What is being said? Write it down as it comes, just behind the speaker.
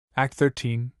Act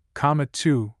 13, Comet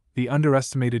 2, The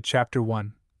Underestimated Chapter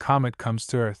 1, Comet Comes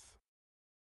to Earth.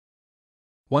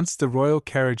 Once the royal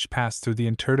carriage passed through the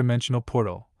interdimensional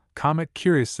portal, Comet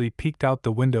curiously peeked out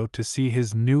the window to see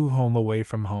his new home away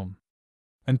from home.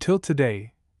 Until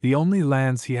today, the only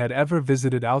lands he had ever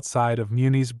visited outside of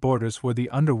Mewni's borders were the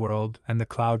underworld and the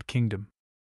Cloud Kingdom.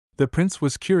 The prince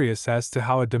was curious as to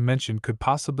how a dimension could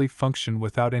possibly function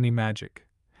without any magic,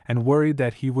 and worried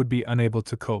that he would be unable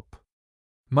to cope.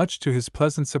 Much to his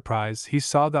pleasant surprise, he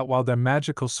saw that while their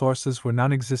magical sources were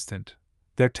non-existent,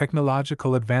 their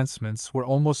technological advancements were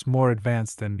almost more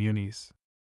advanced than Mewni's.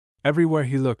 Everywhere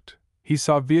he looked, he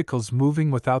saw vehicles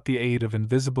moving without the aid of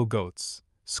invisible goats,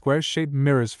 square-shaped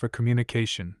mirrors for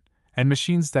communication, and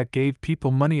machines that gave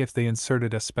people money if they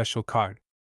inserted a special card.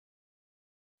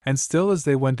 And still as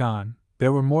they went on,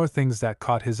 there were more things that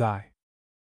caught his eye.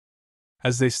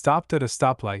 As they stopped at a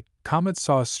stoplight, Comet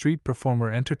saw a street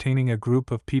performer entertaining a group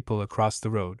of people across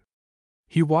the road.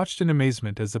 He watched in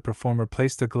amazement as the performer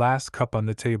placed a glass cup on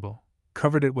the table,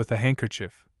 covered it with a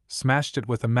handkerchief, smashed it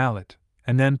with a mallet,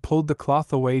 and then pulled the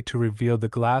cloth away to reveal the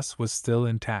glass was still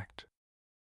intact.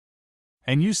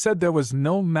 "And you said there was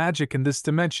no magic in this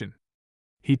dimension,"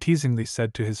 he teasingly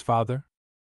said to his father.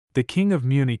 The king of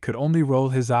Mewni could only roll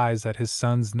his eyes at his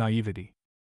son's naivety.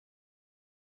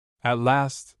 At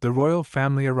last, the royal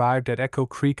family arrived at Echo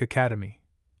Creek Academy,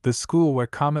 the school where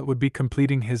Comet would be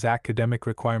completing his academic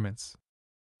requirements.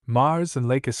 Mars and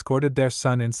Lake escorted their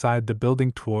son inside the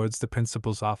building towards the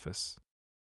principal's office.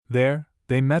 There,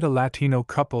 they met a Latino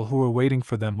couple who were waiting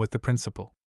for them with the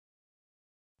principal.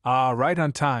 "Ah, right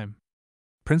on time."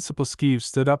 Principal Skeeves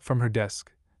stood up from her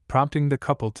desk, prompting the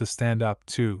couple to stand up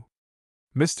too.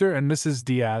 "Mr. and Mrs.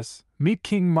 Diaz, meet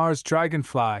King Mars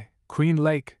Dragonfly, Queen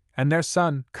Lake, and their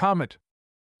son, Comet.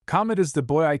 Comet is the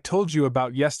boy I told you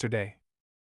about yesterday."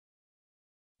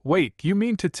 "Wait, you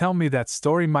mean to tell me that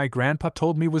story my grandpa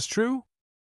told me was true?"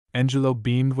 Angelo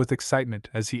beamed with excitement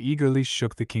as he eagerly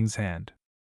shook the king's hand.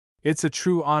 "It's a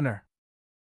true honor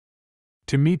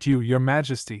to meet you, your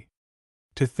majesty.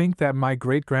 To think that my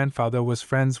great-grandfather was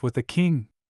friends with the king."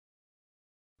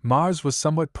 Mars was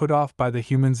somewhat put off by the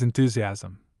human's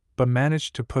enthusiasm, but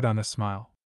managed to put on a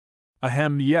smile.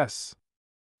 "Ahem, yes.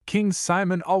 King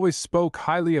Simon always spoke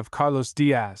highly of Carlos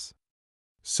Diaz.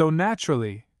 So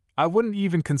naturally, I wouldn't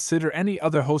even consider any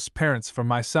other host parents for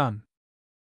my son."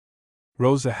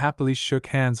 Rosa happily shook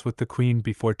hands with the queen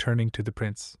before turning to the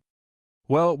prince.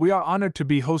 "Well, we are honored to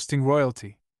be hosting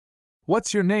royalty.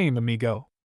 What's your name, amigo?"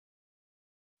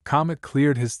 Comet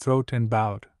cleared his throat and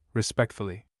bowed,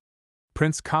 respectfully.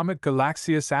 "Prince Comet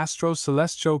Galaxius Astro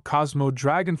Celestio Cosmo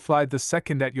Dragonfly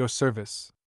II at your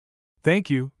service.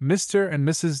 Thank you, Mr. and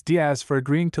Mrs. Diaz, for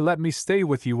agreeing to let me stay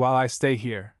with you while I stay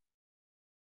here."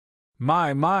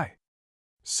 My.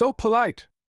 So polite,"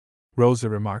 Rosa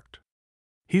remarked.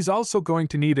 "He's also going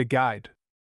to need a guide,"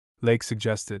 Lake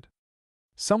suggested.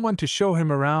 "Someone to show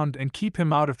him around and keep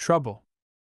him out of trouble."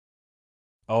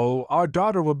 "Oh, our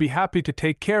daughter will be happy to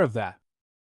take care of that,"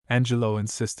 Angelo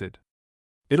insisted.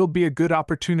 "It'll be a good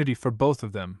opportunity for both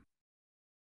of them."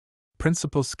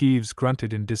 Principal Skeeves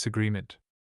grunted in disagreement.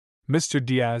 "Mr.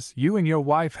 Diaz, you and your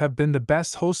wife have been the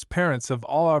best host parents of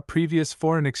all our previous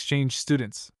foreign exchange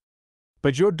students.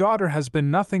 But your daughter has been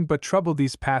nothing but trouble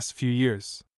these past few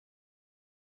years."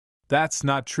 "That's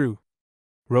not true,"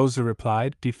 Rosa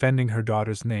replied, defending her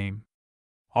daughter's name.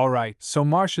 "All right, so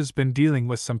Marcia's been dealing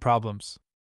with some problems.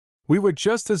 We were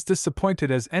just as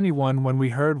disappointed as anyone when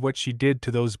we heard what she did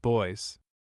to those boys.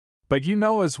 But you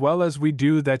know as well as we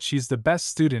do that she's the best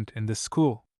student in the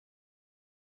school."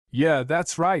 "Yeah,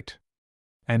 that's right,"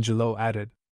 Angelo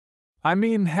added. "I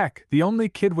mean, heck, the only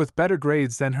kid with better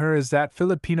grades than her is that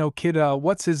Filipino kid,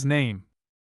 what's his name?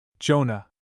 Jonah.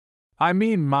 I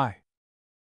mean, my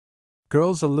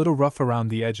girl's a little rough around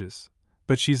the edges,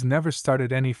 but she's never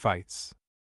started any fights.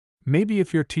 Maybe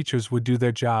if your teachers would do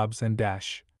their jobs and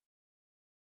dash."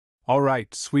 "All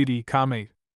right, sweetie, calm.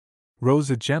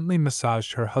 Rosa gently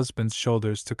massaged her husband's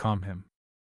shoulders to calm him.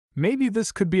 "Maybe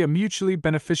this could be a mutually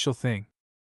beneficial thing.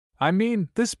 I mean,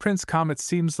 this Prince Comet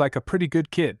seems like a pretty good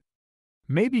kid.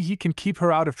 Maybe he can keep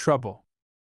her out of trouble."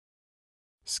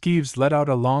 Skeeves let out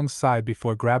a long sigh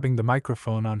before grabbing the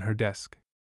microphone on her desk.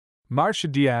 "Marcia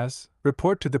Diaz,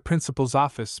 report to the principal's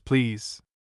office, please,"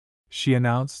 she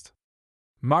announced.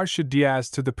 "Marcia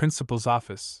Diaz to the principal's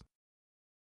office."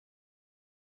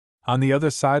 On the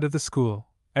other side of the school,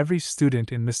 every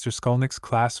student in Mr. Skolnick's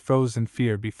class froze in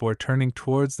fear before turning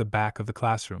towards the back of the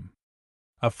classroom.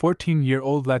 A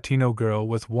 14-year-old Latino girl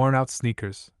with worn-out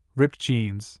sneakers, ripped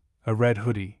jeans, a red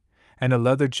hoodie, and a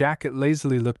leather jacket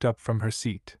lazily looked up from her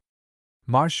seat.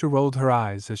 Marcia rolled her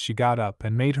eyes as she got up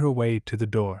and made her way to the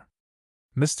door.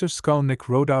 Mr. Skolnick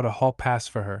wrote out a hall pass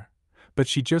for her, but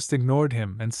she just ignored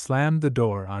him and slammed the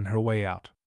door on her way out.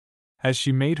 As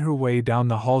she made her way down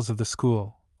the halls of the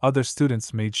school, other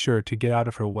students made sure to get out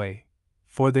of her way,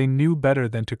 for they knew better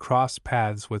than to cross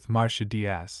paths with Marcia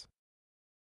Diaz.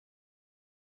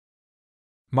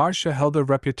 Marcia held a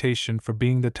reputation for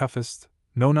being the toughest,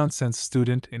 no-nonsense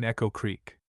student in Echo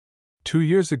Creek. 2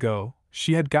 years ago,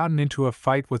 she had gotten into a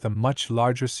fight with a much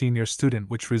larger senior student,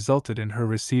 which resulted in her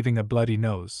receiving a bloody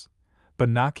nose, but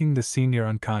knocking the senior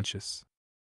unconscious.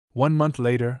 1 month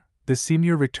later, the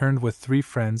senior returned with 3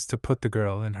 friends to put the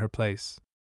girl in her place.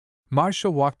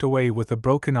 Marcia walked away with a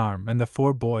broken arm, and the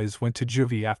 4 boys went to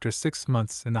juvie after 6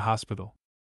 months in the hospital.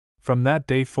 From that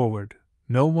day forward,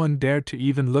 no one dared to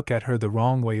even look at her the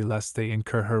wrong way lest they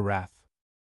incur her wrath.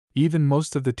 Even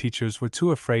most of the teachers were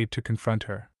too afraid to confront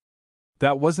her.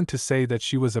 That wasn't to say that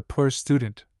she was a poor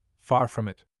student, far from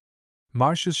it.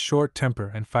 Marcia's short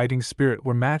temper and fighting spirit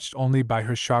were matched only by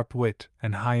her sharp wit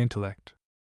and high intellect.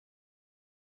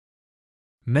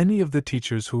 Many of the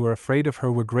teachers who were afraid of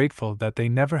her were grateful that they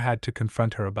never had to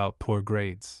confront her about poor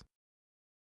grades.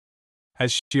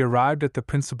 As she arrived at the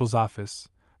principal's office,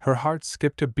 her heart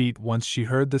skipped a beat once she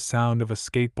heard the sound of a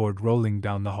skateboard rolling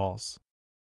down the halls.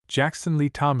 Jackson Lee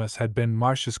Thomas had been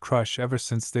Marcia's crush ever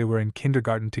since they were in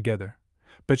kindergarten together,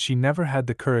 but she never had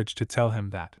the courage to tell him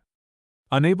that.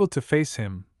 Unable to face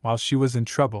him, while she was in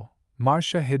trouble,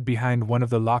 Marcia hid behind one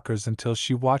of the lockers until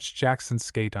she watched Jackson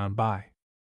skate on by.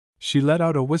 She let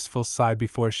out a wistful sigh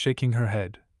before shaking her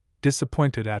head,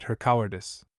 disappointed at her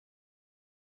cowardice.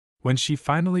 When she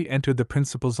finally entered the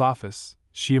principal's office,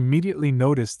 she immediately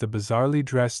noticed the bizarrely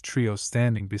dressed trio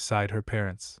standing beside her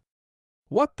parents.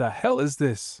 "What the hell is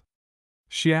this?"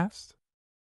 she asked.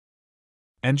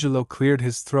 Angelo cleared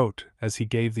his throat as he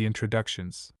gave the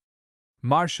introductions.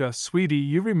 "Marcia, sweetie,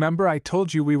 you remember I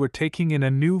told you we were taking in a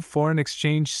new foreign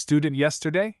exchange student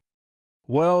yesterday?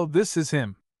 Well, this is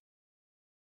him."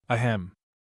 Ahem.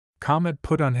 Comet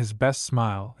put on his best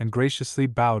smile and graciously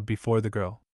bowed before the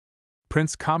girl.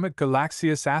 "Prince Comet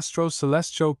Galaxius Astro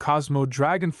Celestio Cosmo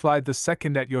Dragonfly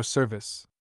II at your service.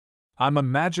 I'm a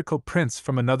magical prince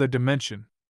from another dimension."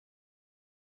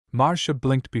 Marcia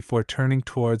blinked before turning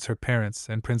towards her parents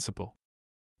and principal.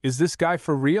 "Is this guy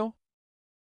for real?"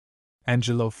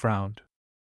 Angelo frowned.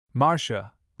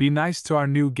 "Marcia, be nice to our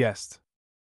new guest.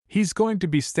 He's going to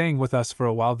be staying with us for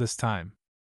a while this time.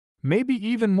 Maybe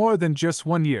even more than just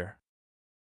 1 year."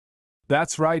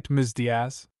 "That's right, Ms.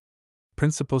 Diaz."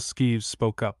 Principal Skeeves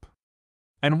spoke up.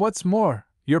 "And what's more,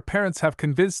 your parents have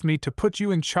convinced me to put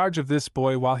you in charge of this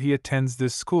boy while he attends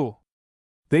this school.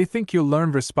 They think you'll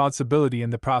learn responsibility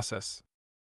in the process."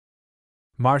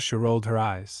 Marcia rolled her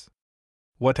eyes.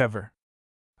 "Whatever."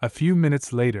 A few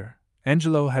minutes later,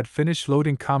 Angelo had finished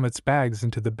loading Comet's bags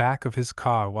into the back of his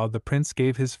car while the prince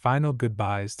gave his final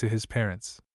goodbyes to his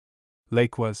parents.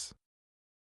 Lake was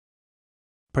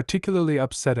particularly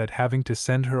upset at having to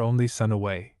send her only son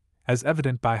away, as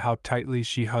evident by how tightly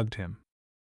she hugged him.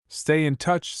 "Stay in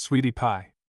touch, sweetie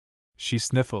pie," she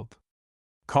sniffled.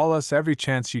 "Call us every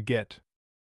chance you get."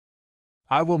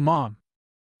 "I will, Mom.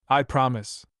 I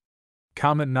promise."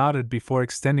 Comet nodded before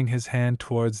extending his hand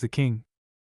towards the king.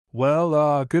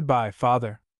 "Well, goodbye,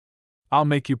 Father. I'll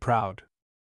make you proud."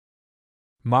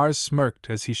 Mars smirked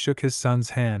as he shook his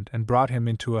son's hand and brought him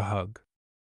into a hug.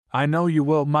 "I know you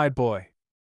will, my boy.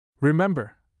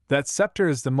 Remember, that scepter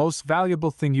is the most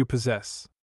valuable thing you possess.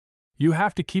 You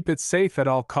have to keep it safe at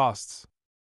all costs.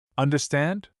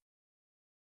 Understand?"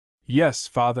 "Yes,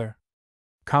 Father."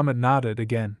 Comet nodded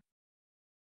again.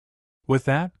 With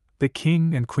that, the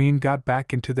king and queen got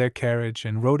back into their carriage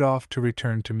and rode off to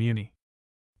return to Mewni.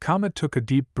 Comet took a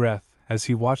deep breath as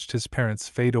he watched his parents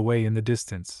fade away in the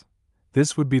distance.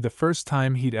 This would be the first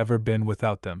time he'd ever been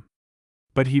without them.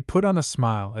 But he put on a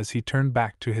smile as he turned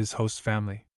back to his host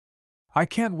family. "I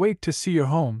can't wait to see your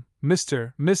home,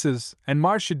 Mr., Mrs., and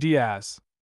Marcia Diaz.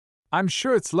 I'm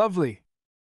sure it's lovely."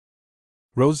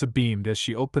 Rosa beamed as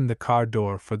she opened the car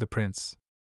door for the prince.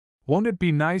 "Won't it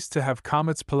be nice to have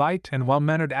Comet's polite and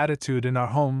well-mannered attitude in our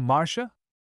home, Marcia?"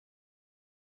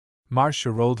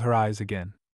 Marcia rolled her eyes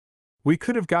again. "We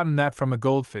could have gotten that from a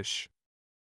goldfish."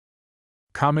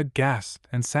 Comet gasped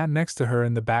and sat next to her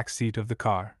in the back seat of the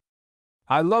car.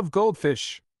 "I love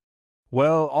goldfish.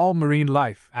 Well, all marine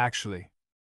life, actually.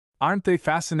 Aren't they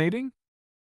fascinating?"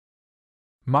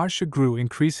 Marcia grew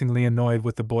increasingly annoyed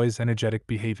with the boy's energetic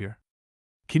behavior.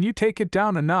 "Can you take it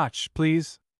down a notch,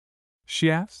 please?"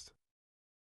 she asked.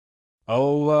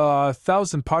 "Oh,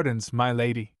 1,000 pardons, my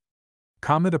lady."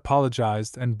 Comet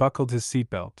apologized and buckled his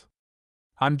seatbelt.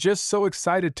 I'm just so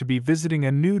excited to be visiting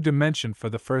a new dimension for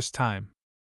the first time.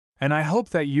 And I hope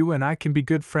that you and I can be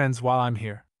good friends while I'm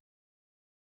here.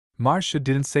 Marcia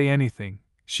didn't say anything,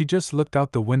 she just looked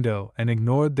out the window and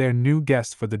ignored their new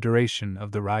guest for the duration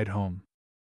of the ride home.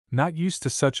 Not used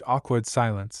to such awkward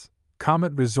silence,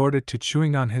 Comet resorted to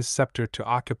chewing on his scepter to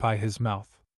occupy his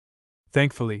mouth.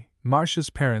 Thankfully, Marcia's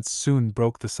parents soon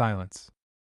broke the silence.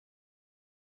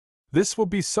 "This will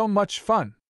be so much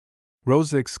fun!"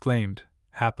 Rosa exclaimed,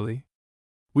 happily.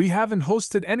 "We haven't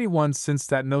hosted anyone since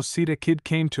that Nosita kid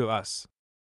came to us."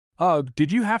 "Ugh,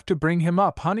 did you have to bring him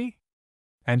up, honey?"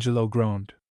 Angelo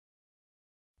groaned.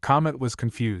 Comet was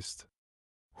confused.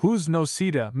 "Who's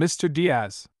Nosita, Mr.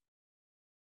 Diaz?"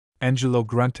 Angelo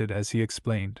grunted as he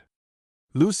explained.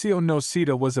 "Lucio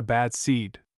Nosita was a bad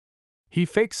seed. He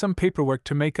faked some paperwork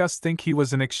to make us think he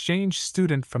was an exchange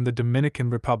student from the Dominican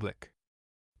Republic.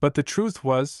 But the truth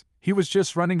was, he was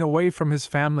just running away from his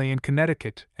family in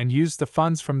Connecticut and used the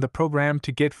funds from the program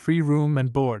to get free room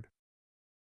and board."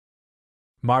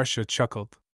 Marcia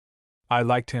chuckled. "I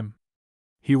liked him.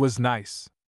 He was nice."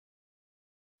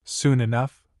 Soon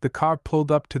enough, the car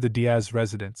pulled up to the Diaz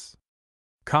residence.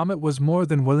 Comet was more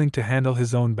than willing to handle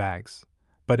his own bags,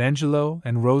 but Angelo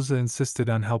and Rosa insisted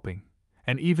on helping,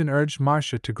 and even urged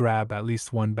Marcia to grab at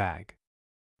least one bag.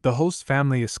 The host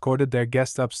family escorted their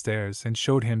guest upstairs and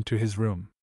showed him to his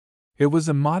room. It was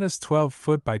a modest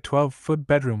 12-foot by 12-foot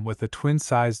bedroom with a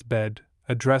twin-sized bed,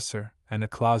 a dresser, and a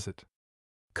closet.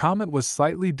 Comet was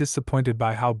slightly disappointed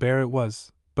by how bare it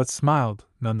was, but smiled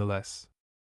nonetheless.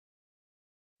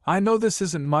 "I know this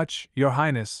isn't much, Your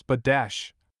Highness, but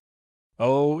dash."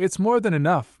 "Oh, it's more than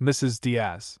enough, Mrs.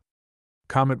 Diaz,"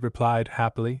 Comet replied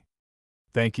happily.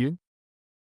 "Thank you."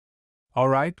 "All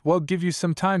right, we'll give you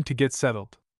some time to get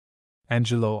settled,"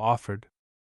 Angelo offered.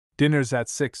 "Dinner's at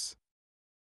 6.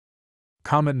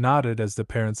 Comet nodded as the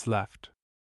parents left.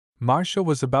 Marcia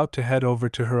was about to head over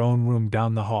to her own room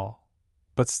down the hall,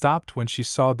 but stopped when she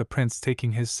saw the prince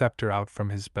taking his scepter out from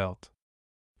his belt.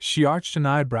 She arched an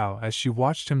eyebrow as she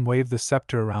watched him wave the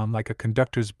scepter around like a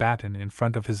conductor's baton in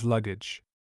front of his luggage.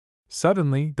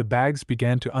 Suddenly, the bags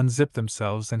began to unzip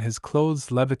themselves and his clothes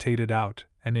levitated out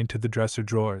and into the dresser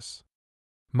drawers.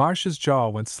 Marcia's jaw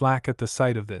went slack at the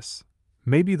sight of this.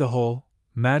 Maybe the whole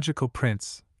magical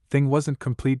prince thing wasn't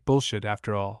complete bullshit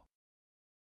after all.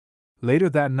 Later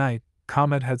that night,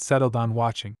 Comet had settled on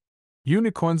watching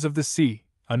Unicorns of the Sea,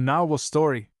 a novel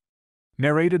story,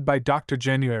 narrated by Dr.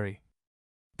 January.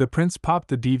 The prince popped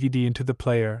the DVD into the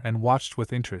player and watched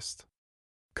with interest.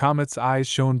 Comet's eyes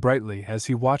shone brightly as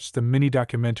he watched the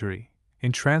mini-documentary,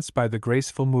 entranced by the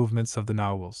graceful movements of the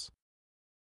narwhals.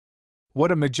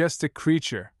 "What a majestic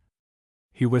creature!"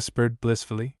 he whispered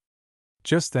blissfully.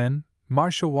 Just then,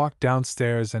 Marcia walked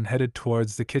downstairs and headed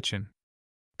towards the kitchen.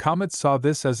 Comet saw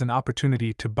this as an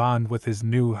opportunity to bond with his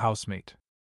new housemate.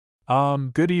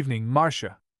 Good evening,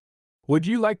 Marcia. Would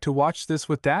you like to watch this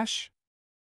with Dash?"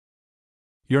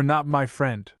 "You're not my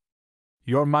friend.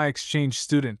 You're my exchange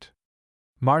student,"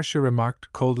 Marcia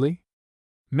remarked coldly.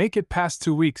 "Make it past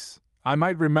 2 weeks, I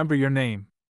might remember your name.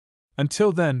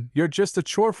 Until then, you're just a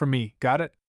chore for me, got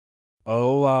it?"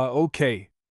 "Oh, okay."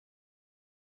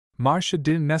 Marcia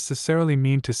didn't necessarily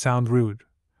mean to sound rude,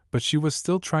 but she was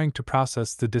still trying to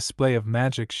process the display of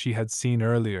magic she had seen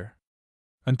earlier.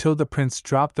 Until the prince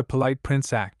dropped the polite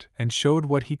prince act and showed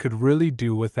what he could really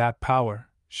do with that power,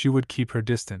 she would keep her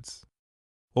distance.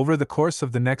 Over the course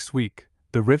of the next week,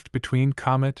 the rift between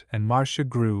Comet and Marcia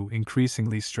grew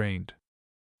increasingly strained.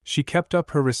 She kept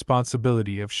up her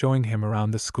responsibility of showing him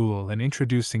around the school and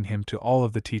introducing him to all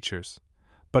of the teachers,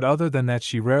 but other than that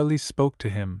she rarely spoke to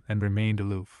him and remained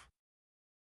aloof.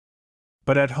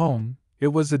 But at home, it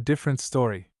was a different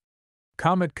story.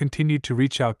 Comet continued to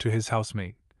reach out to his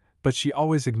housemate, but she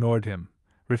always ignored him,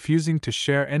 refusing to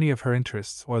share any of her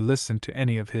interests or listen to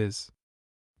any of his.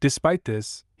 Despite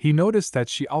this, he noticed that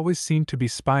she always seemed to be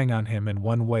spying on him in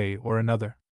one way or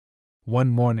another. One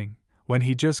morning, when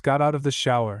he just got out of the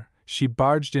shower, she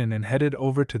barged in and headed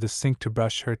over to the sink to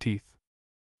brush her teeth.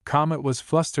 Comet was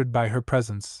flustered by her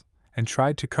presence, and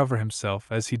tried to cover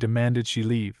himself as he demanded she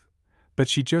leave, but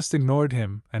she just ignored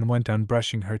him and went on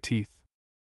brushing her teeth.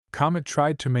 Comet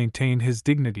tried to maintain his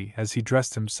dignity as he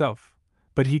dressed himself,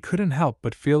 but he couldn't help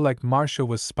but feel like Marcia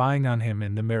was spying on him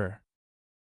in the mirror.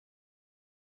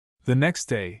 The next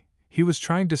day, he was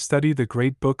trying to study the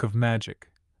Great Book of Magic,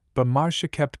 but Marcia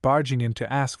kept barging in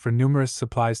to ask for numerous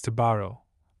supplies to borrow,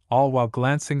 all while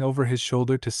glancing over his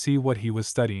shoulder to see what he was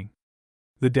studying.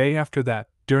 The day after that,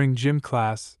 during gym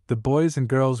class, the boys and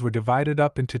girls were divided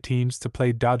up into teams to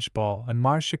play dodgeball, and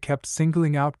Marcia kept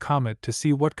singling out Comet to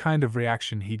see what kind of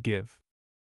reaction he'd give.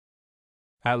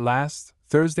 At last,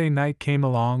 Thursday night came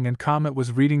along and Comet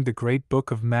was reading the Great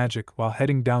Book of Magic while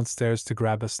heading downstairs to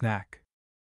grab a snack.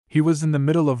 He was in the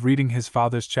middle of reading his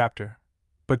father's chapter,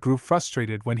 but grew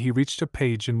frustrated when he reached a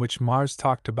page in which Mars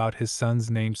talked about his son's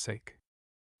namesake.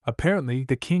 Apparently,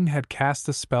 the king had cast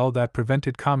a spell that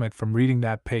prevented Comet from reading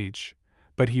that page,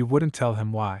 but he wouldn't tell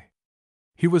him why.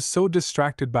 He was so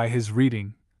distracted by his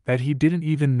reading that he didn't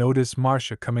even notice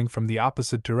Marcia coming from the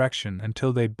opposite direction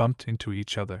until they bumped into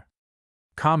each other.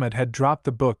 Comet had dropped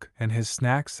the book and his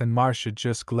snacks, and Marcia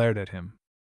just glared at him.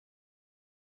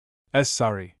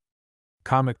 Sorry,"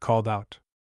 Comet called out.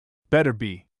 "Better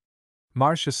be,"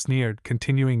 Marcia sneered,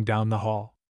 continuing down the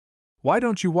hall. "Why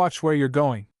don't you watch where you're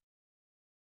going?"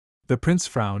 The prince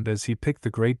frowned as he picked the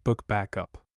great book back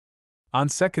up. "On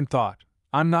second thought,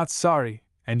 I'm not sorry,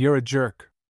 and you're a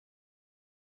jerk."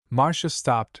 Marcia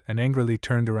stopped and angrily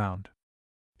turned around.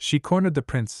 She cornered the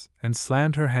prince and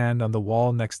slammed her hand on the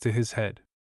wall next to his head.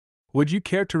 "Would you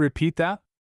care to repeat that?"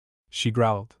 she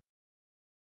growled.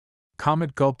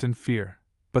 Comet gulped in fear,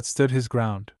 but stood his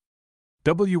ground.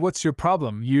 What's your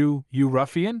problem, you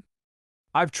ruffian?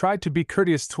 I've tried to be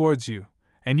courteous towards you,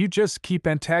 and you just keep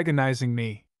antagonizing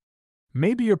me.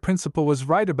 Maybe your principal was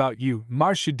right about you,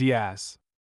 Marcia Diaz.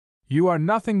 You are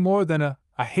nothing more than a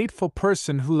hateful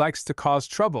person who likes to cause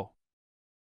trouble."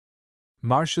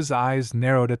 Marcia's eyes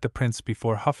narrowed at the prince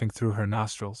before huffing through her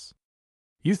nostrils.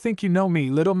 "You think you know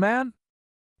me, little man?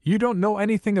 You don't know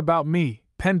anything about me,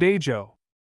 Pendejo.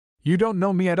 You don't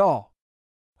know me at all.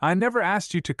 I never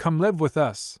asked you to come live with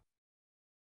us."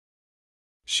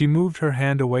 She moved her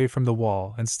hand away from the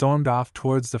wall and stormed off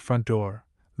towards the front door,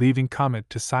 leaving Comet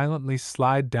to silently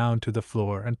slide down to the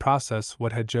floor and process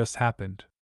what had just happened.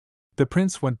 The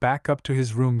prince went back up to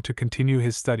his room to continue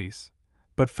his studies,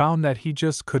 but found that he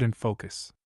just couldn't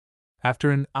focus. After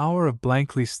an hour of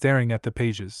blankly staring at the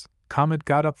pages, Comet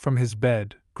got up from his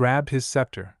bed, grabbed his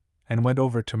scepter, and went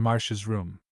over to Marcia's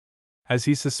room. As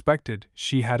he suspected,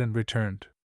 she hadn't returned.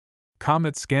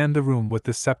 Comet scanned the room with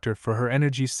the scepter for her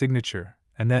energy signature,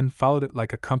 and then followed it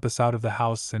like a compass out of the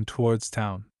house and towards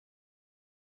town.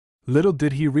 Little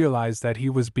did he realize that he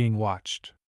was being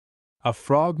watched. A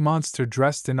frog monster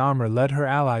dressed in armor led her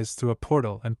allies through a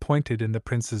portal and pointed in the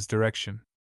prince's direction.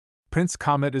 "Prince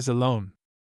Comet is alone,"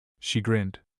 she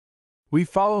grinned. "We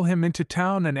follow him into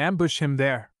town and ambush him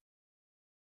there."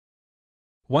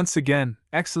 "Once again,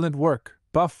 excellent work,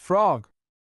 Buff Frog!"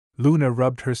 Luna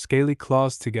rubbed her scaly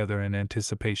claws together in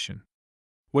anticipation.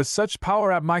 "With such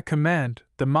power at my command,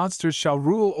 the monsters shall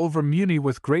rule over Mewni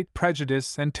with great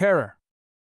prejudice and terror."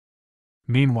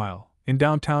 Meanwhile, in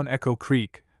downtown Echo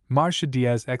Creek, Marcia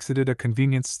Diaz exited a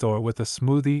convenience store with a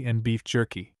smoothie and beef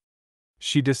jerky.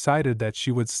 She decided that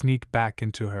she would sneak back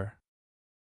into her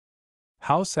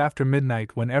house after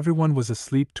midnight when everyone was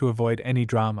asleep to avoid any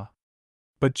drama.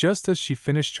 But just as she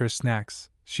finished her snacks,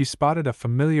 she spotted a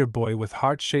familiar boy with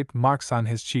heart-shaped marks on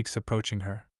his cheeks approaching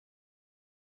her.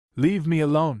 "Leave me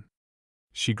alone,"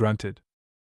 she grunted.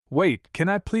 "Wait, can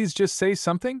I please just say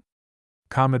something?"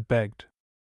 Comet begged.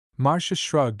 Marcia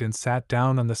shrugged and sat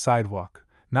down on the sidewalk,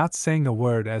 not saying a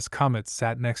word as Comet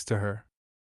sat next to her.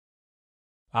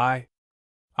 I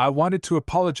wanted to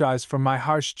apologize for my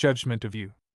harsh judgment of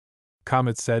you,"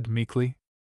 Comet said meekly.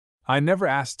 "I never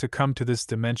asked to come to this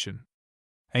dimension.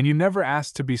 And you never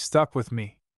asked to be stuck with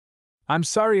me. I'm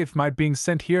sorry if my being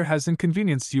sent here has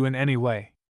inconvenienced you in any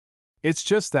way. It's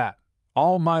just that,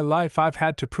 all my life I've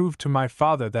had to prove to my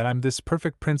father that I'm this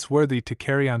perfect prince worthy to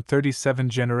carry on 37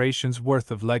 generations worth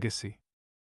of legacy.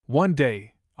 One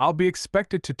day, I'll be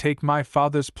expected to take my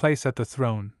father's place at the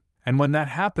throne, and when that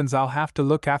happens I'll have to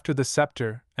look after the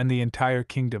scepter and the entire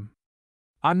kingdom.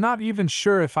 I'm not even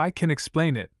sure if I can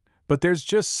explain it, but there's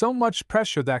just so much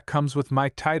pressure that comes with my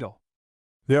title.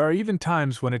 There are even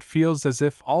times when it feels as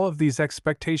if all of these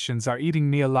expectations are eating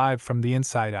me alive from the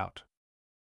inside out.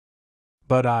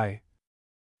 But I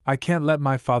can't let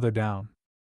my father down.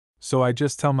 So I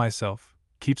just tell myself,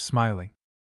 keep smiling.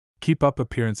 Keep up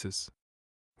appearances.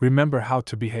 Remember how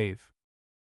to behave."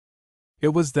 It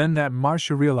was then that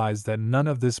Marcia realized that none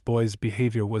of this boy's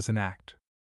behavior was an act.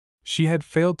 She had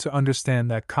failed to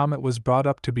understand that Comet was brought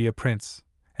up to be a prince,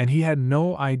 and he had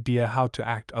no idea how to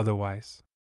act otherwise.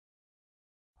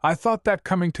 "I thought that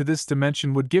coming to this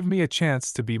dimension would give me a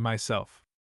chance to be myself,"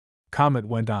 Comet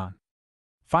went on.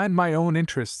 "Find my own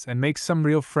interests and make some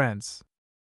real friends.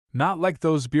 Not like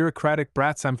those bureaucratic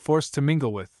brats I'm forced to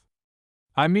mingle with.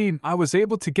 I mean, I was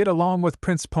able to get along with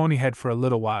Prince Ponyhead for a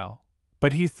little while,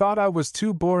 but he thought I was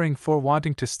too boring for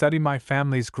wanting to study my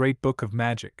family's great book of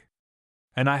magic.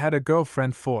 And I had a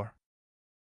girlfriend for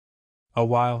a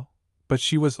while, but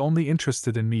she was only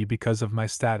interested in me because of my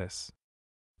status.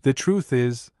 The truth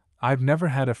is, I've never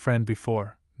had a friend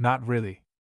before, not really.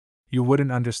 You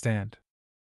wouldn't understand.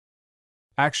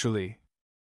 Actually,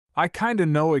 I kinda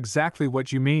know exactly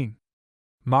what you mean,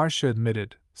 Marcia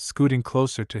admitted, scooting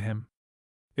closer to him.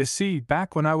 You see,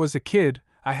 back when I was a kid,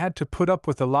 I had to put up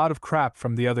with a lot of crap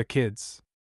from the other kids.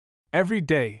 Every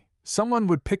day, someone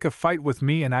would pick a fight with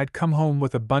me and I'd come home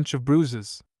with a bunch of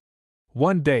bruises.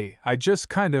 One day, I just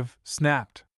kind of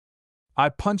snapped. I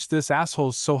punched this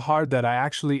asshole so hard that I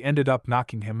actually ended up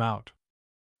knocking him out.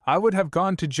 I would have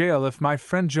gone to jail if my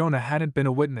friend Jonah hadn't been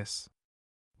a witness.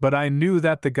 But I knew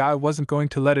that the guy wasn't going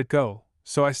to let it go,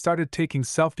 so I started taking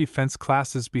self-defense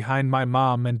classes behind my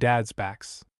mom and dad's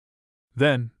backs.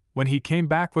 Then, when he came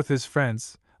back with his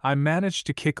friends, I managed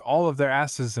to kick all of their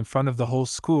asses in front of the whole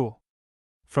school.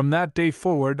 From that day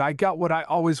forward, I got what I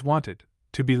always wanted,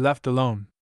 to be left alone.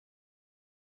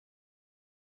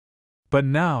 But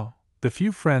now, the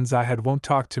few friends I had won't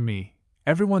talk to me.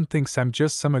 Everyone thinks I'm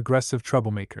just some aggressive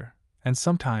troublemaker, and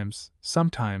sometimes,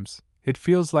 it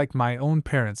feels like my own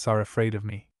parents are afraid of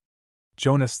me.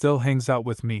 Jonah still hangs out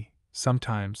with me,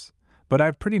 sometimes, but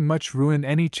I've pretty much ruined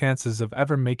any chances of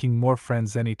ever making more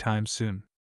friends anytime soon.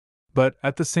 But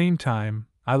at the same time,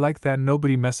 I like that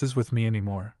nobody messes with me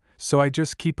anymore, so I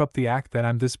just keep up the act that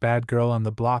I'm this bad girl on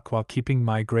the block while keeping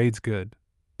my grades good.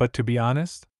 But to be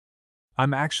honest,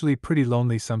 I'm actually pretty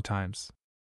lonely sometimes.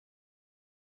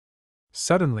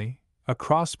 Suddenly, a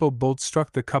crossbow bolt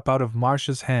struck the cup out of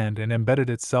Marcia's hand and embedded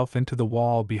itself into the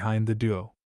wall behind the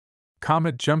duo.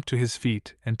 Comet jumped to his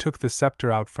feet and took the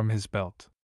scepter out from his belt.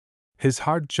 His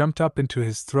heart jumped up into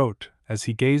his throat as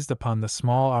he gazed upon the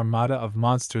small armada of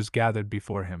monsters gathered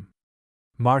before him.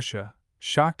 Marcia,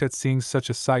 shocked at seeing such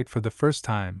a sight for the first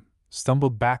time,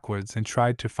 stumbled backwards and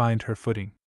tried to find her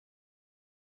footing.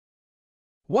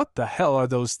 "What the hell are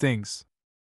those things?"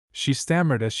 she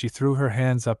stammered as she threw her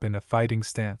hands up in a fighting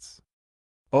stance.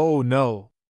 "Oh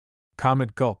no!"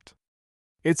 Comet gulped.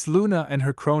 "It's Luna and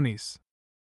her cronies.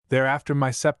 They're after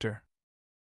my scepter."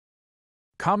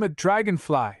 "Comet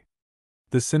Dragonfly!"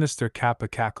 the sinister Kappa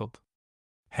cackled.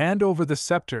 "Hand over the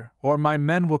scepter, or my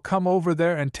men will come over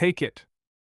there and take it."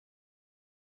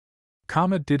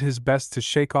 Comet did his best to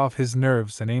shake off his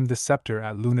nerves and aim the scepter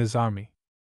at Luna's army.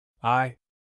 I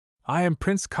am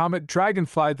Prince Comet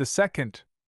Dragonfly II,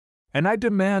 and I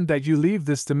demand that you leave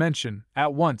this dimension,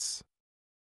 at once."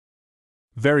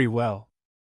 "Very well."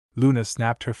 Luna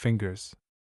snapped her fingers.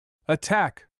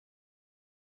 "Attack!"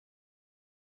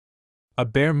 A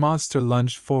bear monster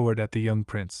lunged forward at the young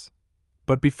prince.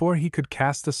 But before he could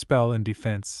cast a spell in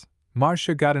defense,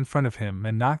 Marcia got in front of him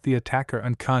and knocked the attacker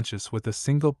unconscious with a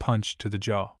single punch to the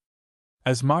jaw.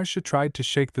 As Marcia tried to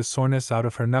shake the soreness out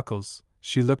of her knuckles,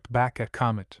 she looked back at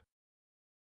Comet.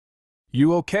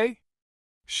 "You okay?"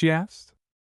 she asked.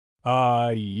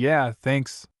 Yeah,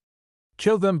 thanks."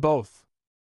 "Kill them both,"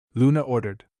 Luna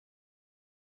ordered.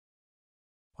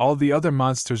 All the other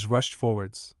monsters rushed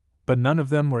forwards, but none of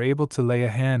them were able to lay a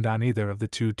hand on either of the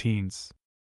two teens.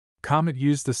 Comet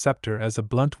used the scepter as a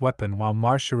blunt weapon while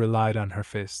Marcia relied on her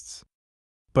fists.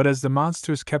 But as the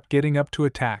monsters kept getting up to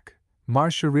attack,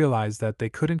 Marcia realized that they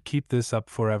couldn't keep this up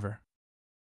forever.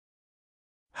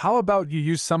 "How about you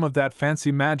use some of that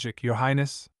fancy magic, Your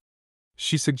Highness?"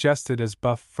 she suggested as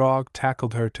Buff Frog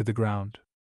tackled her to the ground.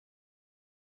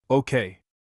 Okay,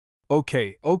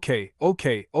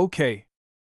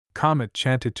 Comet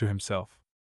chanted to himself.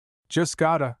 "Just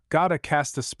gotta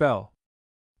cast a spell.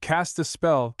 Cast a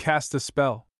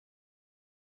spell.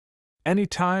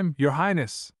 Anytime, Your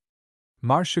Highness,"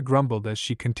 Marcia grumbled as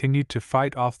she continued to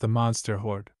fight off the monster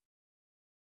horde.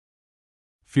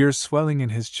 Fear swelling in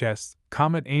his chest,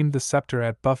 Comet aimed the scepter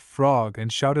at Buff Frog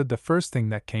and shouted the first thing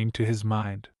that came to his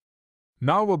mind.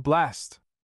 "Narwhal Blast!"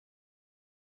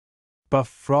 Buff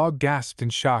Frog gasped in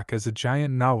shock as a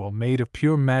giant narwhal made of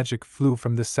pure magic flew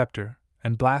from the scepter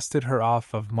and blasted her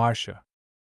off of Marcia.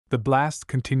 The blast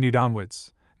continued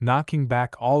onwards, knocking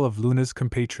back all of Luna's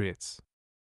compatriots.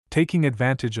 Taking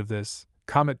advantage of this,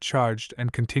 Comet charged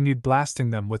and continued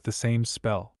blasting them with the same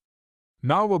spell.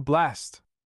 "Narwhal Blast!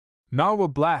 Narwhal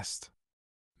Blast!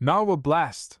 Narwhal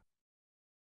Blast!"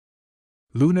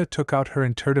 Luna took out her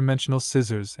interdimensional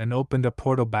scissors and opened a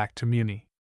portal back to Mewni.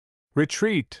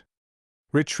 "Retreat!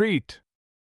 Retreat!"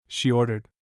 she ordered.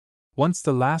 Once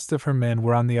the last of her men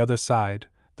were on the other side,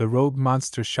 the rogue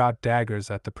monster shot daggers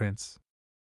at the prince.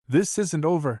 "This isn't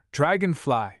over,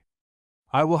 Dragonfly!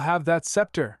 I will have that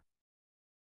scepter!"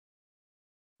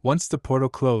 Once the portal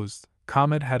closed,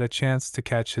 Comet had a chance to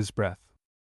catch his breath.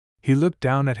 He looked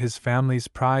down at his family's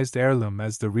prized heirloom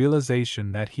as the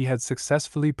realization that he had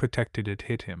successfully protected it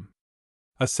hit him.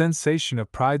 A sensation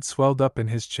of pride swelled up in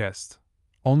his chest,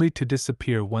 only to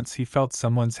disappear once he felt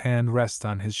someone's hand rest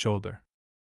on his shoulder.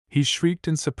 He shrieked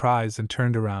in surprise and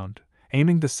turned around,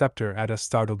 aiming the scepter at a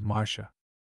startled Marcia.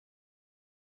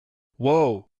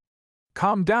 "Whoa!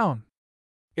 Calm down!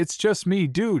 It's just me,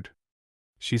 dude,"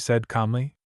 she said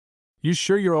calmly. "You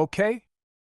sure you're okay?"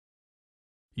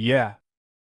 "Yeah.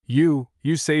 You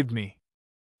saved me."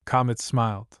 Comet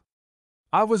smiled.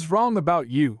 "I was wrong about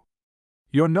you.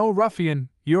 You're no ruffian,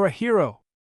 you're a hero.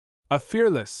 A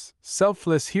fearless,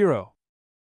 selfless hero."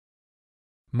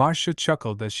 Marcia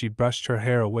chuckled as she brushed her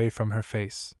hair away from her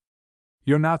face.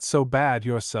 "You're not so bad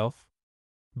yourself.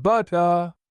 But,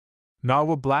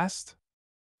 Narwa Blast?"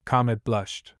 Comet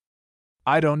blushed.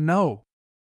 "I don't know.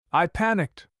 I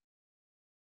panicked."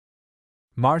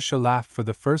 Marcia laughed for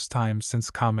the first time since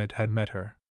Comet had met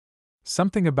her.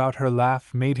 Something about her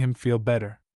laugh made him feel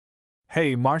better.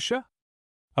 "Hey, Marcia?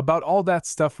 About all that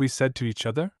stuff we said to each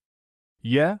other?"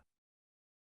 "Yeah?"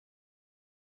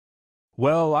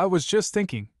 "Well, I was just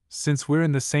thinking, since we're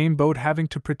in the same boat having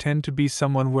to pretend to be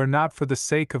someone we're not for the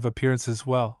sake of appearances,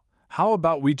 well, how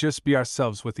about we just be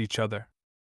ourselves with each other?"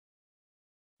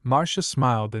 Marcia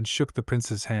smiled and shook the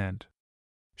prince's hand.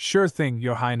 "Sure thing,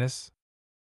 Your Highness."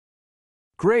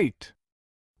 "Great!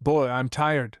 Boy, I'm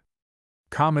tired."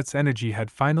 Comet's energy had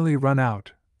finally run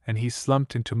out, and he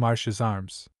slumped into Marcia's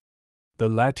arms. The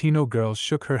Latino girl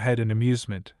shook her head in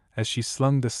amusement as she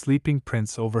slung the sleeping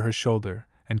prince over her shoulder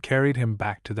and carried him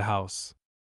back to the house.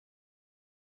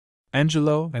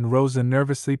 Angelo and Rosa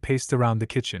nervously paced around the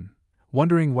kitchen,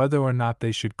 wondering whether or not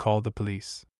they should call the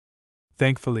police.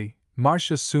 Thankfully,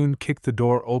 Marcia soon kicked the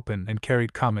door open and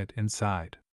carried Comet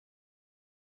inside.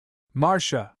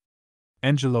 "Marcia!"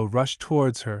 Angelo rushed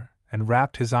towards her and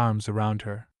wrapped his arms around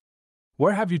her.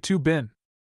 "Where have you two been?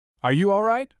 Are you all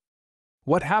right?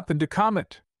 What happened to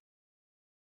Comet?"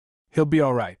 "He'll be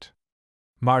all right,"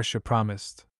 Marcia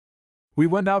promised. "We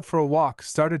went out for a walk,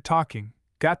 started talking,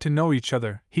 got to know each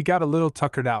other, he got a little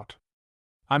tuckered out.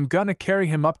 I'm gonna carry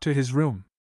him up to his room.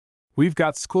 We've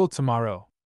got school tomorrow."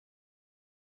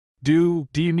 Do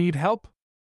you need help?"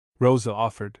 Rosa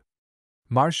offered.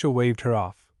 Marcia waved her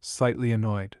off, slightly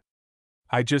annoyed.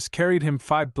 "I just carried him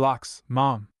 5 blocks,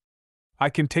 Mom. I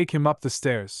can take him up the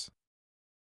stairs."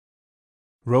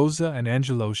 Rosa and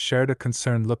Angelo shared a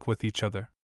concerned look with each other.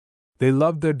 They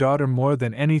loved their daughter more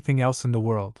than anything else in the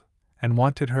world, and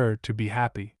wanted her to be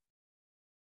happy.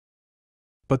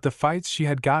 But the fights she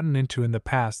had gotten into in the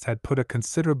past had put a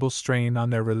considerable strain on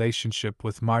their relationship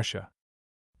with Marcia.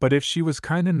 But if she was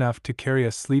kind enough to carry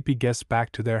a sleepy guest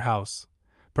back to their house,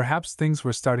 perhaps things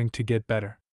were starting to get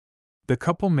better. The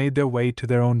couple made their way to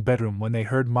their own bedroom when they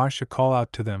heard Marcia call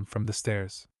out to them from the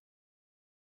stairs.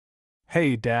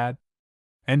 "Hey, Dad."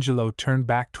 Angelo turned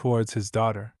back towards his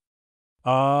daughter.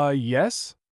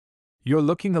 Yes? You're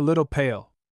looking a little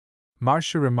pale,"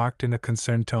 Marcia remarked in a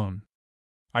concerned tone.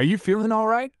 "Are you feeling all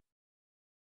right?"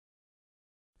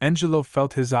 Angelo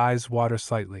felt his eyes water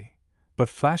slightly, but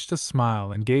flashed a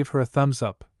smile and gave her a thumbs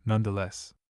up,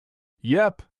 nonetheless.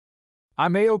 "Yep.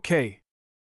 I'm A-okay."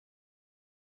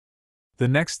 The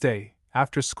next day,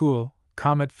 after school,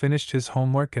 Comet finished his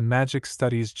homework and magic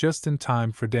studies just in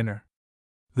time for dinner.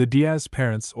 The Diaz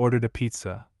parents ordered a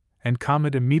pizza, and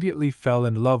Comet immediately fell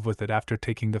in love with it after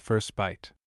taking the first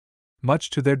bite. Much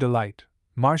to their delight,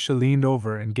 Marcia leaned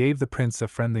over and gave the prince a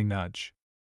friendly nudge.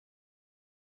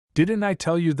 "Didn't I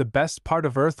tell you the best part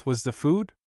of Earth was the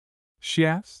food?" she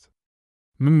asked.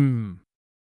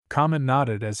 Comet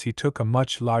nodded as he took a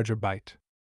much larger bite.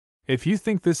 "If you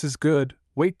think this is good,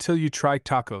 wait till you try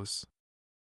tacos."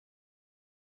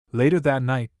 Later that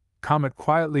night, Comet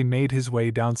quietly made his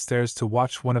way downstairs to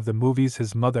watch one of the movies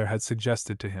his mother had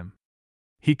suggested to him.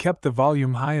 He kept the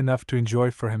volume high enough to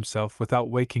enjoy for himself without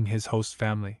waking his host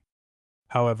family.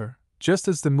 However, just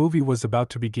as the movie was about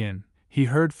to begin, he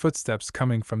heard footsteps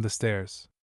coming from the stairs.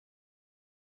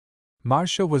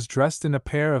 Marcia was dressed in a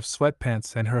pair of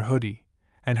sweatpants and her hoodie,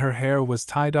 and her hair was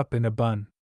tied up in a bun.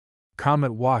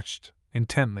 Comet watched,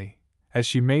 intently, as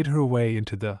she made her way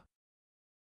into the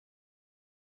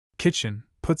kitchen,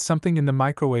 put something in the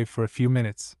microwave for a few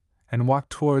minutes, and walked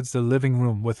towards the living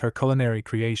room with her culinary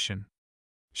creation.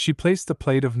 She placed a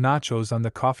plate of nachos on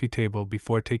the coffee table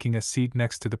before taking a seat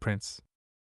next to the prince.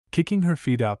 Kicking her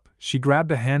feet up, she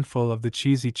grabbed a handful of the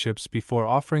cheesy chips before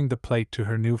offering the plate to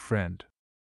her new friend.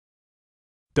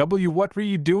 What were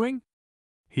you doing?"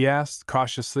 he asked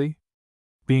cautiously.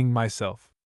 "Being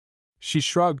myself." She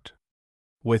shrugged.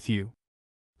 "With you.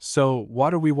 So,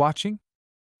 what are we watching?"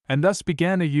 And thus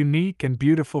began a unique and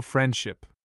beautiful friendship.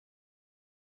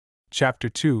 Chapter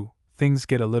 2. Things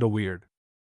get a little weird.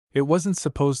 It wasn't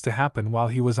supposed to happen while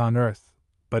he was on Earth,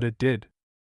 but it did.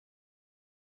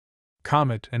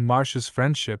 Comet and Marcia's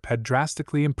friendship had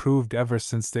drastically improved ever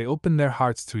since they opened their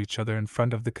hearts to each other in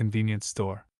front of the convenience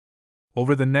store.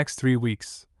 Over the next 3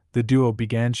 weeks, the duo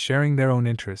began sharing their own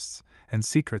interests and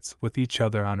secrets with each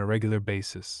other on a regular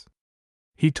basis.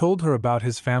 He told her about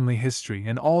his family history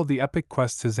and all the epic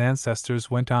quests his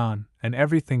ancestors went on and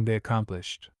everything they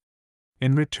accomplished.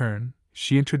 In return,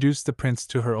 she introduced the prince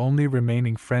to her only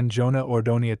remaining friend Jonah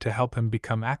Ordonia to help him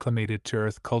become acclimated to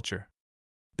Earth culture.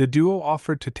 The duo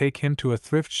offered to take him to a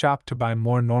thrift shop to buy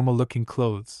more normal-looking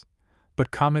clothes,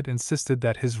 but Comet insisted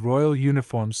that his royal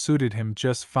uniform suited him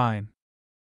just fine.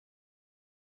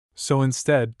 So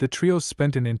instead, the trio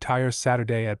spent an entire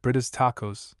Saturday at Britta's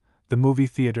Tacos, the movie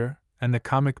theater, and the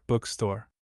comic book store.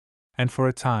 And for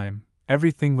a time,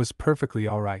 everything was perfectly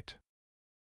alright.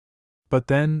 But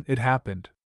then it happened.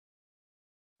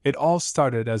 It all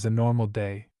started as a normal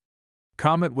day.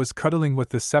 Comet was cuddling with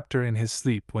the scepter in his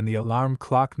sleep when the alarm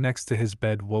clock next to his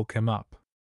bed woke him up.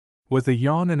 With a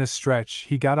yawn and a stretch,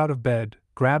 he got out of bed,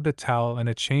 grabbed a towel and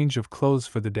a change of clothes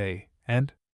for the day,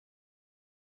 and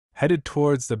headed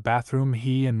towards the bathroom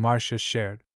he and Marcia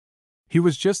shared. He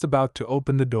was just about to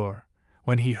open the door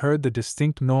when he heard the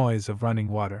distinct noise of running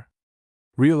water.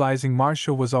 Realizing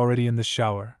Marcia was already in the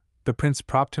shower, the prince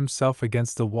propped himself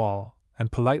against the wall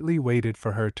and politely waited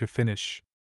for her to finish.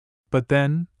 But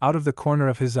then, out of the corner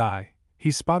of his eye,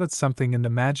 he spotted something in the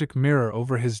magic mirror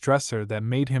over his dresser that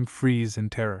made him freeze in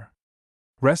terror.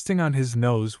 Resting on his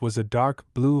nose was a dark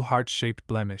blue heart-shaped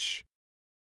blemish.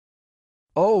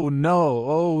 "Oh no,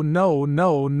 oh no,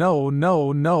 no, no,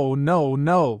 no, no, no,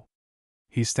 no,"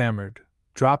 he stammered,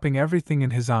 dropping everything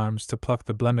in his arms to pluck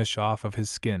the blemish off of his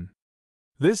skin.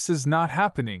 "This is not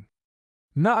happening.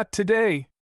 Not today.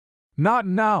 Not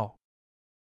now."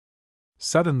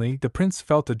 Suddenly, the prince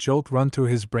felt a jolt run through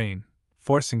his brain,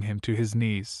 forcing him to his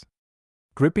knees.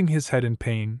 Gripping his head in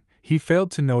pain, he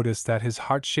failed to notice that his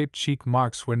heart-shaped cheek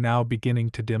marks were now beginning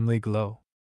to dimly glow.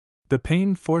 The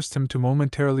pain forced him to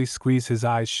momentarily squeeze his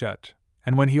eyes shut,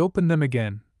 and when he opened them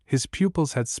again, his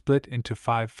pupils had split into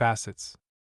 5 facets.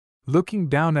 Looking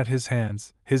down at his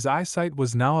hands, his eyesight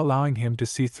was now allowing him to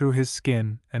see through his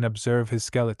skin and observe his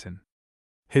skeleton.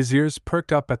 His ears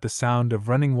perked up at the sound of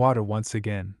running water once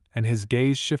again, and his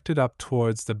gaze shifted up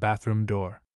towards the bathroom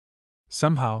door.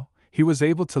 Somehow, he was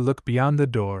able to look beyond the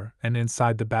door and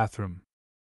inside the bathroom.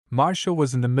 Marcia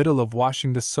was in the middle of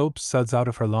washing the soap suds out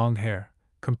of her long hair,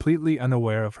 completely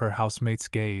unaware of her housemate's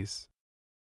gaze.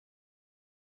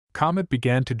 Comet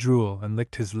began to drool and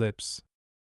licked his lips.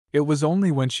 It was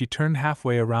only when she turned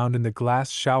halfway around in the glass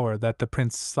shower that the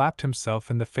prince slapped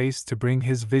himself in the face to bring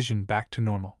his vision back to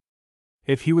normal.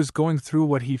 If he was going through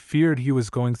what he feared he was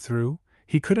going through,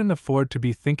 he couldn't afford to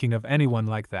be thinking of anyone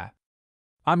like that.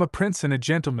 "I'm a prince and a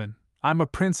gentleman, I'm a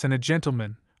prince and a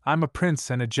gentleman, I'm a prince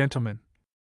and a gentleman,"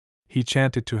 he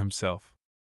chanted to himself.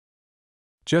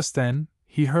 Just then,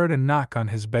 he heard a knock on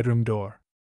his bedroom door.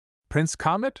 "Prince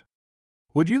Comet?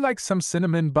 Would you like some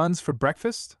cinnamon buns for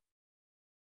breakfast?"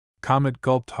 Comet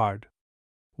gulped hard.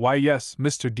 "Why yes,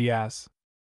 Mr. Diaz.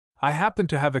 I happen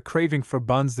to have a craving for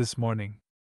buns this morning.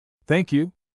 Thank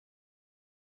you."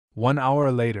 1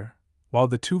 hour later, while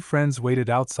the two friends waited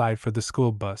outside for the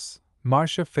school bus,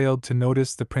 Marcia failed to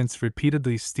notice the prince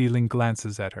repeatedly stealing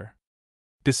glances at her.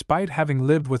 Despite having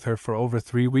lived with her for over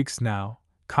 3 weeks now,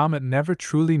 Comet never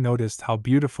truly noticed how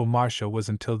beautiful Marcia was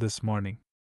until this morning.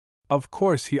 Of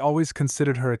course, he always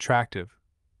considered her attractive,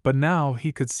 but now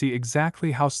he could see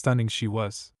exactly how stunning she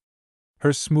was.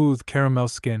 Her smooth caramel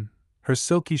skin, her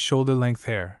silky shoulder-length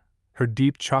hair, her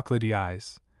deep chocolatey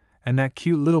eyes, and that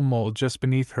cute little mole just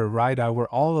beneath her right eye were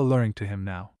all alluring to him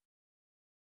now.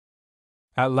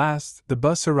 At last, the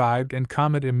bus arrived and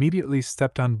Comet immediately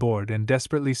stepped on board and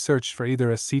desperately searched for either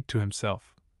a seat to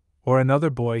himself, or another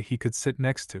boy he could sit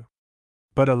next to.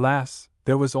 But alas,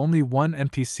 there was only one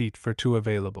empty seat for 2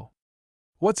 available.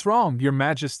 "What's wrong, Your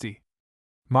Majesty?"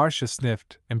 Marcia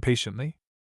sniffed impatiently.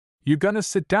 "You gonna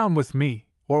sit down with me,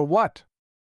 or what?"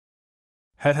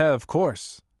 "Heh, of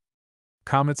course."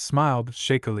 Comet smiled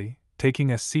shakily, taking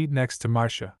a seat next to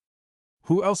Marcia.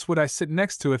 "Who else would I sit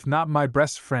next to if not my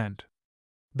best friend?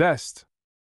 Best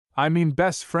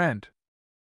friend."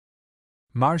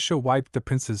 Marcia wiped the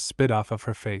prince's spit off of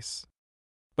her face.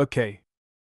 "Okay."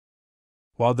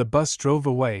 While the bus drove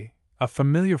away, a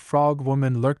familiar frog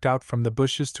woman lurked out from the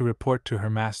bushes to report to her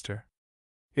master.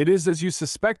 "It is as you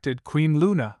suspected, Queen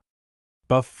Luna,"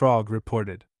 Buff Frog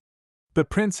reported. "The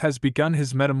prince has begun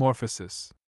his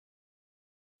metamorphosis."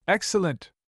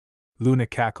 "Excellent," Luna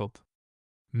cackled.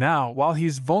 "Now, while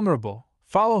he's vulnerable,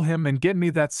 follow him and get me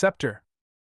that scepter."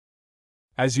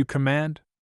 "As you command."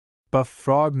 Buff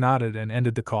Frog nodded and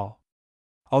ended the call.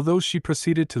 Although she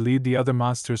proceeded to lead the other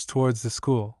monsters towards the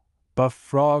school, Buff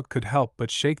Frog could help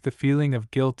but shake the feeling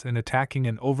of guilt in attacking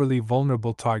an overly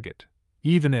vulnerable target,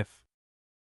 even if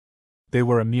they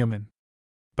were a Mewman.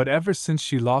 But ever since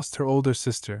she lost her older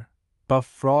sister, Buff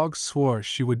Frog swore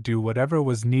she would do whatever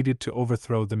was needed to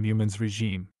overthrow the Mewman's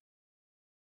regime.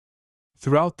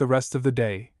 Throughout the rest of the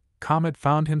day, Comet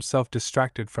found himself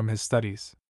distracted from his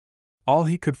studies. All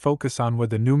he could focus on were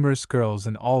the numerous girls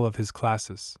in all of his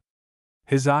classes.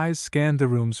 His eyes scanned the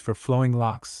rooms for flowing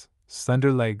locks,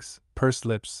 slender legs, pursed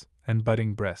lips, and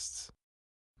budding breasts.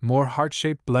 More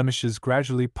heart-shaped blemishes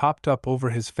gradually popped up over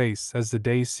his face as the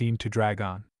days seemed to drag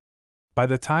on. By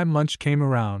the time lunch came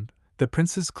around, the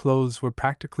prince's clothes were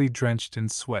practically drenched in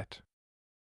sweat.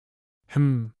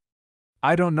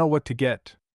 I don't know what to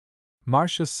get.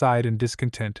 Marcia sighed in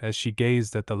discontent as she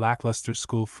gazed at the lackluster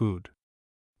school food.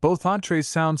 Both entrees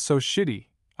sound so shitty,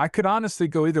 I could honestly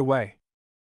go either way.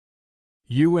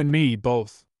 You and me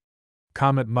both,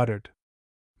 Comet muttered.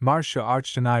 Marcia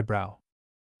arched an eyebrow.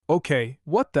 Okay,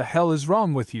 what the hell is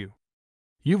wrong with you?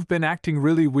 You've been acting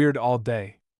really weird all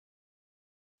day.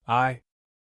 I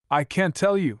can't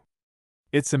tell you.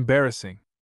 It's embarrassing,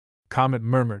 Comet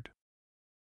murmured.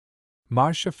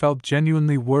 Marcia felt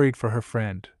genuinely worried for her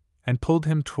friend, and pulled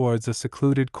him towards a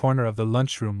secluded corner of the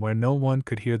lunchroom where no one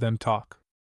could hear them talk.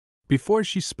 Before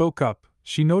she spoke up,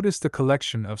 she noticed a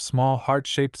collection of small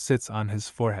heart-shaped zits on his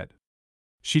forehead.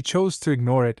 She chose to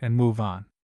ignore it and move on.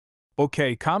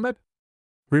 Okay, Comet?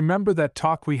 Remember that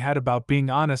talk we had about being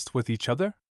honest with each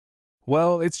other?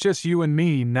 Well, it's just you and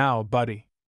me now, buddy.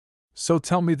 So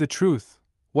tell me the truth,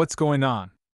 what's going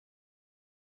on?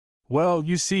 Well,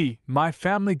 you see, my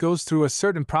family goes through a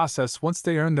certain process once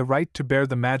they earn the right to bear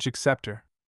the magic scepter,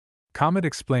 Comet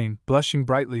explained, blushing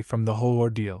brightly from the whole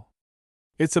ordeal.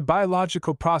 It's a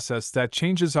biological process that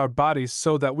changes our bodies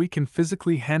so that we can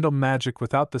physically handle magic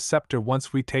without the scepter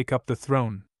once we take up the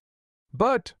throne.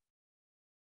 But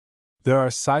there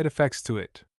are side effects to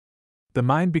it. The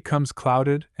mind becomes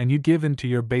clouded and you give in to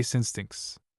your base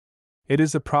instincts. It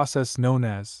is a process known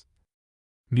as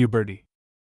puberty.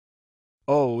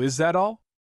 Oh, is that all?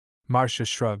 Marcia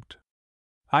shrugged.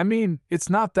 I mean, it's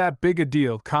not that big a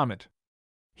deal, Comet.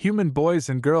 Human boys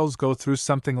and girls go through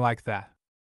something like that.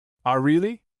 Ah,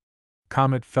 really?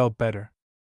 Comet felt better.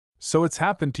 So it's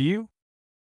happened to you?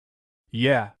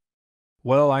 Yeah.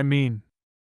 Well, I mean...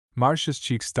 Marcia's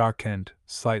cheeks darkened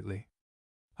slightly.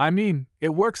 I mean, it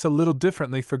works a little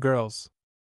differently for girls.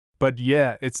 But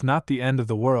yeah, it's not the end of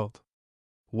the world.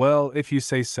 Well, if you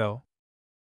say so.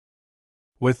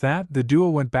 With that, the duo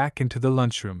went back into the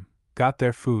lunchroom, got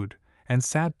their food, and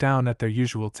sat down at their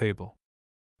usual table.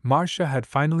 Marcia had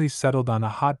finally settled on a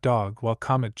hot dog while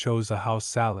Comet chose a house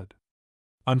salad.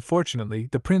 Unfortunately,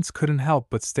 the prince couldn't help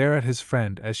but stare at his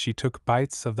friend as she took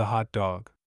bites of the hot dog.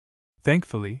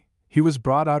 Thankfully, he was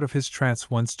brought out of his trance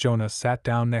once Jonah sat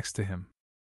down next to him.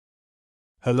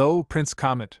 Hello, Prince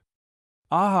Comet.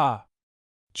 Aha!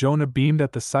 Jonah beamed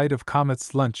at the sight of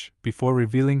Comet's lunch before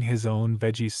revealing his own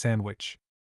veggie sandwich.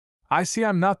 I see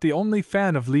I'm not the only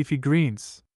fan of leafy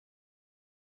greens.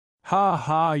 Ha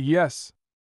ha, yes.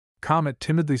 Comet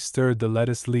timidly stirred the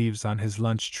lettuce leaves on his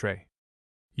lunch tray.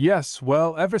 Yes,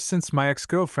 well, ever since my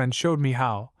ex-girlfriend showed me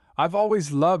how, I've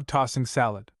always loved tossing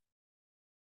salad.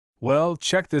 Well,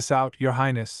 check this out, Your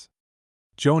Highness.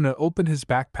 Jonah opened his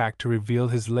backpack to reveal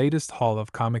his latest haul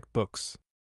of comic books.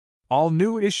 All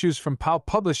new issues from POW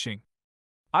Publishing.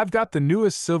 I've got the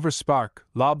newest Silver Spark,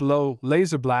 Loblo,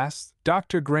 Laser Blast,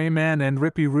 Dr. Greyman and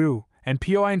Rippy Roo, and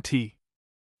POINT.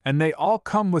 And they all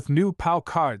come with new POW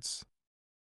cards.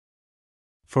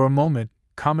 For a moment,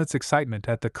 Comet's excitement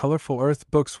at the colorful Earth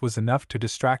books was enough to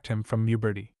distract him from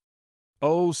puberty.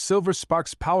 Oh, Silver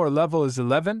Spark's power level is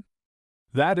 11?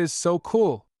 That is so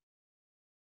cool.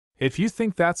 If you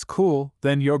think that's cool,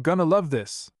 then you're gonna love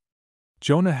this.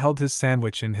 Jonah held his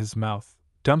sandwich in his mouth,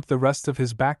 dumped the rest of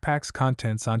his backpack's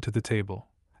contents onto the table,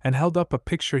 and held up a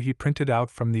picture he printed out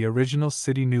from the original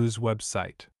City News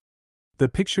website. The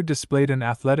picture displayed an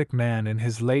athletic man in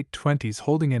his late 20s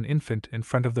holding an infant in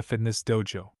front of the fitness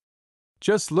dojo.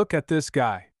 Just look at this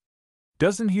guy.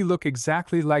 Doesn't he look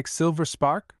exactly like Silver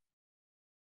Spark?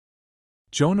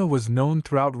 Jonah was known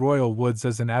throughout Royal Woods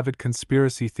as an avid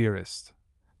conspiracy theorist,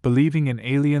 believing in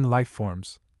alien life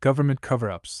forms, government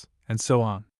cover-ups, and so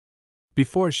on.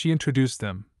 Before she introduced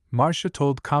them, Marcia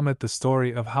told Comet the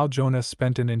story of how Jonah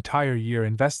spent an entire year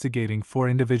investigating 4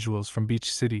 individuals from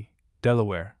Beach City,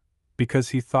 Delaware, because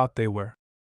he thought they were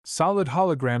solid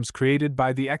holograms created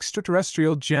by the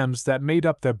extraterrestrial gems that made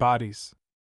up their bodies.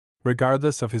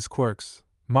 Regardless of his quirks,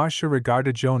 Marcia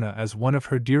regarded Jonah as one of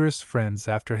her dearest friends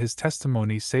after his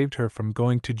testimony saved her from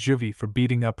going to juvie for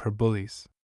beating up her bullies.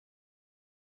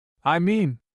 I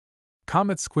mean,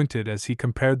 Comet squinted as he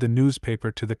compared the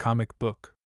newspaper to the comic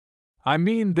book. I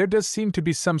mean, there does seem to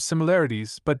be some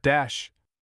similarities, but dash.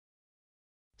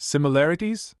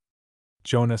 Similarities?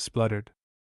 Jonah spluttered.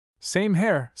 Same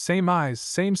hair, same eyes,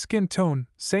 same skin tone,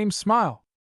 same smile.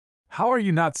 How are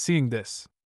you not seeing this?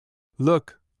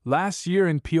 Look, last year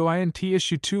in POINT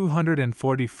issue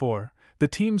 244, the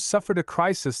team suffered a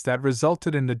crisis that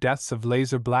resulted in the deaths of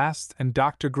Laser Blast and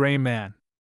Dr. Gray Man.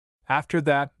 After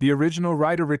that, the original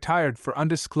writer retired for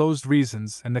undisclosed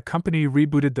reasons and the company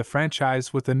rebooted the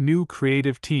franchise with a new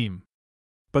creative team.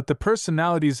 But the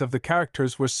personalities of the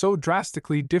characters were so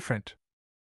drastically different.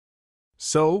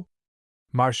 So?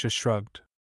 Marcia shrugged.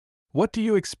 What do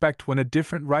you expect when a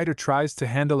different writer tries to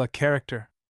handle a character?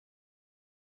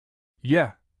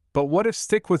 Yeah, but what if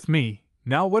stick with me,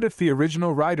 now what if the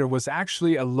original writer was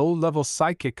actually a low-level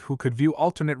psychic who could view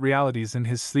alternate realities in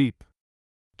his sleep?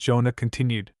 Jonah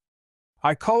continued.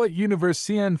 I call it Universe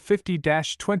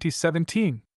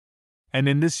CN50-2017. And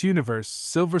in this universe,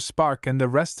 Silver Spark and the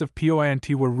rest of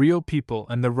POINT were real people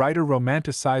and the writer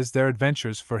romanticized their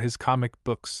adventures for his comic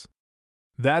books.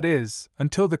 That is,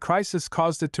 until the crisis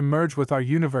caused it to merge with our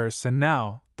universe and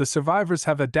now, the survivors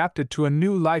have adapted to a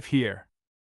new life here.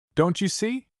 Don't you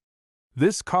see?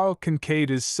 This Carl Kincaid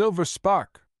is Silver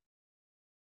Spark.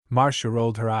 Marcia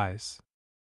rolled her eyes.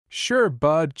 Sure,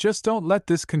 bud, just don't let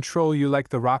this control you like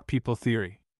the rock people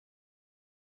theory.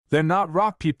 They're not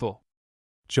rock people,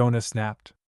 Jonah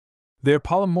snapped. They're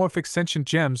polymorphic sentient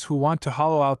gems who want to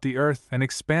hollow out the earth and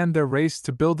expand their race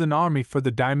to build an army for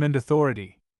the Diamond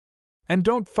Authority. And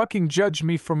don't fucking judge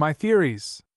me for my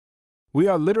theories. We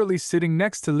are literally sitting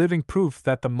next to living proof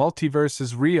that the multiverse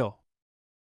is real.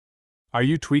 Are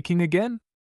you tweaking again?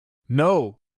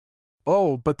 No.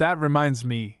 Oh, but that reminds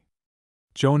me.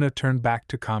 Jonah turned back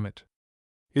to Comet.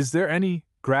 Is there any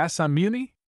grass on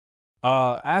Mewni?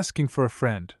 Asking for a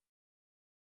friend.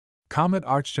 Comet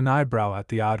arched an eyebrow at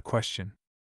the odd question.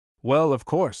 Well, of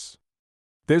course.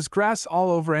 There's grass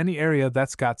all over any area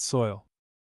that's got soil.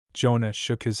 Jonah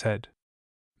shook his head.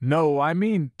 No, I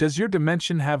mean, does your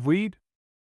dimension have weed?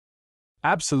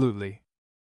 Absolutely.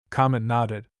 Comet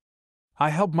nodded. I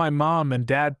help my mom and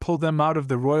dad pull them out of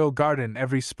the royal garden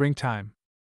every springtime.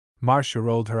 Marcia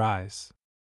rolled her eyes.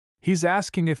 He's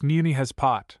asking if Mewni has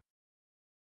pot.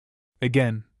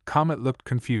 Again, Comet looked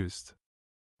confused.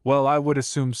 Well, I would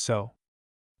assume so.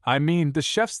 I mean, the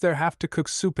chefs there have to cook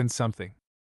soup and something.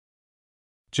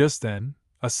 Just then,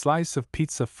 a slice of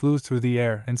pizza flew through the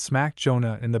air and smacked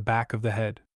Jonah in the back of the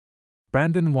head.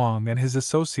 Brandon Wong and his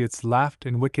associates laughed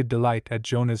in wicked delight at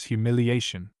Jonah's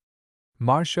humiliation.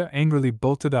 Marcia angrily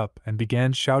bolted up and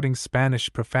began shouting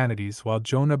Spanish profanities while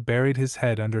Jonah buried his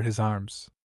head under his arms.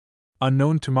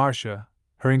 Unknown to Marcia,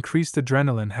 her increased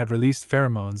adrenaline had released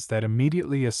pheromones that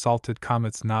immediately assaulted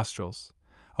Comet's nostrils,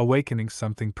 awakening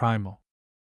something primal.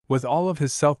 With all of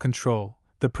his self-control,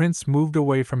 the prince moved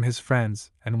away from his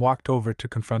friends and walked over to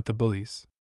confront the bullies.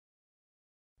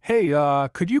 Hey,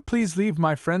 could you please leave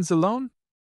my friends alone?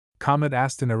 Comet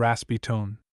asked in a raspy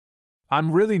tone.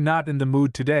 I'm really not in the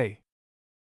mood today.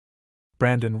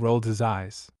 Brandon rolled his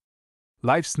eyes.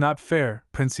 Life's not fair,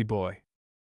 princey boy.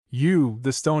 You,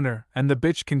 the stoner, and the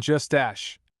bitch can just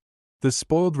dash. The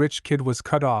spoiled rich kid was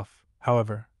cut off,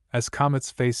 however, as Comet's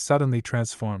face suddenly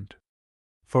transformed.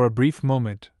 For a brief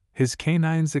moment, his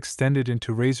canines extended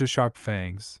into razor-sharp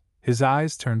fangs, his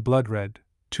eyes turned blood-red,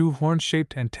 two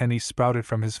horn-shaped antennae sprouted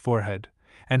from his forehead,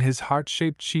 and his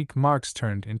heart-shaped cheek marks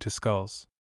turned into skulls.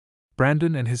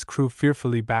 Brandon and his crew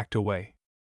fearfully backed away.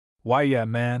 Why yeah,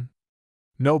 man.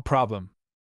 No problem.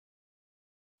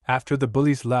 After the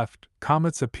bullies left,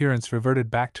 Comet's appearance reverted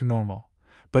back to normal,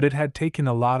 but it had taken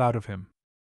a lot out of him.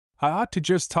 I ought to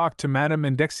just talk to Madame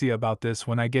Indexia about this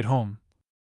when I get home.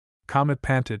 Comet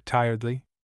panted tiredly.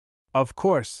 Of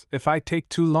course, if I take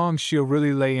too long she'll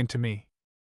really lay into me.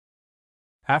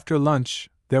 After lunch,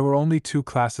 there were only 2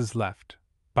 classes left,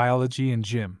 biology and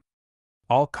gym.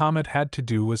 All Comet had to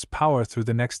do was power through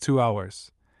the next 2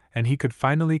 hours, and he could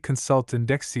finally consult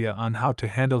Indexia on how to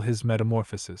handle his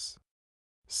metamorphosis.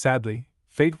 Sadly,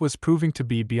 fate was proving to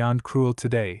be beyond cruel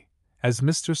today, as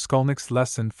Mr. Skolnick's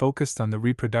lesson focused on the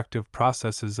reproductive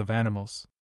processes of animals.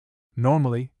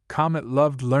 Normally, Comet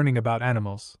loved learning about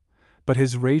animals, but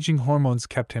his raging hormones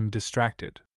kept him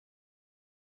distracted.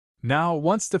 Now,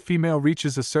 once the female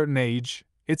reaches a certain age,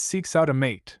 it seeks out a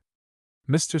mate,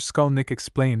 Mr. Skolnick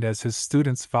explained as his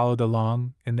students followed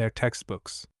along in their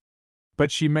textbooks.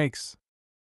 But she makes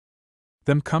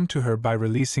them come to her by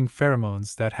releasing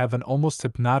pheromones that have an almost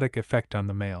hypnotic effect on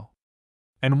the male.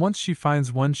 And once she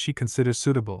finds one she considers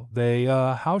suitable, they,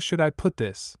 how should I put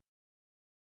this?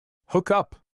 Hook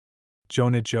up,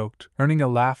 Jonah joked, earning a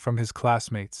laugh from his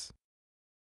classmates.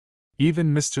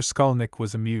 Even Mr. Skolnick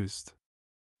was amused.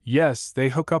 Yes, they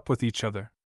hook up with each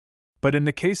other. But in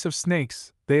the case of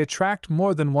snakes, they attract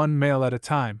more than one male at a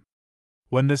time.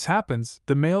 When this happens,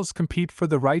 the males compete for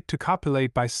the right to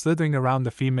copulate by slithering around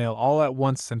the female all at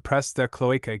once and press their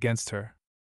cloaca against her.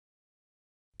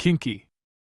 Kinky.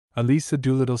 Elisa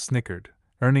Doolittle snickered,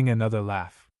 earning another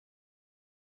laugh.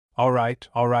 All right,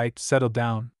 settle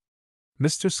down.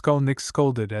 Mr. Skolnick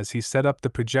scolded as he set up the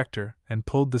projector and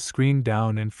pulled the screen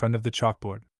down in front of the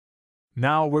chalkboard.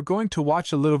 Now we're going to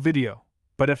watch a little video,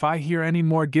 but if I hear any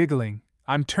more giggling,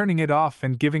 I'm turning it off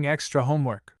and giving extra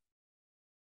homework.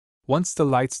 Once the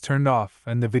lights turned off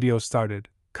and the video started,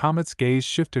 Comet's gaze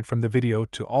shifted from the video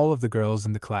to all of the girls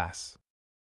in the class.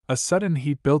 A sudden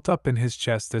heat built up in his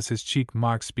chest as his cheek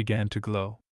marks began to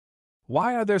glow.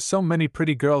 Why are there so many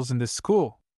pretty girls in this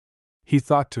school? He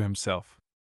thought to himself.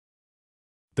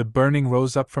 The burning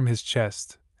rose up from his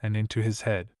chest and into his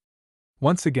head.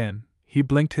 Once again, he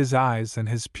blinked his eyes and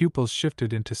his pupils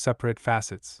shifted into separate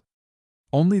facets.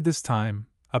 Only this time,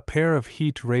 a pair of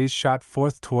heat rays shot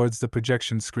forth towards the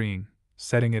projection screen,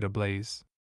 setting it ablaze.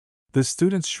 The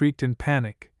students shrieked in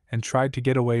panic and tried to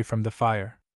get away from the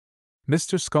fire.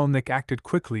 Mr. Skolnick acted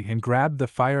quickly and grabbed the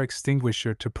fire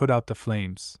extinguisher to put out the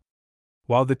flames.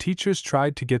 While the teachers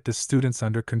tried to get the students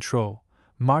under control,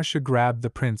 Marcia grabbed the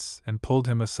prince and pulled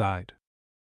him aside.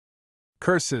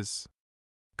 Curses!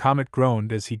 Comet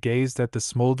groaned as he gazed at the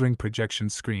smoldering projection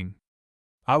screen.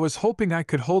 I was hoping I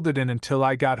could hold it in until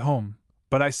I got home,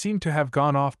 but I seem to have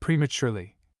gone off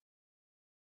prematurely.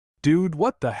 Dude,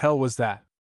 what the hell was that?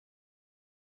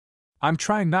 I'm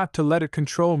trying not to let it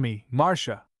control me,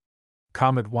 Marcia.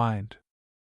 Comet whined.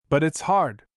 But it's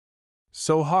hard.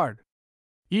 So hard.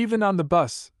 Even on the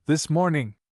bus, this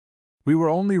morning. We were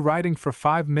only riding for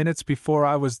 5 minutes before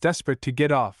I was desperate to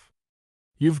get off.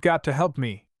 You've got to help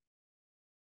me.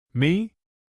 Me?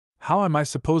 How am I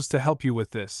supposed to help you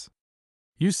with this?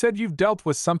 You said you've dealt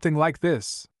with something like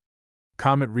this.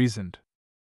 Comet reasoned.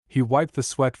 He wiped the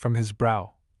sweat from his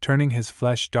brow, turning his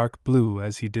flesh dark blue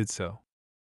as he did so.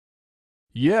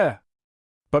 Yeah.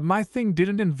 But my thing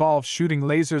didn't involve shooting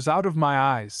lasers out of my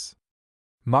eyes.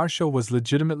 Marcia was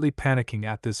legitimately panicking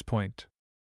at this point.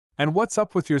 And what's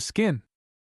up with your skin?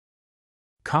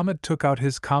 Comet took out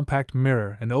his compact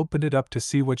mirror and opened it up to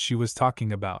see what she was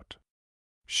talking about.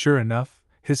 Sure enough,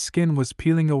 his skin was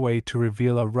peeling away to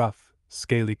reveal a rough,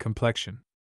 scaly complexion.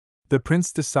 The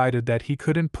prince decided that he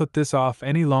couldn't put this off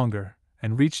any longer,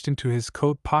 and reached into his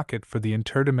coat pocket for the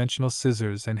interdimensional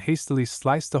scissors and hastily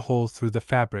sliced a hole through the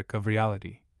fabric of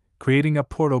reality, creating a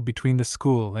portal between the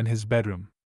school and his bedroom.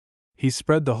 He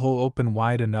spread the hole open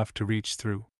wide enough to reach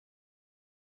through.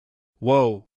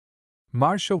 Whoa!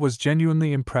 Marcia was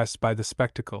genuinely impressed by the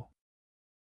spectacle.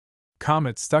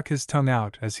 Comet stuck his tongue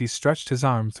out as he stretched his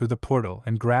arm through the portal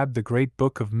and grabbed the great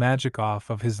book of magic off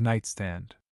of his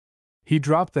nightstand. He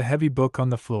dropped the heavy book on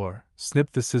the floor,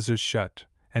 snipped the scissors shut,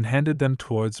 and handed them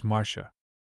towards Marcia.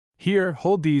 Here,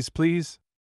 hold these, please.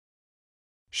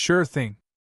 Sure thing.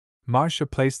 Marcia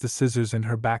placed the scissors in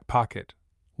her back pocket,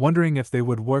 wondering if they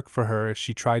would work for her if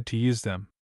she tried to use them.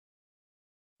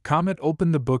 Comet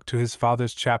opened the book to his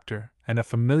father's chapter, and a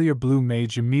familiar blue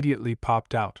mage immediately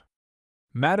popped out.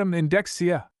 Madam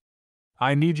Indexia!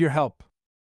 I need your help.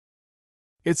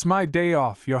 It's my day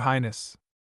off, Your Highness.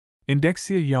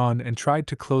 Indexia yawned and tried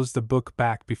to close the book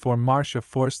back before Marcia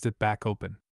forced it back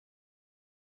open.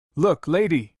 Look,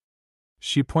 lady!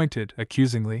 She pointed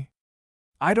accusingly.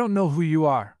 I don't know who you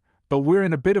are, but we're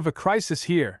in a bit of a crisis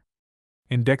here.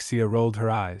 Indexia rolled her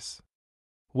eyes.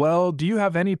 Well, do you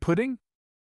have any pudding?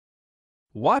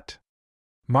 What?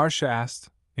 Marcia asked,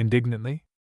 indignantly.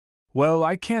 Well,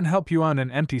 I can't help you on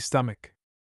an empty stomach,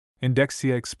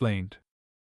 Indexia explained.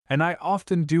 And I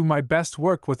often do my best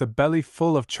work with a belly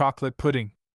full of chocolate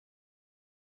pudding.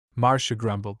 Marcia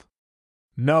grumbled.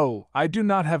 No, I do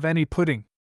not have any pudding.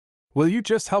 Will you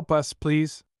just help us,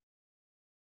 please?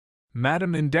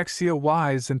 Madam Indexia,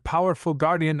 wise and powerful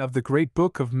guardian of the great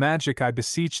book of magic, I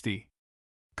beseech thee,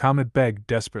 Comet begged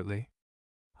desperately.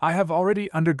 I have already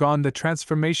undergone the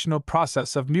transformational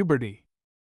process of puberty.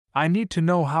 I need to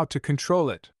know how to control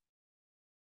it.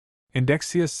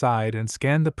 Indexia sighed and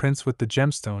scanned the prince with the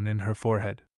gemstone in her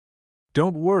forehead.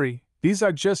 Don't worry, these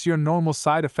are just your normal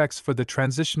side effects for the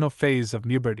transitional phase of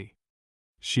puberty,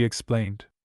 she explained.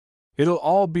 It'll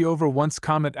all be over once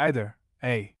Comet either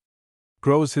A.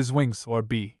 grows his wings or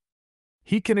B.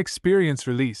 he can experience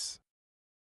release.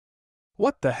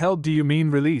 What the hell do you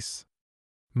mean release?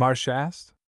 Marcia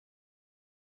asked.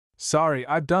 Sorry,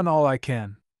 I've done all I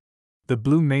can. The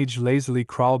blue mage lazily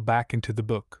crawled back into the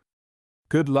book.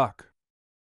 Good luck.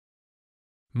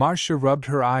 Marcia rubbed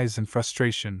her eyes in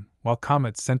frustration, while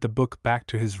Comet sent the book back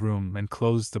to his room and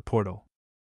closed the portal.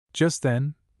 Just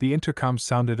then, the intercom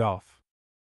sounded off.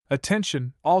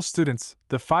 Attention, all students,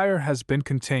 the fire has been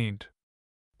contained.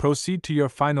 Proceed to your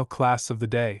final class of the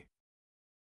day.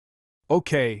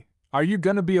 Okay, are you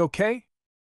gonna be okay?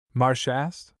 Marcia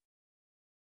asked.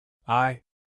 I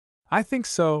think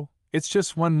so, it's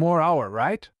just one more hour,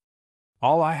 right?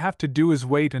 All I have to do is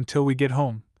wait until we get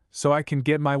home, so I can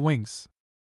get my wings.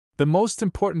 The most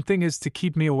important thing is to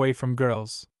keep me away from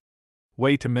girls.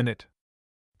 Wait a minute.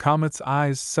 Comet's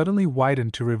eyes suddenly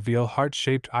widened to reveal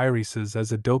heart-shaped irises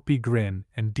as a dopey grin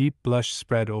and deep blush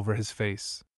spread over his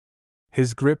face.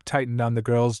 His grip tightened on the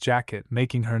girl's jacket,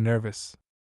 making her nervous.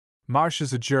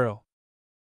 Marcia's a girl.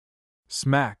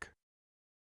 Smack.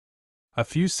 A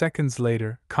few seconds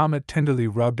later, Comet tenderly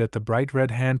rubbed at the bright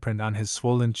red handprint on his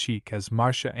swollen cheek as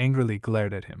Marcia angrily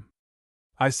glared at him.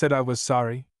 I said I was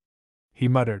sorry, he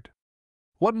muttered.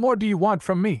 What more do you want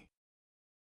from me?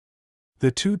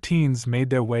 The two teens made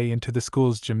their way into the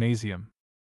school's gymnasium.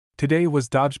 Today was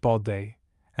dodgeball day,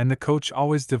 and the coach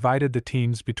always divided the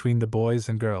teams between the boys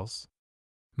and girls.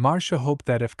 Marcia hoped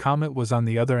that if Comet was on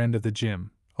the other end of the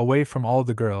gym, away from all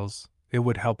the girls, it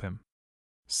would help him.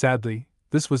 Sadly,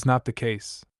 this was not the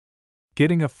case.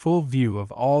 Getting a full view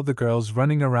of all the girls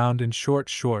running around in short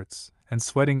shorts and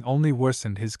sweating only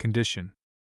worsened his condition.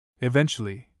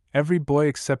 Eventually, every boy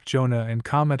except Jonah and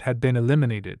Comet had been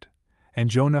eliminated, and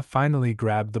Jonah finally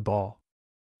grabbed the ball.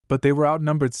 But they were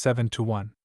outnumbered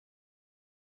 7-1.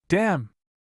 Damn!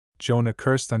 Jonah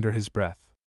cursed under his breath.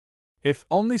 If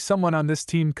only someone on this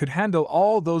team could handle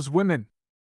all those women!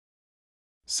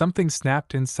 Something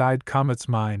snapped inside Comet's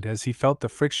mind as he felt the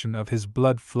friction of his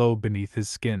blood flow beneath his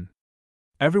skin.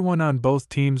 Everyone on both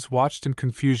teams watched in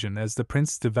confusion as the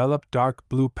prince developed dark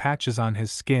blue patches on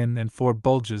his skin and 4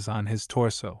 bulges on his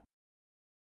torso.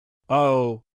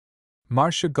 Oh!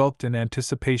 Marcia gulped in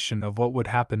anticipation of what would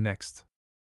happen next.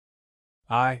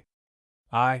 I.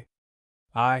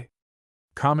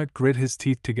 Comet grit his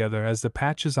teeth together as the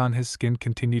patches on his skin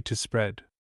continued to spread.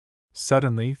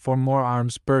 Suddenly, 4 more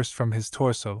arms burst from his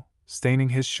torso, staining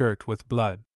his shirt with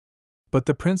blood. But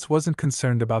the prince wasn't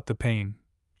concerned about the pain,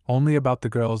 only about the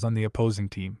girls on the opposing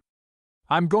team.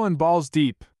 I'm going balls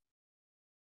deep!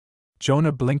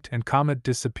 Jonah blinked and Comet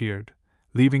disappeared,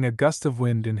 leaving a gust of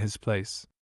wind in his place.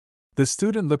 The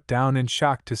student looked down in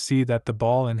shock to see that the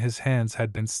ball in his hands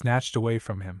had been snatched away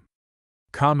from him.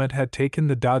 Comet had taken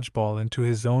the dodgeball into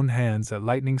his own hands at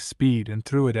lightning speed and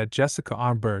threw it at Jessica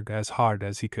Armberg as hard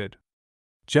as he could.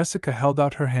 Jessica held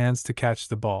out her hands to catch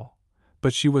the ball,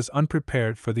 but she was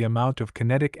unprepared for the amount of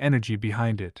kinetic energy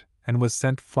behind it and was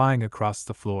sent flying across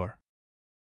the floor.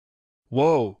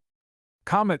 Whoa!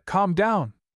 Comet, calm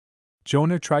down!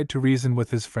 Jonah tried to reason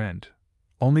with his friend,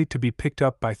 only to be picked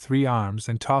up by 3 arms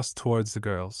and tossed towards the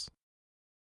girls.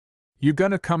 You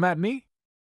gonna come at me?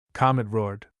 Comet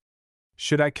roared.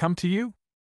 Should I come to you?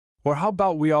 Or how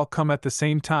about we all come at the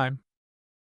same time?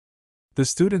 The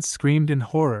students screamed in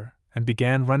horror and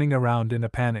began running around in a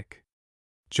panic.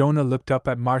 Jonah looked up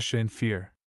at Marcia in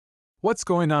fear. What's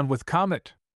going on with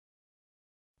Comet?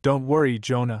 Don't worry,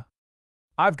 Jonah.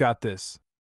 I've got this.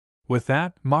 With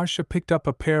that, Marcia picked up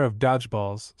a pair of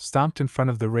dodgeballs, stomped in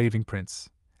front of the raving prince,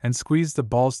 and squeezed the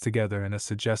balls together in a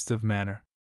suggestive manner.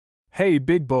 Hey,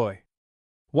 big boy!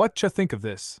 Whatcha think of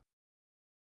this?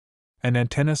 An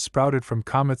antenna sprouted from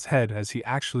Comet's head as he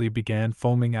actually began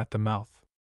foaming at the mouth.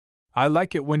 I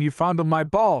like it when you fondle my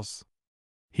balls!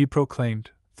 He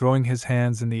proclaimed, throwing his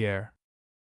hands in the air.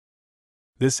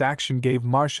 This action gave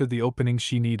Marcia the opening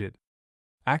she needed.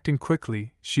 Acting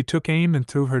quickly, she took aim and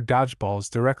threw her dodgeballs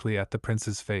directly at the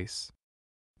prince's face.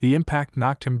 The impact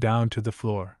knocked him down to the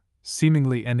floor,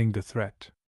 seemingly ending the threat.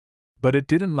 But it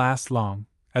didn't last long,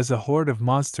 as a horde of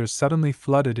monsters suddenly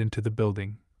flooded into the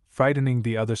building, frightening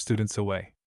the other students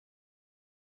away.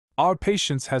 Our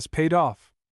patience has paid off.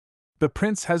 The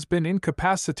prince has been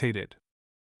incapacitated.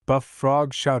 Buff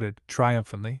Frog shouted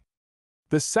triumphantly.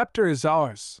 The scepter is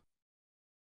ours.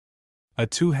 A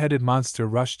 2-headed monster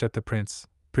rushed at the prince,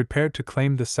 prepared to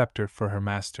claim the scepter for her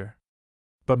master.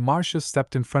 But Marcia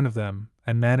stepped in front of them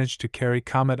and managed to carry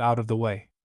Comet out of the way.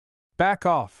 Back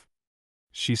off!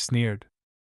 She sneered.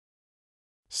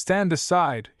 Stand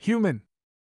aside, human!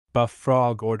 Buff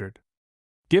Frog ordered.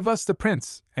 Give us the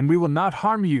prince, and we will not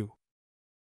harm you.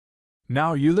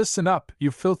 Now you listen up,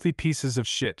 you filthy pieces of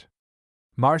shit.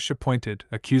 Marcia pointed,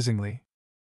 accusingly.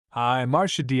 I,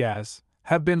 Marcia Diaz,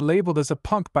 have been labeled as a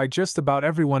punk by just about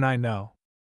everyone I know.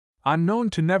 I'm known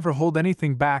to never hold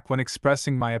anything back when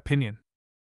expressing my opinion.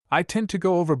 I tend to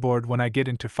go overboard when I get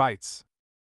into fights.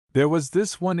 There was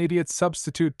this one idiot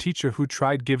substitute teacher who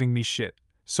tried giving me shit,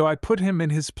 so I put him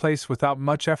in his place without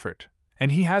much effort,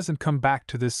 and he hasn't come back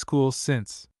to this school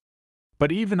since.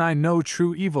 But even I know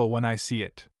true evil when I see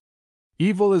it.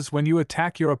 Evil is when you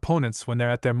attack your opponents when they're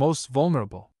at their most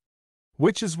vulnerable.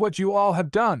 Which is what you all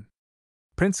have done.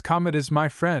 Prince Comet is my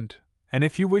friend, and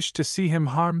if you wish to see him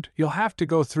harmed, you'll have to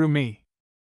go through me.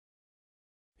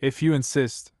 If you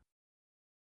insist.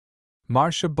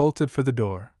 Marcia bolted for the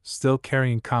door, still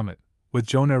carrying Comet, with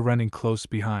Jonah running close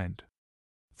behind.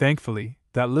 Thankfully,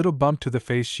 that little bump to the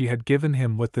face she had given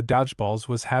him with the dodgeballs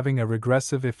was having a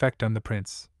regressive effect on the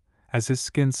prince, as his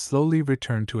skin slowly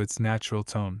returned to its natural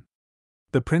tone.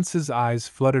 The prince's eyes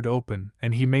fluttered open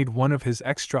and he made one of his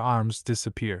extra arms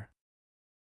disappear.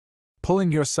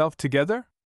 Pulling yourself together?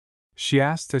 She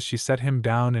asked as she set him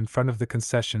down in front of the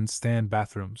concession stand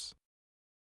bathrooms.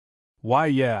 Why,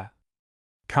 yeah.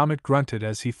 Comet grunted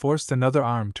as he forced another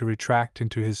arm to retract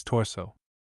into his torso.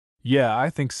 Yeah, I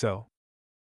think so.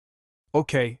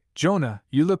 Okay, Jonah,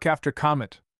 you look after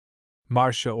Comet,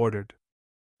 Marcia ordered.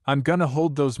 I'm gonna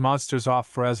hold those monsters off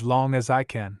for as long as I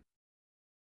can.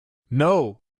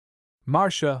 No!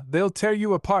 Marcia, they'll tear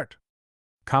you apart!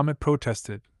 Comet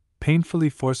protested, painfully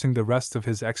forcing the rest of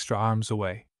his extra arms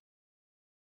away.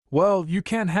 Well, you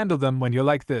can't handle them when you're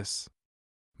like this,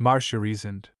 Marcia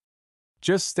reasoned.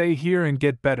 Just stay here and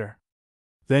get better.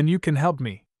 Then you can help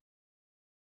me.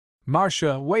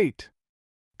 Marcia, wait!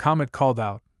 Comet called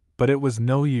out, but it was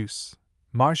no use.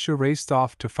 Marcia raced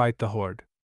off to fight the horde.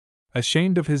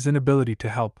 Ashamed of his inability to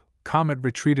help, Comet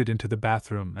retreated into the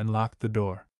bathroom and locked the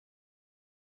door.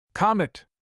 Comet!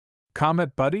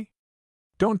 Comet, buddy?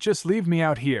 Don't just leave me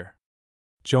out here,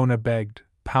 Jonah begged,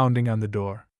 pounding on the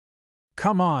door.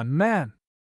 Come on, man!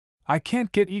 I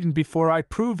can't get eaten before I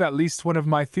prove at least one of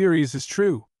my theories is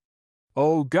true.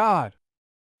 Oh God!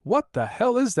 What the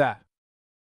hell is that?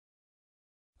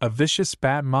 A vicious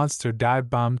bat monster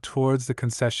dive-bombed towards the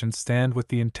concession stand with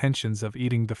the intentions of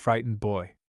eating the frightened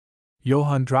boy.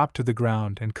 Johann dropped to the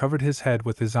ground and covered his head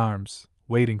with his arms,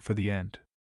 waiting for the end.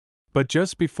 But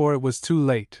just before it was too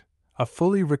late, a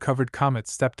fully recovered Comet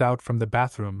stepped out from the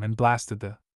bathroom and blasted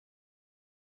the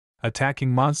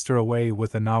attacking monster away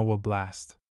with a narwhal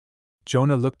blast.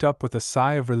 Jonah looked up with a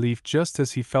sigh of relief just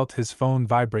as he felt his phone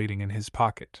vibrating in his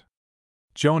pocket.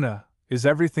 Jonah, is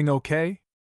everything okay?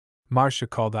 Marcia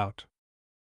called out.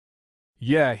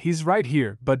 Yeah, he's right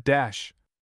here, but Dash.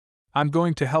 I'm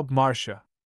going to help Marcia,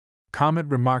 Comet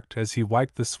remarked as he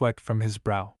wiped the sweat from his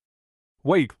brow.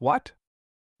 Wait, what?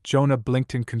 Jonah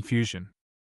blinked in confusion.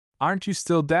 Aren't you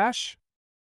still Dash?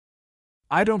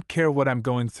 I don't care what I'm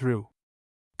going through,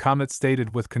 Comet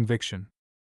stated with conviction.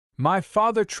 My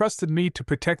father trusted me to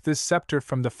protect this scepter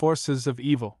from the forces of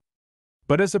evil.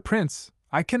 But as a prince,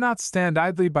 I cannot stand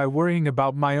idly by worrying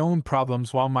about my own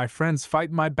problems while my friends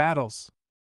fight my battles.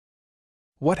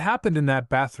 What happened in that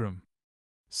bathroom?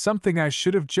 Something I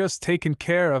should have just taken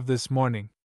care of this morning,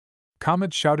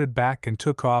 Comet shouted back and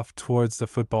took off towards the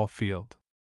football field.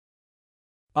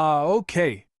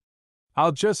 Okay.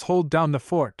 I'll just hold down the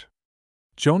fort,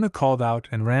 Jonah called out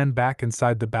and ran back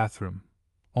inside the bathroom,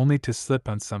 only to slip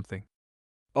on something.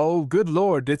 Oh, good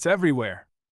Lord, it's everywhere!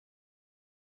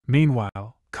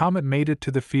 Meanwhile, Comet made it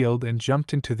to the field and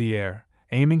jumped into the air,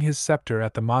 aiming his scepter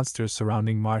at the monsters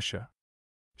surrounding Marcia.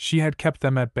 She had kept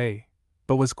them at bay,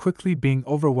 but was quickly being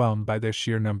overwhelmed by their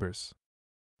sheer numbers.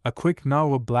 A quick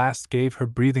narwhal blast gave her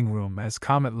breathing room as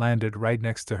Comet landed right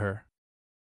next to her.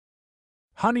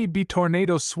 Honeybee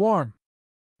Tornado Swarm!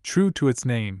 True to its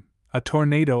name, a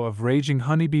tornado of raging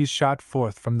honeybees shot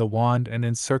forth from the wand and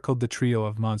encircled the trio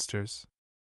of monsters.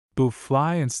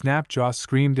 Boo-Fly and Snapjaw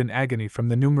screamed in agony from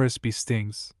the numerous bee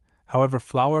stings, however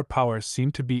Flower Power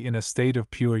seemed to be in a state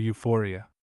of pure euphoria.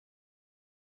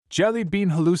 Jelly Bean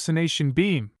Hallucination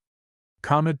Beam!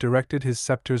 Comet directed his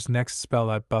scepter's next spell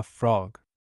at Buff Frog.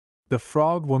 The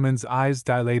frog woman's eyes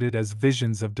dilated as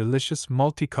visions of delicious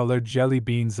multicolored jelly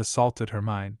beans assaulted her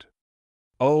mind.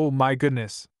 Oh my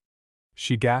goodness!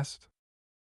 She gasped.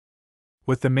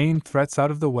 With the main threats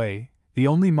out of the way, the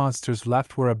only monsters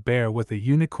left were a bear with a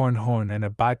unicorn horn and a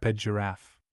biped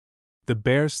giraffe. The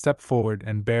bear stepped forward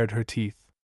and bared her teeth.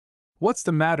 What's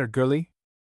the matter, girlie?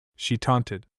 She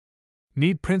taunted.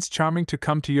 Need Prince Charming to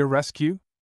come to your rescue?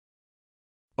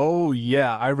 Oh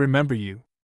yeah, I remember you.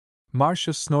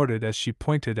 Marcia snorted as she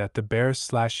pointed at the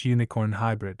bear-slash-unicorn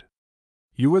hybrid.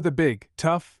 You were the big,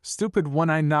 tough, stupid one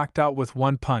I knocked out with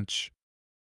one punch.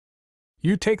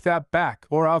 You take that back,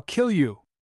 or I'll kill you!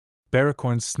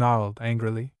 Barracorn snarled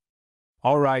angrily.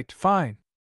 All right, fine.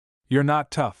 You're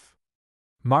not tough.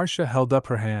 Marcia held up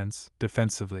her hands,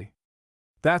 defensively.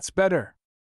 That's better.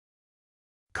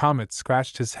 Comet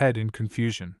scratched his head in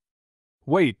confusion.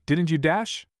 Wait, didn't you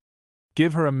dash?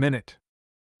 Give her a minute.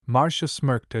 Marcia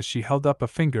smirked as she held up a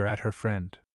finger at her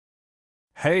friend.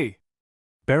 Hey!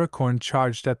 Barracorn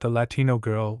charged at the Latino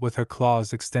girl with her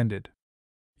claws extended.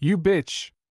 You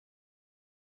bitch!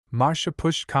 Marcia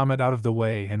pushed Comet out of the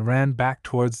way and ran back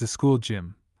towards the school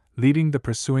gym, leading the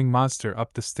pursuing monster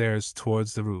up the stairs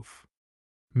towards the roof.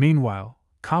 Meanwhile,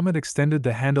 Comet extended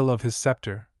the handle of his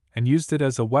scepter and used it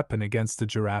as a weapon against the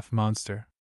giraffe monster.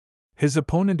 His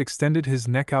opponent extended his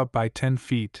neck out by 10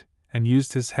 feet and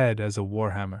used his head as a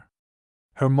warhammer.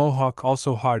 Her mohawk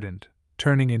also hardened,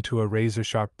 turning into a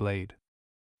razor-sharp blade.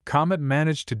 Comet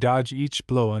managed to dodge each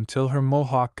blow until her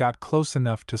mohawk got close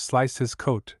enough to slice his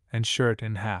coat and shirt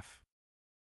in half.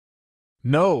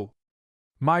 No!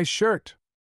 My shirt!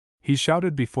 He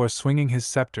shouted before swinging his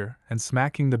scepter and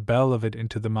smacking the bell of it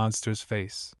into the monster's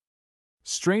face.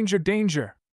 Stranger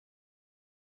danger!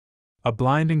 A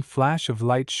blinding flash of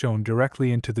light shone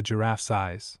directly into the giraffe's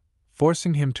eyes,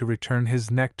 forcing him to return his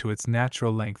neck to its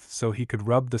natural length so he could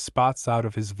rub the spots out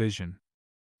of his vision.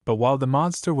 But while the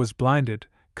monster was blinded,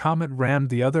 Comet rammed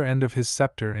the other end of his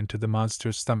scepter into the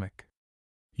monster's stomach.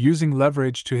 Using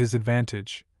leverage to his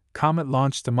advantage, Comet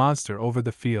launched the monster over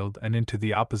the field and into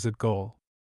the opposite goal.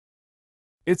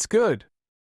 It's good!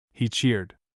 He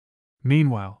cheered.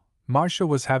 Meanwhile, Marcia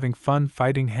was having fun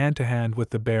fighting hand-to-hand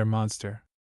with the bear monster.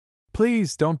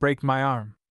 Please don't break my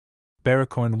arm,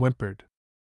 Barracorn whimpered.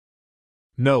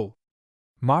 No.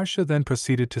 Marcia then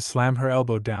proceeded to slam her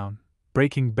elbow down,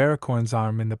 breaking Barracorn's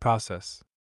arm in the process.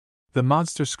 The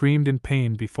monster screamed in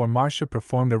pain before Marcia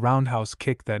performed a roundhouse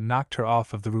kick that knocked her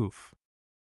off of the roof.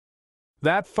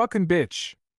 That fucking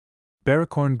bitch!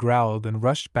 Barracorn growled and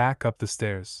rushed back up the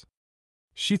stairs.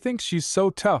 She thinks she's so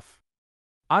tough.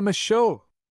 I'm a show!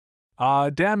 Ah,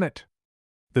 damn it!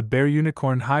 The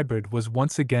bear-unicorn hybrid was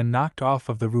once again knocked off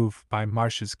of the roof by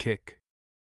Marcia's kick.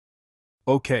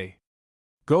 Okay.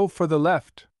 Go for the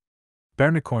left,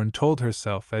 Barnacorn told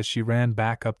herself as she ran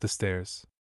back up the stairs.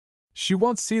 She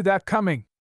won't see that coming.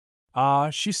 Ah,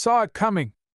 she saw it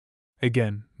coming.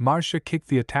 Again, Marcia kicked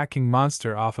the attacking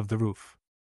monster off of the roof.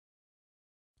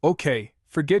 Okay,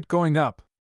 forget going up,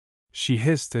 she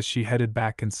hissed as she headed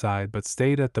back inside but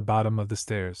stayed at the bottom of the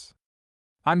stairs.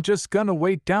 I'm just gonna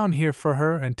wait down here for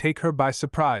her and take her by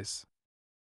surprise.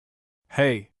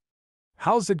 Hey,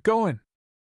 how's it going?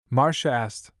 Marcia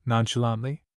asked,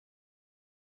 nonchalantly.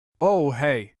 Oh,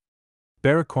 hey.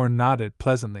 Barracorn nodded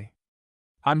pleasantly.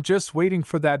 I'm just waiting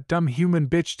for that dumb human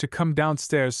bitch to come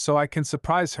downstairs so I can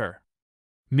surprise her.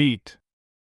 Neat.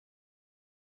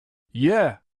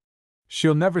 Yeah.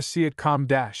 She'll never see it come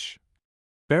dash.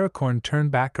 Barracorn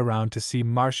turned back around to see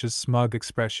Marcia's smug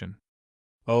expression.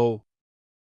 Oh.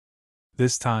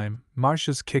 This time,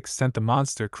 Marcia's kick sent the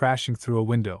monster crashing through a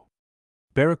window.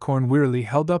 Barracorn wearily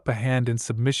held up a hand in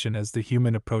submission as the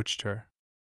human approached her.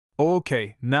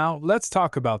 Okay, now let's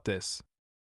talk about this.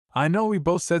 I know we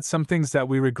both said some things that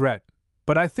we regret,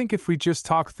 but I think if we just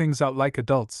talk things out like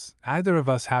adults, neither of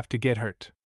us have to get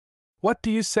hurt. What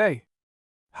do you say?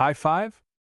 High five?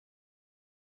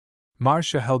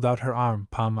 Marcia held out her arm,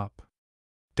 palm up.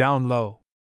 Down low.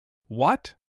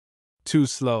 What? Too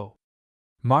slow.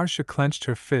 Marcia clenched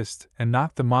her fist and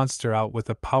knocked the monster out with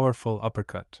a powerful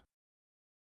uppercut.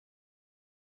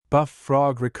 Buff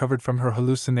Frog recovered from her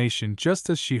hallucination just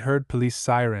as she heard police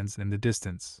sirens in the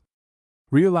distance.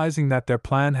 Realizing that their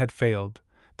plan had failed,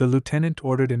 the lieutenant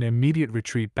ordered an immediate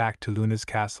retreat back to Luna's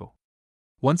castle.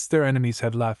 Once their enemies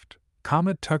had left,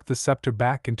 Comet tucked the scepter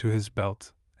back into his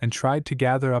belt and tried to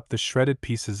gather up the shredded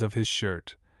pieces of his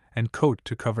shirt and coat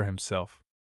to cover himself.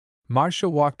 Marcia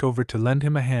walked over to lend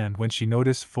him a hand when she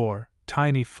noticed 4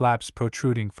 tiny flaps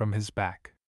protruding from his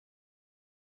back.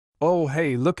 Oh,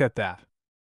 hey, look at that!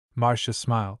 Marcia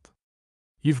smiled.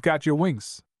 You've got your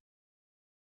wings.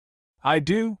 I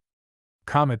do?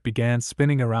 Comet began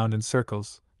spinning around in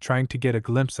circles, trying to get a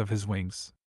glimpse of his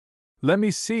wings. Let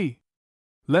me see!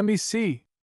 Let me see!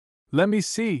 Let me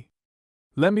see!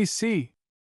 Let me see!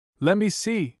 Let me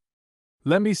see!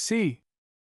 Let me see!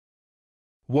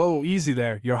 Whoa, easy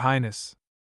there, Your Highness!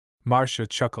 Marcia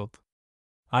chuckled.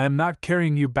 I am not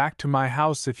carrying you back to my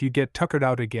house if you get tuckered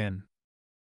out again.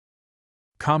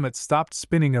 Comet stopped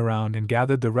spinning around and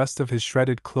gathered the rest of his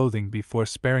shredded clothing before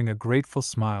sparing a grateful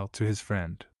smile to his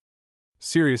friend.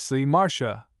 Seriously,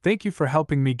 Marcia, thank you for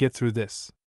helping me get through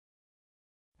this.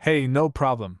 Hey, no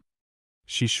problem.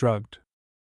 She shrugged.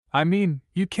 I mean,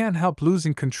 you can't help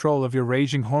losing control of your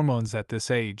raging hormones at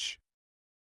this age.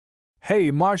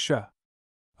 Hey, Marcia!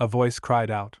 A voice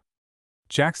cried out.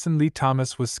 Jackson Lee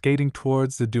Thomas was skating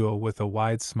towards the duo with a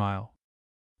wide smile.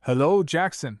 Hello,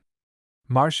 Jackson!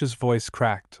 Marcia's voice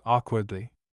cracked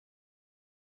awkwardly.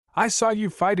 I saw you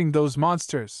fighting those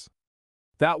monsters.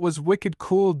 That was wicked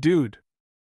cool, dude,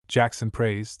 Jackson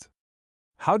praised.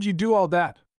 How'd you do all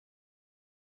that?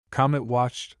 Comet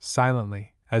watched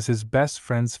silently as his best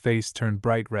friend's face turned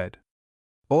bright red.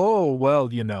 Oh,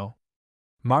 well, you know.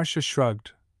 Marcia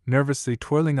shrugged, nervously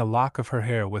twirling a lock of her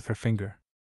hair with her finger.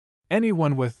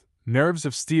 Anyone with nerves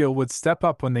of steel would step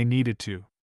up when they needed to.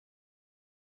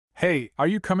 Hey, are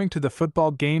you coming to the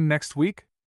football game next week?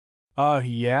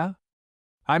 Yeah?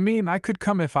 I mean, I could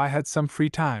come if I had some free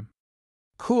time.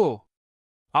 Cool.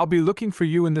 I'll be looking for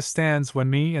you in the stands when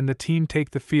me and the team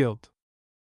take the field.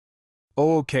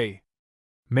 Okay.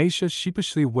 Marcia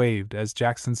sheepishly waved as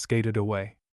Jackson skated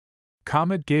away.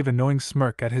 Comet gave a knowing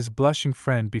smirk at his blushing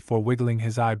friend before wiggling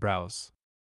his eyebrows.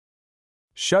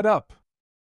 Shut up!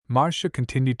 Marcia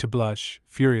continued to blush,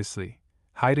 furiously,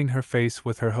 hiding her face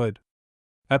with her hood.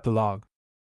 Epilogue.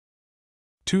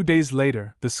 2 days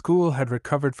later, the school had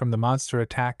recovered from the monster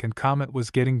attack and Comet was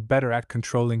getting better at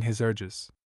controlling his urges.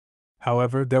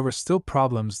 However, there were still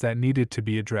problems that needed to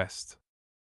be addressed.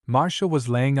 Marcia was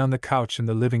laying on the couch in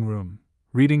the living room,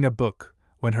 reading a book,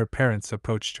 when her parents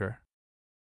approached her.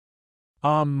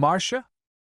 Marcia?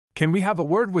 Can we have a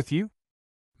word with you?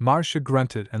 Marcia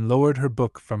grunted and lowered her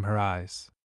book from her eyes.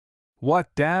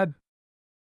 What, Dad?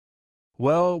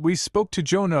 Well, we spoke to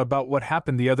Jonah about what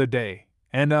happened the other day,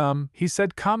 and he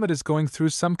said Comet is going through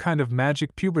some kind of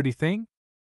magic puberty thing?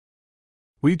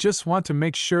 We just want to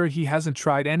make sure he hasn't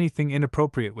tried anything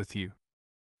inappropriate with you,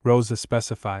 Rosa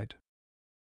specified.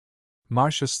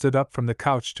 Marcia stood up from the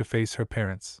couch to face her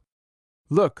parents.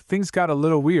 Look, things got a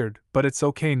little weird, but it's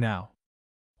okay now.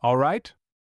 All right?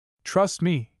 Trust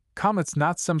me, Comet's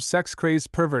not some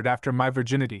sex-crazed pervert after my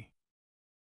virginity.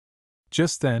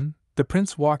 Just then, the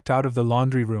prince walked out of the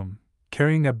laundry room,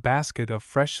 carrying a basket of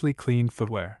freshly cleaned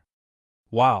footwear.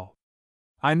 Wow!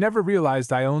 I never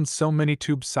realized I owned so many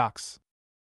tube socks.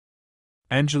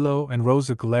 Angelo and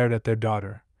Rosa glared at their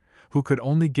daughter, who could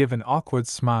only give an awkward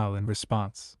smile in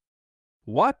response.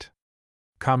 What?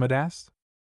 Comet asked.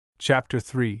 Chapter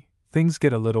 3. Things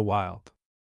get a little wild.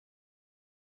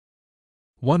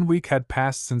 1 week had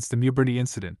passed since the puberty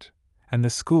incident, and the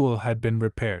school had been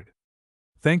repaired.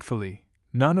 Thankfully,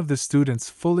 none of the students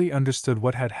fully understood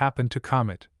what had happened to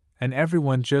Comet, and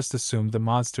everyone just assumed the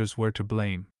monsters were to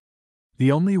blame.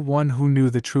 The only one who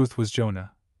knew the truth was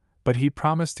Jonah, but he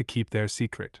promised to keep their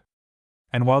secret.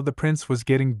 And while the prince was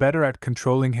getting better at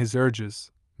controlling his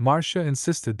urges, Marcia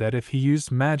insisted that if he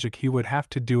used magic he would have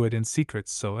to do it in secret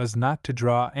so as not to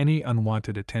draw any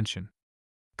unwanted attention.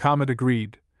 Comet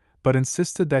agreed, but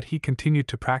insisted that he continue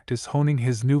to practice honing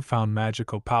his newfound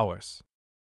magical powers.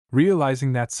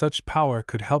 Realizing that such power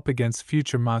could help against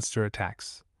future monster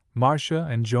attacks, Marcia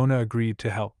and Jonah agreed to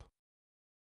help.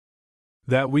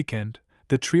 That weekend,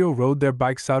 the trio rode their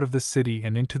bikes out of the city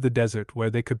and into the desert where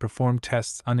they could perform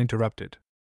tests uninterrupted.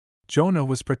 Jonah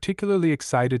was particularly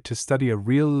excited to study a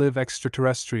real live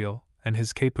extraterrestrial and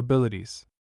his capabilities.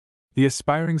 The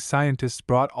aspiring scientist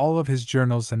brought all of his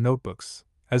journals and notebooks,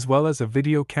 as well as a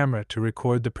video camera to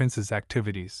record the prince's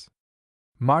activities.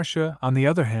 Marcia, on the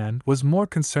other hand, was more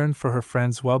concerned for her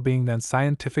friend's well-being than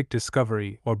scientific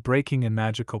discovery or breaking in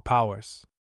magical powers.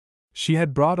 She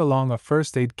had brought along a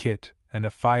first aid kit and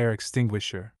a fire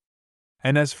extinguisher.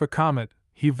 And as for Comet,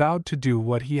 he vowed to do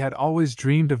what he had always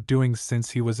dreamed of doing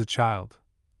since he was a child.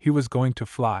 He was going to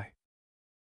fly.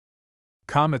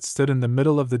 Comet stood in the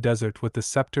middle of the desert with the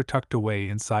scepter tucked away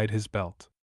inside his belt.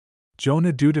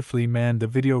 Jonah dutifully manned the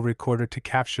video recorder to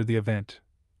capture the event,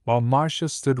 while Marcia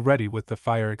stood ready with the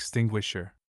fire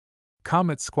extinguisher.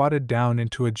 Comet squatted down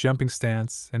into a jumping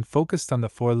stance and focused on the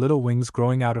 4 little wings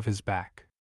growing out of his back.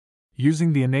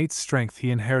 Using the innate strength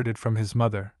he inherited from his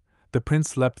mother, the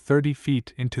prince leapt 30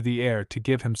 feet into the air to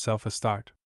give himself a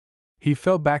start. He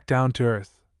fell back down to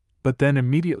earth, but then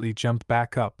immediately jumped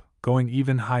back up, going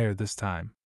even higher this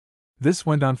time. This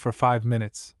went on for 5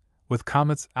 minutes, with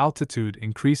Comet's altitude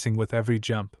increasing with every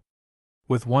jump.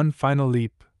 With one final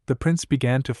leap, the prince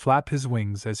began to flap his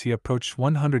wings as he approached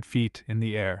 100 feet in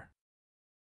the air.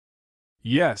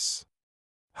 Yes!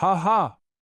 Ha ha!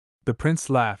 The prince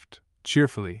laughed,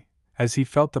 cheerfully, as he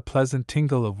felt the pleasant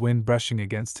tingle of wind brushing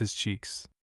against his cheeks.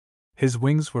 His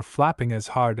wings were flapping as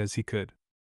hard as he could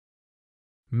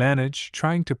manage,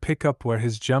 trying to pick up where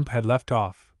his jump had left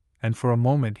off, and for a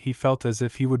moment he felt as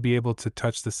if he would be able to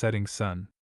touch the setting sun.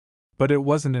 But it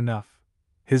wasn't enough.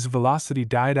 His velocity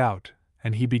died out,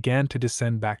 and he began to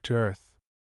descend back to Earth.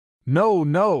 No,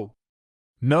 no!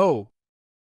 No!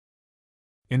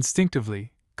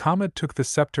 Instinctively, Comet took the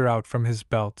scepter out from his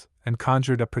belt and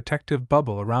conjured a protective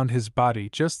bubble around his body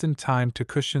just in time to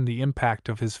cushion the impact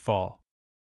of his fall.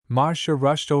 Marcia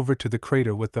rushed over to the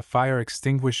crater with the fire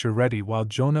extinguisher ready while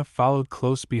Jonah followed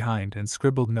close behind and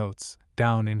scribbled notes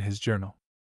down in his journal.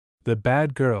 The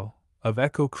bad girl of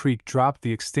Echo Creek dropped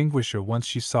the extinguisher once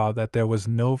she saw that there was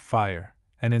no fire,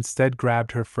 and instead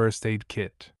grabbed her first aid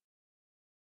kit.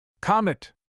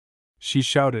 "Comet!" she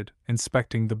shouted,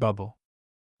 inspecting the bubble.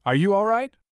 "Are you all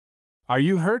right? Are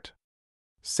you hurt?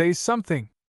 Say something!"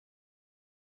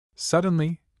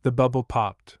 Suddenly, the bubble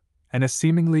popped, and a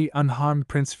seemingly unharmed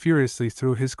prince furiously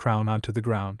threw his crown onto the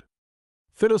ground.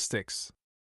 "Fiddlesticks!"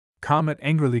 Comet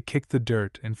angrily kicked the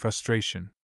dirt in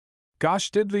frustration.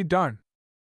 "Gosh diddly darn!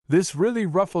 This really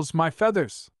ruffles my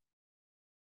feathers!"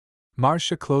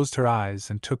 Marcia closed her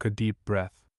eyes and took a deep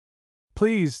breath.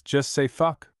 "Please, just say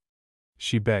fuck,"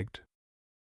 she begged.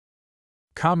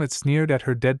 Comet sneered at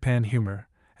her deadpan humor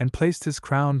and placed his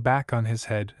crown back on his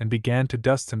head and began to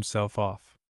dust himself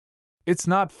off. "It's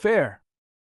not fair,"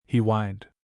 he whined.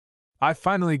 "I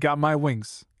finally got my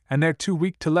wings, and they're too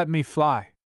weak to let me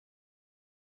fly."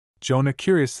 Jonah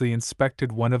curiously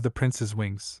inspected one of the prince's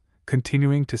wings,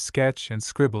 continuing to sketch and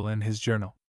scribble in his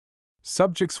journal.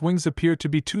 "Subject's wings appear to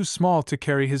be too small to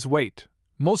carry his weight,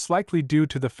 most likely due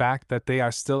to the fact that they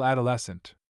are still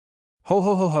adolescent. Ho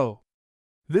ho ho ho!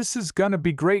 This is gonna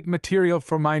be great material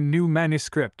for my new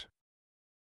manuscript."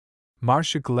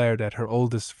 Marcia glared at her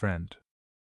oldest friend.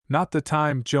 "Not the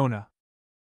time, Jonah."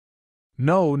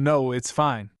 No, it's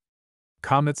fine."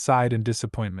 Comet sighed in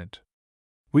disappointment.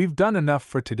 "We've done enough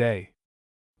for today.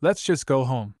 Let's just go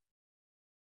home."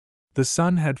 The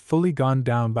sun had fully gone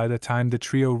down by the time the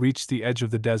trio reached the edge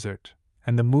of the desert,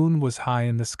 and the moon was high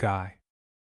in the sky.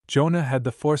 Jonah had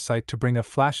the foresight to bring a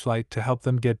flashlight to help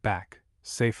them get back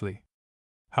safely.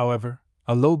 However,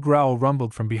 a low growl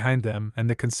rumbled from behind them, and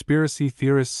the conspiracy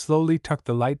theorist slowly tucked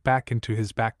the light back into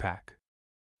his backpack.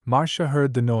 Marcia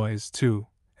heard the noise, too,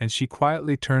 and she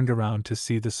quietly turned around to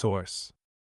see the source.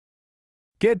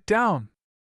 "Get down!"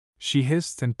 she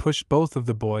hissed and pushed both of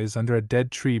the boys under a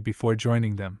dead tree before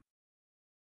joining them.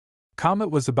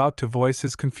 Comet was about to voice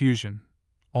his confusion,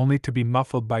 only to be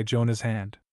muffled by Jonah's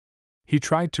hand. He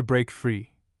tried to break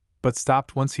free, but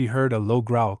stopped once he heard a low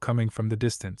growl coming from the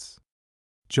distance.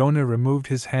 Jonah removed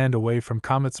his hand away from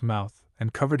Comet's mouth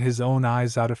and covered his own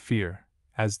eyes out of fear,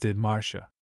 as did Marcia.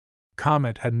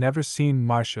 Comet had never seen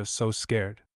Marcia so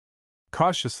scared.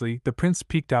 Cautiously, the prince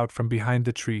peeked out from behind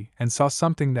the tree and saw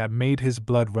something that made his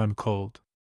blood run cold.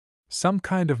 Some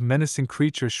kind of menacing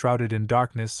creature shrouded in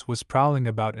darkness was prowling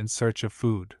about in search of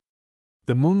food.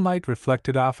 The moonlight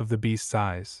reflected off of the beast's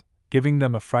eyes, giving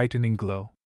them a frightening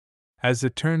glow. As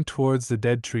it turned towards the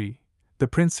dead tree, the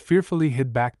prince fearfully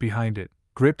hid back behind it,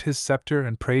 gripped his scepter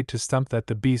and prayed to Stump that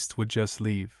the beast would just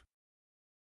leave.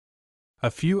 A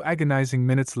few agonizing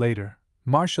minutes later,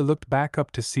 Marcia looked back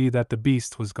up to see that the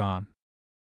beast was gone.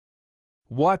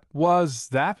 "What was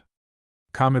that?"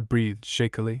 Comet breathed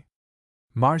shakily.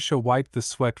 Marcia wiped the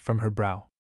sweat from her brow.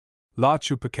 "La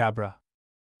Chupacabra,"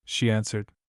 she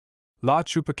answered. "La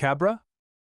Chupacabra?"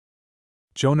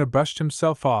 Jonah brushed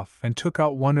himself off and took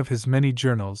out one of his many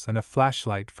journals and a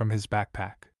flashlight from his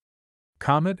backpack.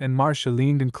 Comet and Marcia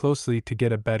leaned in closely to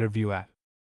get a better view at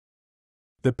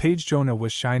the page Jonah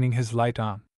was shining his light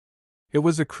on. It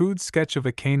was a crude sketch of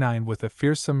a canine with a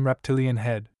fearsome reptilian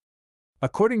head.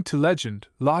 According to legend,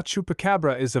 La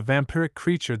Chupacabra is a vampiric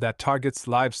creature that targets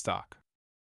livestock,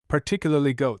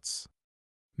 particularly goats.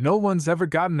 No one's ever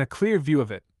gotten a clear view of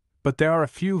it, but there are a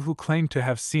few who claim to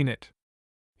have seen it.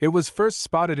 It was first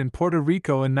spotted in Puerto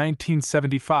Rico in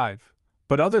 1975,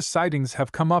 but other sightings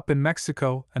have come up in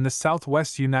Mexico and the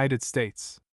southwest United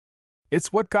States.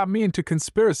 It's what got me into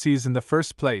conspiracies in the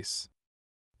first place.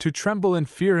 To tremble in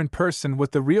fear in person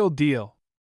with the real deal.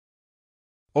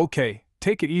 "Okay,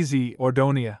 take it easy,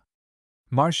 Ordonia."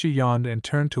 Marcia yawned and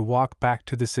turned to walk back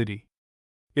to the city.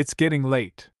 "It's getting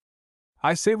late.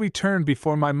 I say we turn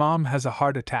before my mom has a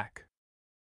heart attack."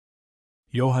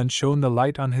 Johann shone the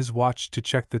light on his watch to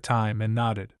check the time and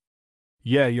nodded.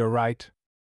 "Yeah, you're right.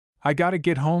 I gotta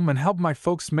get home and help my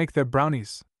folks make their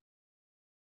brownies."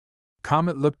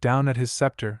 Comet looked down at his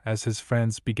scepter as his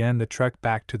friends began the trek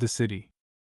back to the city.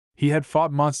 He had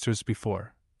fought monsters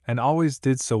before, and always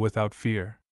did so without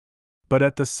fear. But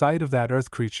at the sight of that earth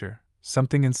creature,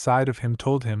 something inside of him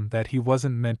told him that he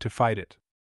wasn't meant to fight it.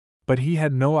 But he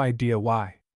had no idea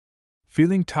why.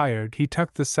 Feeling tired, he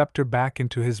tucked the scepter back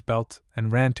into his belt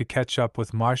and ran to catch up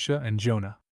with Marcia and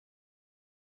Jonah.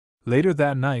 Later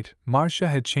that night, Marcia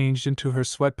had changed into her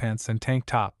sweatpants and tank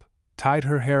top, tied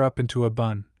her hair up into a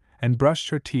bun, and brushed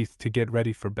her teeth to get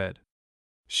ready for bed.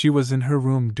 She was in her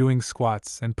room doing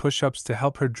squats and push-ups to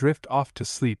help her drift off to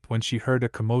sleep when she heard a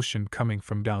commotion coming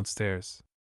from downstairs.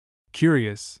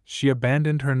 Curious, she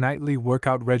abandoned her nightly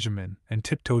workout regimen and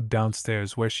tiptoed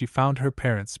downstairs where she found her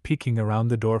parents peeking around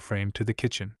the doorframe to the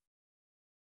kitchen.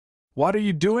 "What are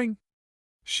you doing?"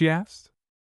 she asked.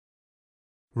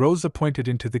 Rosa pointed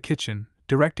into the kitchen,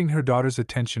 directing her daughter's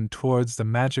attention towards the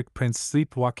magic prince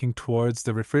sleepwalking towards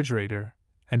the refrigerator,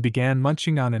 and began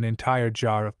munching on an entire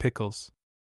jar of pickles.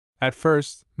 At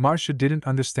first, Marcia didn't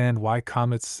understand why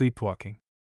Comet's sleepwalking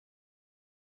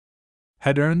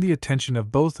had earned the attention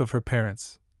of both of her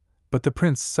parents, but the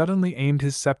prince suddenly aimed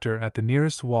his scepter at the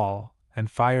nearest wall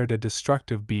and fired a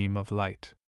destructive beam of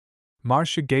light.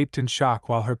 Marcia gaped in shock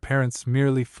while her parents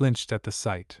merely flinched at the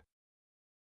sight.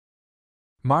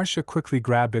 Marcia quickly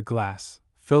grabbed a glass,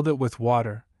 filled it with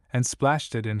water, and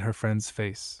splashed it in her friend's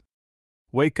face.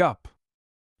 "Wake up!"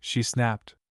 she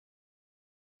snapped.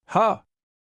 "Huh!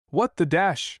 What the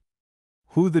dash?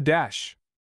 Who the dash?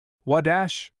 What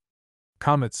dash?"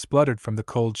 Comet spluttered from the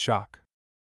cold shock.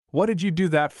 "What did you do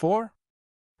that for?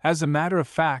 As a matter of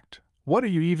fact, what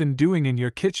are you even doing in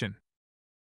your kitchen?"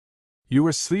 "You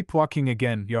were sleepwalking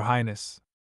again, Your Highness,"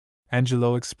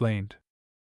 Angelo explained.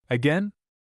 "Again?"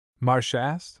 Marcia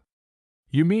asked.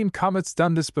 "You mean Comet's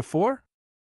done this before?"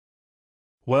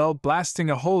 "Well, blasting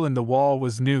a hole in the wall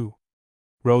was new,"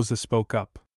 Rosa spoke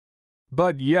up.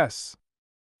 "But yes,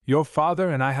 your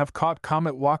father and I have caught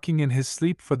Comet walking in his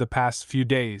sleep for the past few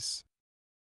days."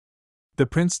 The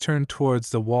prince turned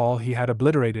towards the wall he had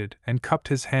obliterated and cupped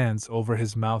his hands over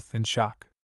his mouth in shock.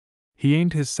 He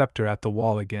aimed his scepter at the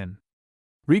wall again.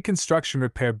 Reconstruction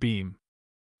repair beam.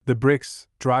 The bricks,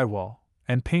 drywall,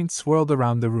 and paint swirled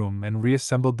around the room and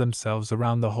reassembled themselves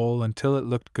around the hole until it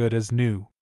looked good as new.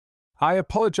 "I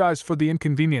apologize for the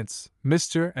inconvenience,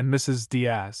 Mr. and Mrs.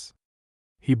 Diaz."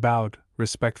 He bowed,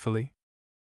 respectfully.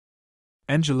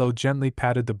 Angelo gently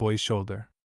patted the boy's shoulder.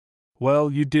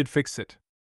 "Well, you did fix it.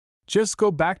 Just go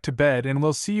back to bed and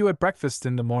we'll see you at breakfast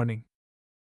in the morning."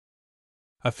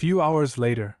 A few hours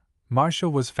later, Marcia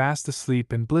was fast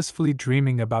asleep and blissfully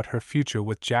dreaming about her future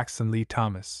with Jackson Lee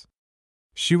Thomas.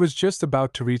 She was just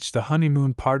about to reach the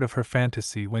honeymoon part of her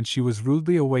fantasy when she was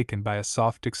rudely awakened by a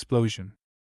soft explosion.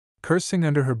 Cursing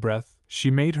under her breath,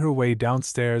 she made her way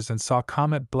downstairs and saw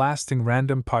Comet blasting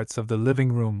random parts of the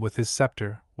living room with his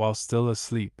scepter while still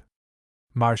asleep.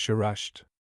 Marcia rushed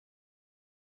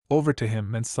over to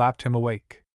him and slapped him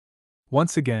awake.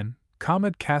 Once again,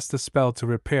 Comet cast a spell to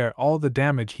repair all the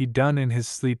damage he'd done in his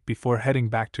sleep before heading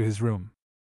back to his room.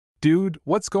 "Dude,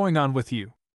 what's going on with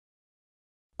you?"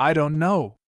 "I don't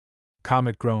know,"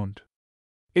 Comet groaned.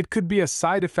 "It could be a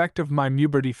side effect of my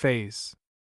puberty phase."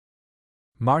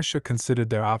 Marcia considered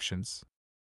their options.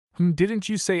 Didn't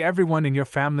you say everyone in your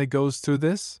family goes through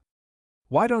this?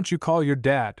 Why don't you call your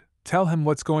dad, tell him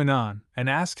what's going on, and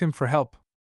ask him for help?"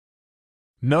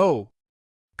 "No,"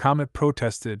 Comet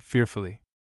protested fearfully.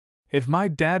 "If my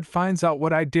dad finds out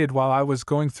what I did while I was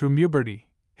going through puberty,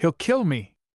 he'll kill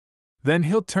me. Then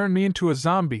he'll turn me into a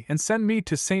zombie and send me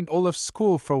to St. Olaf's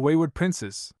School for Wayward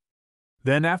Princes.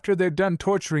 Then after they're done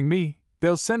torturing me,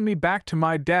 they'll send me back to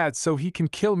my dad so he can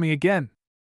kill me again."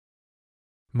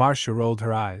 Marcia rolled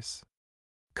her eyes.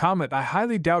 "Comet, I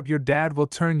highly doubt your dad will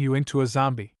turn you into a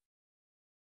zombie."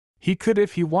 "He could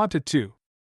if he wanted to."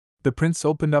 The prince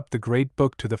opened up the great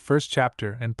book to the first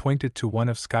chapter and pointed to one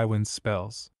of Skywind's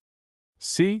spells.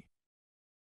 "See?"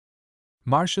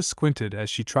 Marcia squinted as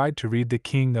she tried to read the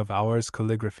King of Hours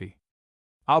calligraphy.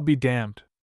 "I'll be damned,"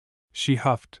 she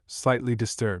huffed, slightly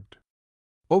disturbed.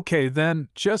 "Okay then,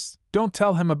 just don't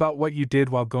tell him about what you did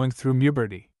while going through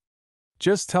puberty.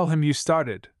 Just tell him you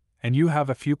started, and you have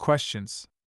a few questions."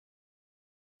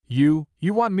 You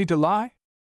want me to lie?"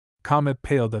 Comet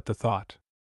paled at the thought.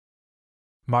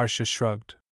 Marcia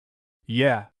shrugged.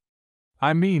 "Yeah.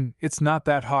 I mean, it's not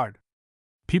that hard.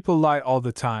 People lie all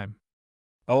the time.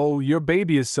 Oh, your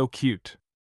baby is so cute.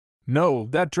 No,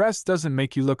 that dress doesn't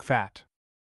make you look fat.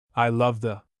 I love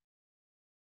the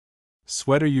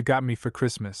sweater you got me for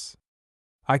Christmas.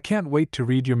 I can't wait to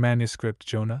read your manuscript,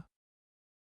 Jonah."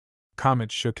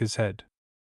 Comet shook his head.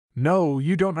 "No,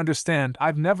 you don't understand.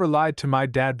 I've never lied to my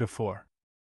dad before.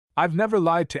 I've never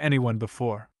lied to anyone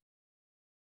before."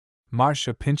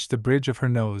 Marcia pinched the bridge of her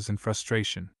nose in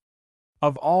frustration.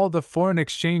 "Of all the foreign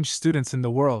exchange students in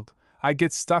the world, I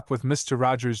get stuck with Mr.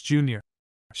 Rogers Jr.,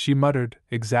 she muttered,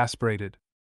 exasperated.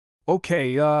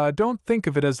 "Okay, don't think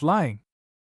of it as lying.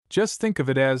 Just think of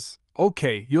it as,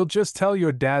 okay, you'll just tell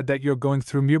your dad that you're going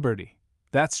through puberty.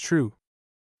 That's true.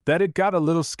 That it got a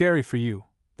little scary for you.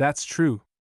 That's true.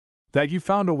 That you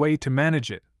found a way to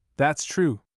manage it. That's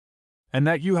true. And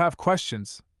that you have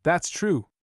questions. That's true.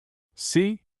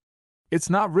 See? It's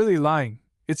not really lying,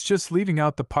 it's just leaving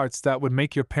out the parts that would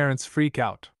make your parents freak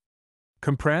out.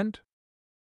 Comprehend?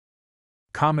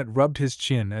 Comet rubbed his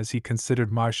chin as he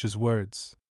considered Marcia's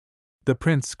words. The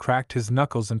prince cracked his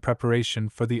knuckles in preparation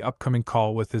for the upcoming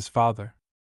call with his father.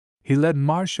 He led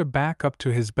Marcia back up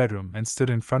to his bedroom and stood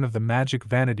in front of the magic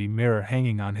vanity mirror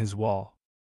hanging on his wall.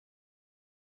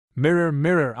 Mirror,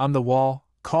 mirror on the wall,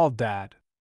 called Dad.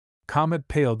 Comet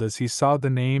paled as he saw the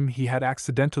name he had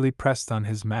accidentally pressed on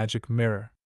his magic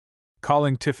mirror.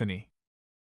 Calling Tiffany.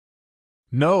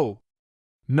 No!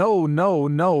 No, no,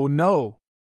 no, no!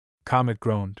 Comet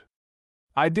groaned.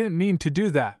 I didn't mean to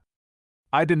do that.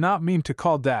 I did not mean to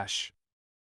call Dash.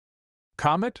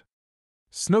 Comet?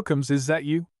 Snookums, is that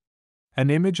you? An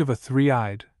image of a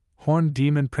three-eyed, horned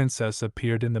demon princess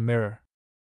appeared in the mirror.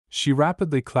 She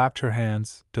rapidly clapped her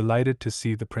hands, delighted to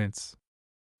see the prince.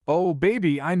 Oh,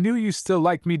 baby, I knew you still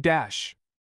liked me, Dash.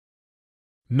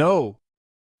 No!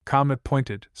 Comet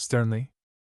pointed, sternly.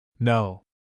 No.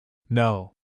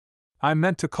 No. I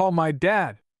meant to call my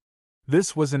dad.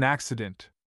 This was an accident.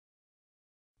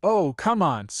 Oh, come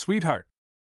on, sweetheart,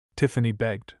 Tiffany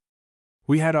begged.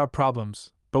 We had our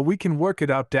problems, but we can work it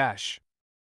out, Dash.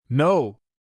 No!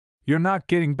 You're not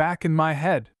getting back in my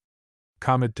head,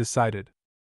 Comet decided.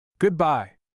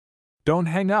 Goodbye. Don't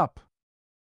hang up.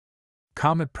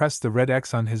 Comet pressed the red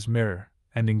X on his mirror,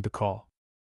 ending the call.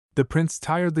 The prince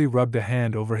tiredly rubbed a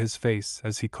hand over his face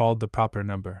as he called the proper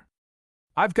number.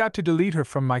 I've got to delete her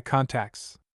from my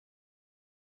contacts.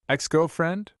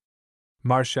 Ex-girlfriend?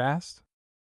 Marcia asked.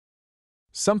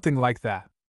 Something like that.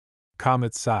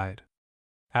 Comet sighed.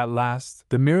 At last,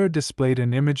 the mirror displayed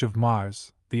an image of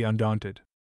Mars, the Undaunted.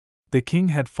 The king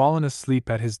had fallen asleep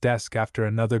at his desk after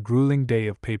another grueling day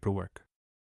of paperwork.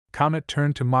 Comet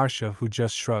turned to Marcia, who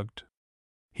just shrugged.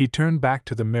 He turned back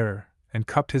to the mirror and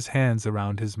cupped his hands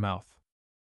around his mouth.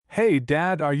 Hey,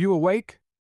 Dad, are you awake?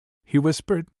 He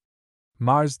whispered.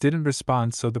 Mars didn't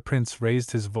respond, so the prince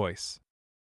raised his voice.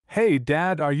 Hey,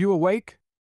 Dad, are you awake?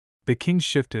 The king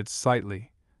shifted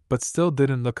slightly, but still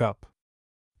didn't look up.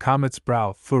 Comet's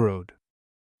brow furrowed.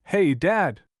 Hey,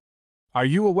 Dad! Are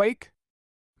you awake?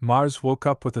 Mars woke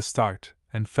up with a start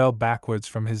and fell backwards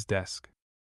from his desk.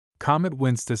 Comet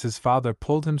winced as his father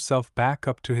pulled himself back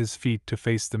up to his feet to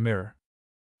face the mirror.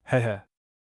 Heh.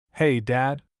 Hey,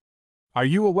 Dad! Are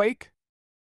you awake?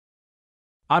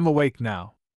 I'm awake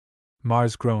now.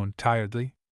 Mars groaned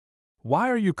tiredly. Why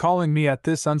are you calling me at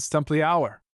this unstumpy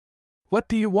hour? What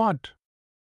do you want?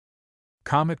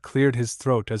 Comet cleared his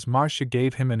throat as Marcia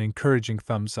gave him an encouraging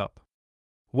thumbs up.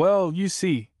 Well, you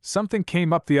see, something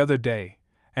came up the other day,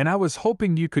 and I was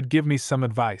hoping you could give me some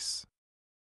advice.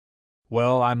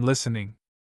 Well, I'm listening.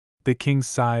 The king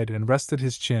sighed and rested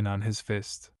his chin on his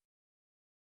fist.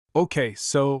 Okay,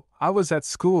 so, I was at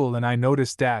school and I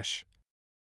noticed Dash.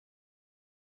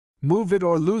 Move it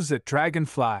or lose it,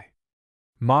 Dragonfly.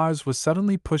 Mars was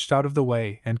suddenly pushed out of the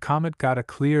way and Comet got a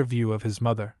clear view of his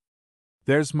mother.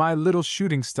 There's my little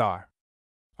shooting star.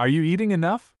 Are you eating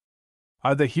enough?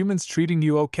 Are the humans treating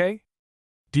you okay?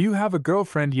 Do you have a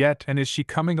girlfriend yet, and is she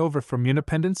coming over for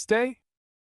Independence Day?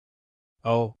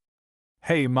 Oh.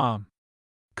 Hey, Mom.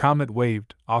 Comet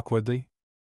waved, awkwardly.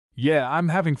 Yeah, I'm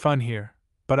having fun here,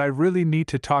 but I really need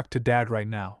to talk to Dad right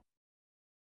now.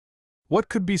 What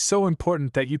could be so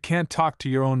important that you can't talk to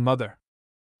your own mother?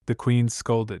 The Queen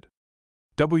scolded.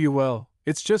 Well,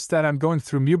 it's just that I'm going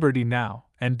through puberty now,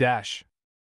 and Dash.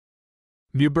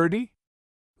 Puberty?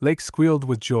 Lake squealed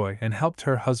with joy and helped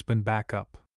her husband back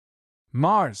up.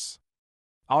 Mars!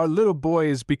 Our little boy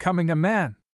is becoming a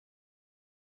man!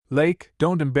 Lake,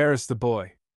 don't embarrass the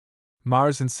boy,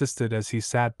 Mars insisted as he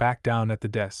sat back down at the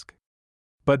desk.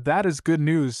 But that is good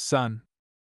news, son.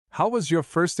 How was your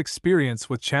first experience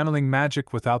with channeling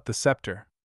magic without the scepter?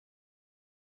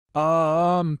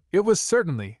 It was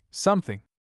certainly something,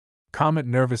 Comet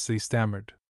nervously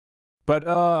stammered. But,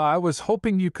 I was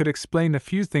hoping you could explain a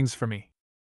few things for me.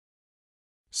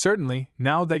 Certainly,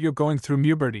 now that you're going through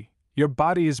puberty, your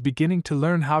body is beginning to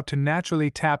learn how to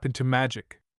naturally tap into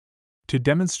magic. To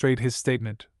demonstrate his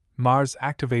statement, Mars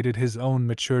activated his own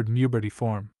matured puberty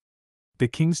form. The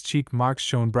king's cheek marks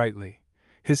shone brightly.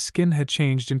 His skin had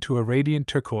changed into a radiant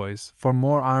turquoise, for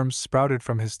more arms sprouted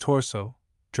from his torso,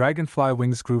 dragonfly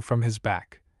wings grew from his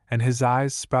back, and his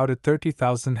eyes sprouted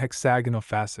 30,000 hexagonal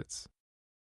facets.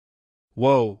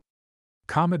 Whoa!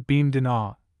 Comet beamed in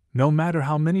awe. No matter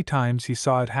how many times he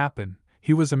saw it happen,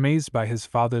 he was amazed by his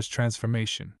father's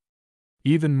transformation.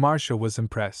 Even Marcia was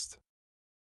impressed.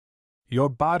 Your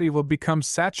body will become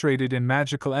saturated in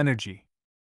magical energy,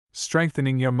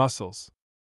 strengthening your muscles,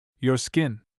 your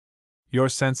skin, your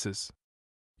senses.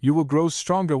 You will grow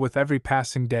stronger with every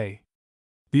passing day,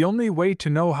 The only way to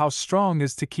know how strong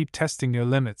is to keep testing your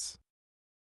limits.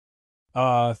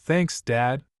 Thanks,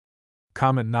 Dad.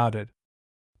 Comet nodded.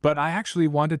 But I actually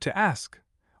wanted to ask,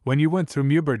 when you went through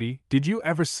puberty, did you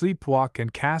ever sleepwalk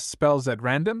and cast spells at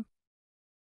random?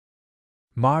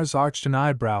 Mars arched an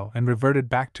eyebrow and reverted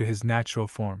back to his natural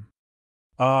form.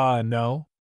 No.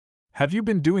 Have you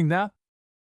been doing that?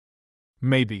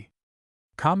 Maybe.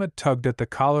 Comet tugged at the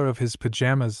collar of his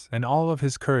pajamas and all of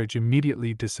his courage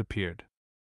immediately disappeared.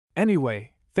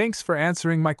 Anyway, thanks for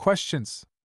answering my questions.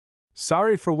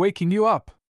 Sorry for waking you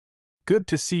up. Good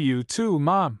to see you too,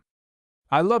 Mom.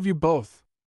 I love you both.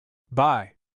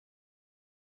 Bye.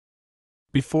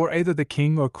 Before either the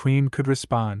king or queen could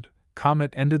respond,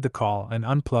 Comet ended the call and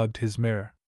unplugged his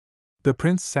mirror. The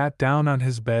prince sat down on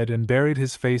his bed and buried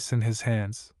his face in his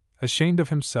hands, ashamed of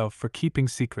himself for keeping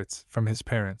secrets from his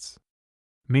parents.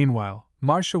 Meanwhile,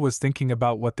 Marcia was thinking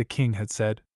about what the king had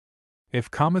said. If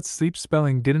Comet's sleep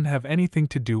spelling didn't have anything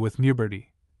to do with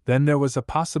puberty, then there was a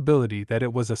possibility that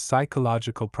it was a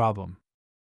psychological problem.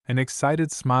 An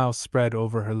excited smile spread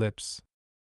over her lips.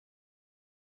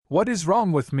 What is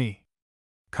wrong with me?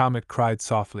 Comet cried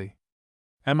softly.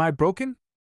 Am I broken?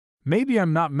 Maybe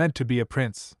I'm not meant to be a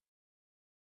prince.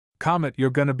 Comet, you're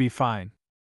gonna be fine,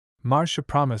 Marcia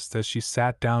promised as she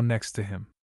sat down next to him.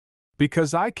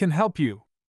 Because I can help you.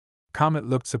 Comet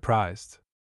looked surprised.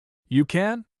 You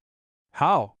can?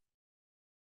 How?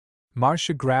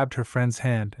 Marcia grabbed her friend's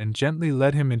hand and gently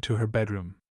led him into her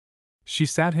bedroom. She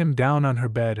sat him down on her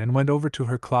bed and went over to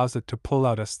her closet to pull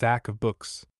out a stack of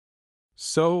books.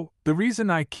 So, the reason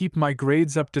I keep my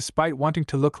grades up despite wanting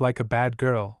to look like a bad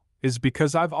girl is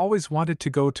because I've always wanted to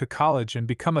go to college and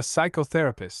become a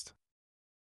psychotherapist.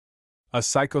 A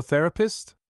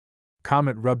psychotherapist?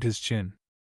 Comet rubbed his chin.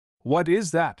 What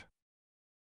is that?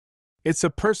 It's a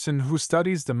person who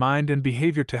studies the mind and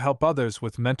behavior to help others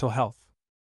with mental health,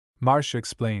 Marcia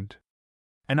explained.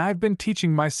 And I've been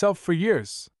teaching myself for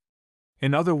years.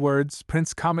 In other words,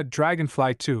 Prince Comet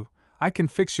Dragonfly 2, I can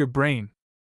fix your brain.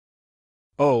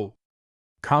 Oh.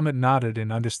 Comet nodded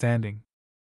in understanding.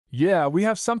 Yeah, we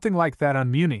have something like that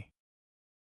on Mewni.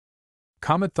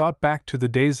 Comet thought back to the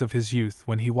days of his youth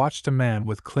when he watched a man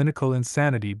with clinical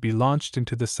insanity be launched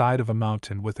into the side of a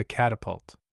mountain with a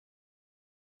catapult.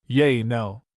 Yay,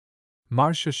 no.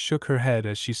 Marcia shook her head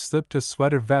as she slipped a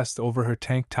sweater vest over her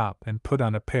tank top and put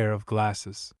on a pair of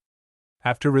glasses.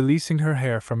 After releasing her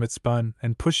hair from its bun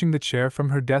and pushing the chair from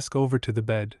her desk over to the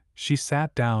bed, she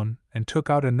sat down and took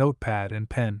out a notepad and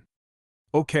pen.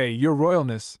 Okay, Your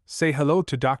Royalness, say hello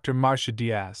to Dr. Marcia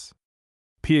Diaz.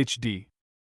 Ph.D.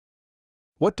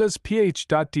 What does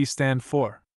Ph.D. stand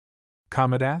for?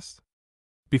 Comet asked.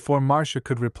 Before Marcia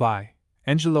could reply,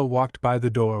 Angelo walked by the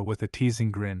door with a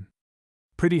teasing grin.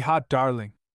 Pretty hot,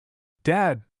 darling.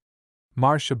 Dad!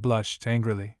 Marcia blushed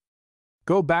angrily.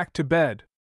 Go back to bed.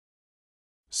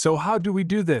 So how do we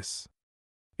do this?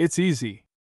 It's easy.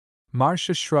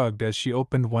 Marcia shrugged as she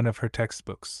opened one of her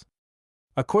textbooks.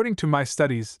 According to my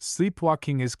studies,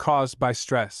 sleepwalking is caused by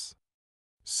stress.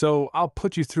 So I'll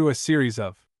put you through a series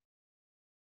of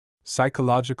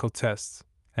psychological tests,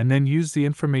 and then use the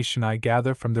information I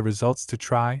gather from the results to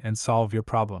try and solve your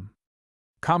problem.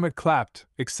 Comet clapped,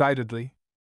 excitedly.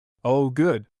 Oh,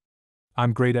 good.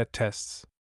 I'm great at tests.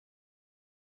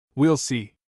 We'll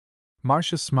see.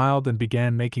 Marcia smiled and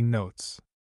began making notes.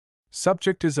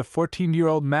 Subject is a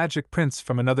 14-year-old magic prince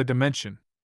from another dimension.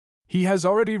 He has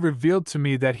already revealed to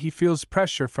me that he feels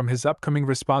pressure from his upcoming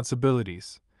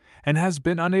responsibilities, and has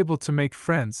been unable to make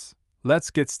friends. Let's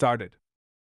get started.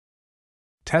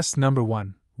 Test number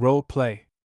 1, Role Play.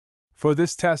 For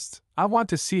this test, I want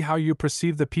to see how you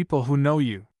perceive the people who know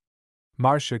you,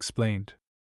 Marcia explained.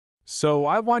 So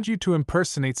I want you to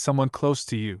impersonate someone close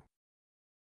to you.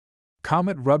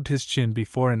 Comet rubbed his chin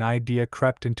before an idea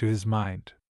crept into his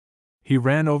mind. He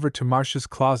ran over to Marcia's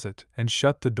closet and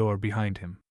shut the door behind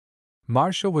him.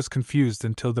 Marcia was confused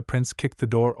until the prince kicked the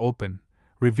door open,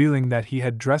 revealing that he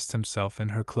had dressed himself in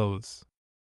her clothes.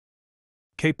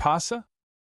 ¿Qué pasa?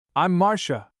 I'm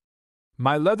Marcia.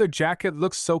 My leather jacket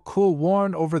looks so cool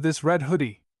worn over this red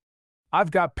hoodie.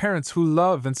 I've got parents who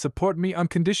love and support me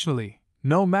unconditionally,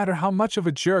 no matter how much of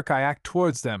a jerk I act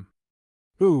towards them.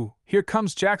 Ooh, here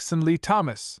comes Jackson Lee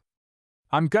Thomas.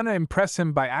 I'm gonna impress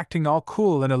him by acting all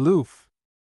cool and aloof.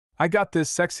 I got this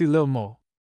sexy lil mo.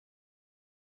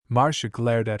 Marcia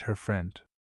glared at her friend.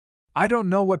 I don't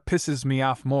know what pisses me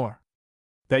off more.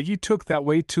 That you took that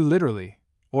way too literally,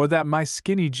 or that my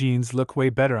skinny jeans look way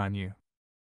better on you.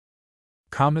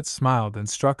 Comet smiled and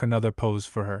struck another pose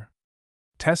for her.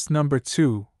 Test number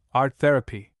 2, Art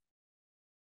Therapy.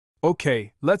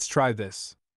 Okay, let's try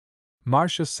this.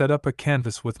 Marcia set up a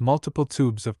canvas with multiple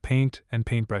tubes of paint and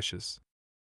paintbrushes.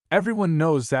 Everyone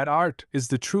knows that art is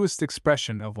the truest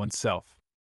expression of oneself.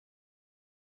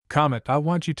 Comet, I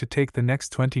want you to take the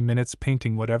next 20 minutes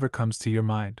painting whatever comes to your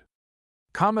mind.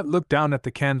 Comet looked down at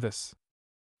the canvas.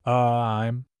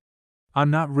 I'm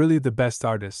not really the best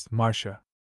artist, Marcia.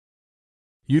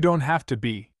 You don't have to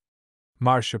be,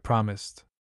 Marcia promised.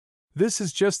 This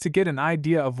is just to get an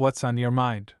idea of what's on your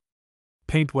mind.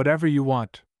 Paint whatever you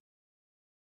want.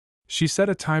 She set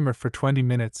a timer for 20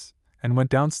 minutes and went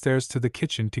downstairs to the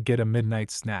kitchen to get a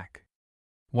midnight snack.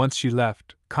 Once she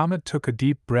left, Comet took a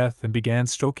deep breath and began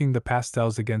stroking the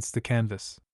pastels against the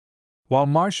canvas. While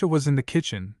Marcia was in the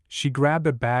kitchen, she grabbed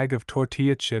a bag of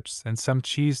tortilla chips and some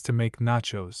cheese to make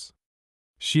nachos.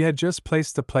 She had just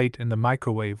placed the plate in the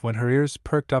microwave when her ears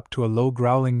perked up to a low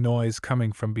growling noise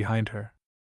coming from behind her.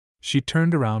 She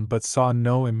turned around but saw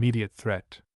no immediate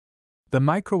threat. The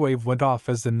microwave went off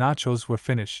as the nachos were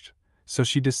finished, so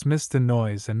she dismissed the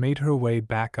noise and made her way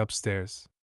back upstairs.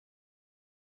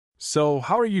 So,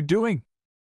 how are you doing?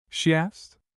 She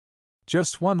asked.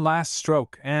 Just one last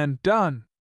stroke and done.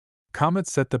 Comet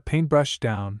set the paintbrush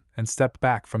down and stepped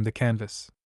back from the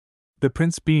canvas. The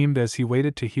prince beamed as he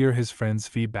waited to hear his friend's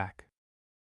feedback.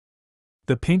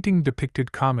 The painting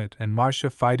depicted Comet and Marcia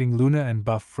fighting Luna and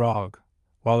Buff Frog,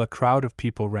 while a crowd of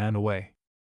people ran away.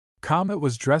 Comet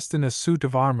was dressed in a suit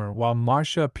of armor while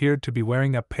Marcia appeared to be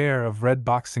wearing a pair of red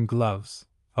boxing gloves,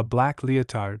 a black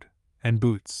leotard, and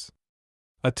boots.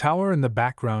 A tower in the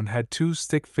background had two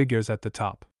stick figures at the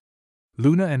top.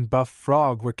 Luna and Buff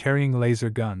Frog were carrying laser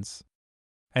guns.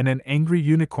 And an angry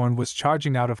unicorn was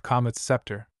charging out of Comet's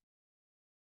scepter.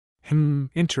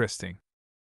 Interesting.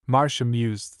 Marcia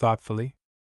mused thoughtfully.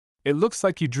 It looks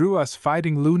like you drew us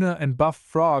fighting Luna and Buff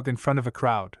Frog in front of a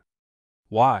crowd.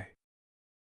 Why?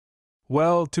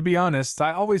 Well, to be honest,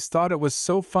 I always thought it was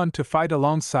so fun to fight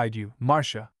alongside you,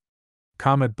 Marcia.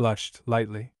 Comet blushed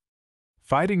lightly.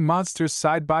 Fighting monsters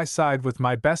side by side with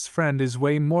my best friend is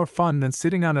way more fun than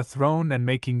sitting on a throne and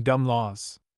making dumb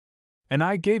laws. And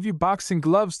I gave you boxing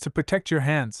gloves to protect your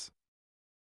hands.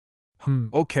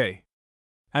 Okay.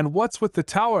 And what's with the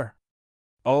tower?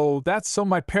 Oh, that's so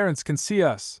my parents can see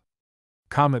us.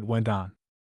 Comet went on.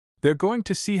 They're going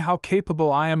to see how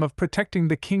capable I am of protecting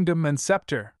the kingdom and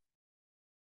scepter.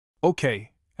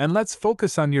 Okay, and let's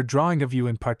focus on your drawing of you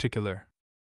in particular.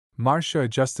 Marcia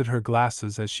adjusted her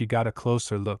glasses as she got a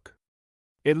closer look.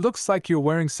 It looks like you're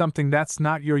wearing something that's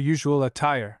not your usual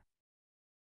attire.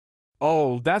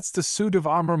 Oh, that's the suit of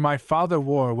armor my father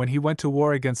wore when he went to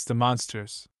war against the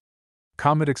monsters.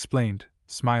 Comet explained,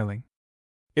 smiling.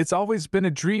 It's always been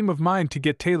a dream of mine to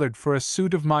get tailored for a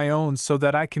suit of my own so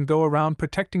that I can go around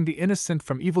protecting the innocent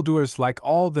from evildoers like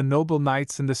all the noble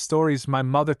knights in the stories my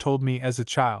mother told me as a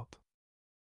child.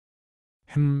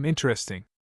 Interesting.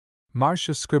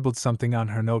 Marcia scribbled something on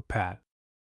her notepad.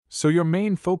 So your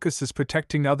main focus is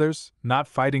protecting others, not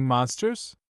fighting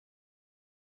monsters?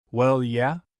 Well,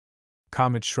 yeah.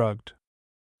 Comet shrugged.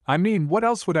 I mean, what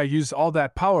else would I use all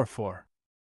that power for?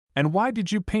 And why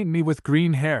did you paint me with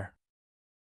green hair?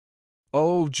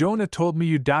 Oh, Jonah told me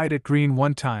you dyed it green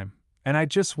one time, and I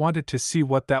just wanted to see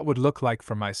what that would look like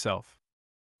for myself.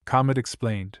 Comet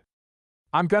explained.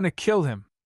 I'm gonna kill him,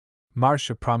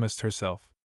 Marcia promised herself.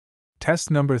 Test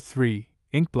number 3,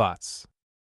 ink blots.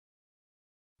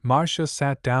 Marcia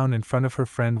sat down in front of her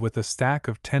friend with a stack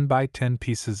of 10 by 10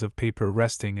 pieces of paper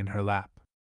resting in her lap.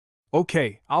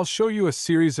 Okay, I'll show you a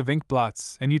series of ink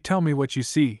blots and you tell me what you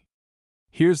see.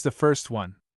 Here's the first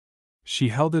one. She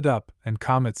held it up and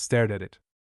Comet stared at it.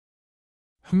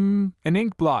 An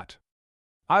ink blot.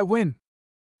 I win,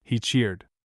 he cheered.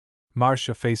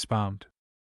 Marcia facepalmed.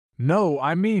 No,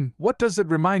 I mean, what does it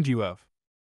remind you of?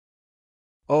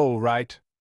 Oh, right.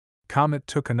 Comet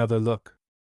took another look.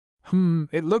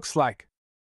 It looks like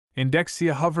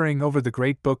Indexia hovering over the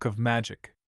Great Book of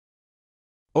Magic.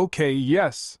 Okay,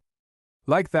 yes.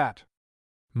 Like that.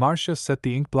 Marcia set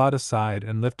the ink blot aside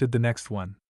and lifted the next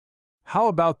one. How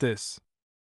about this?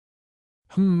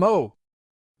 Oh.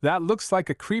 That looks like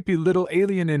a creepy little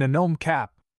alien in a gnome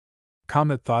cap.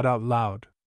 Comet thought out loud.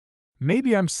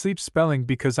 Maybe I'm sleep spelling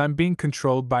because I'm being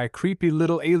controlled by a creepy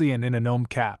little alien in a gnome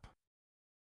cap.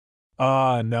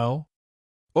 No.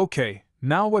 Okay,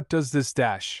 now what does this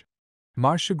dash?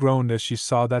 Marcia groaned as she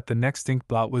saw that the next ink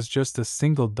blot was just a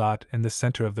single dot in the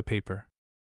center of the paper.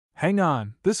 Hang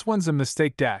on, this one's a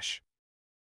mistake dash.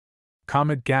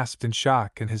 Comet gasped in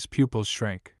shock and his pupils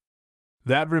shrank.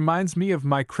 That reminds me of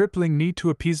my crippling need to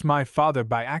appease my father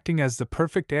by acting as the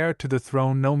perfect heir to the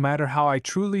throne no matter how I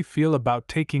truly feel about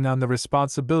taking on the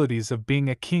responsibilities of being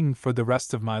a king for the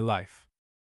rest of my life.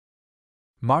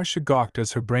 Marcia gawked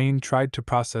as her brain tried to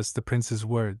process the prince's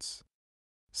words.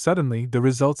 Suddenly, the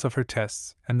results of her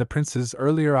tests and the prince's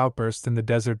earlier outburst in the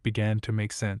desert began to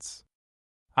make sense.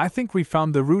 I think we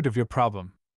found the root of your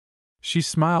problem. She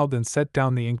smiled and set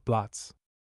down the ink blots.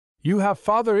 You have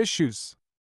father issues.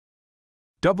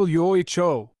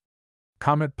 WHO!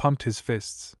 Comet pumped his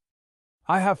fists.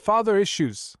 I have father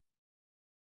issues.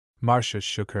 Marcia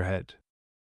shook her head.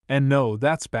 And no,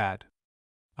 that's bad.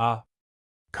 Ah.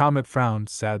 Comet frowned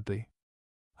sadly.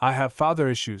 I have father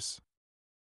issues.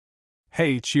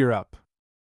 Hey, cheer up.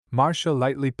 Marcia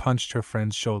lightly punched her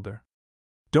friend's shoulder.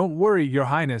 Don't worry, Your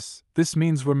Highness, this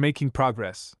means we're making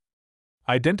progress.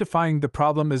 Identifying the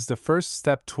problem is the first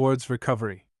step towards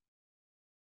recovery.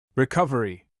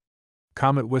 Recovery,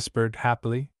 Comet whispered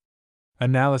happily.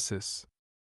 Analysis.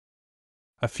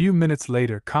 A few minutes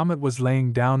later, Comet was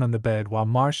laying down on the bed while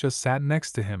Marcia sat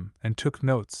next to him and took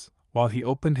notes, while he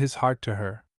opened his heart to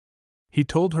her. He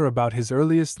told her about his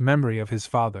earliest memory of his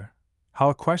father, how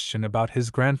a question about his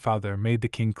grandfather made the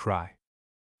king cry.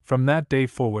 From that day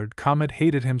forward, Comet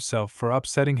hated himself for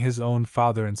upsetting his own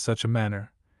father in such a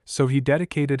manner, so he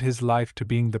dedicated his life to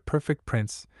being the perfect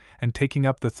prince and taking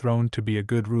up the throne to be a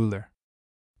good ruler.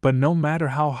 But no matter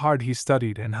how hard he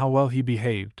studied and how well he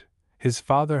behaved, his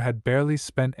father had barely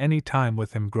spent any time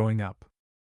with him growing up.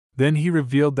 Then he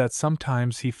revealed that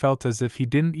sometimes he felt as if he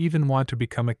didn't even want to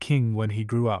become a king when he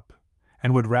grew up,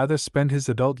 and would rather spend his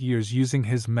adult years using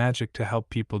his magic to help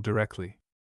people directly.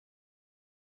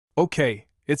 Okay,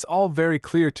 it's all very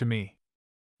clear to me,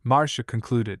 Marcia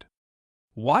concluded.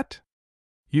 What?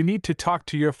 You need to talk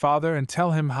to your father and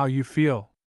tell him how you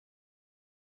feel.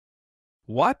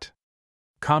 What?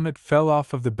 Comet fell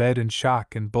off of the bed in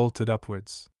shock and bolted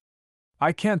upwards.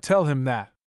 I can't tell him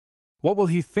that. What will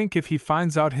he think if he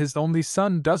finds out his only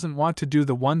son doesn't want to do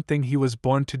the one thing he was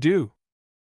born to do?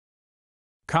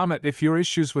 Comet, if your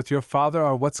issues with your father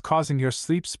are what's causing your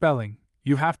sleep spelling,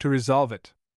 you have to resolve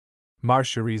it,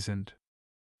 Marcia reasoned.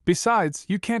 Besides,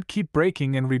 you can't keep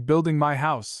breaking and rebuilding my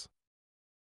house.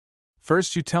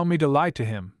 First you tell me to lie to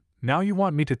him, now you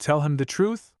want me to tell him the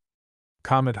truth?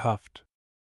 Comet huffed.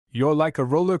 You're like a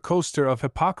roller coaster of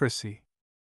hypocrisy.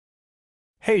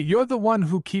 Hey, you're the one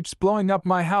who keeps blowing up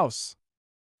my house,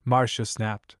 Marcia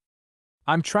snapped.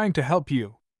 I'm trying to help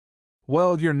you.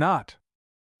 Well, you're not.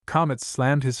 Comet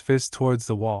slammed his fist towards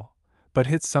the wall, but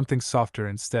hit something softer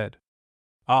instead.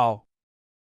 Ow.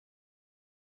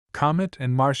 Comet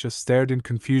and Marcia stared in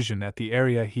confusion at the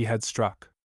area he had struck.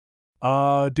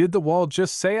 Did the wall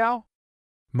just say ow?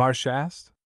 Marcia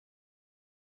asked.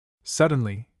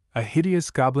 Suddenly, a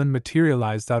hideous goblin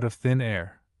materialized out of thin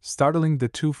air, startling the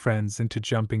two friends into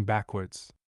jumping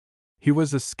backwards. He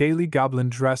was a scaly goblin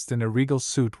dressed in a regal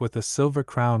suit with a silver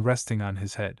crown resting on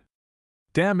his head.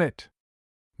 Damn it!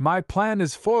 My plan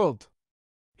is foiled!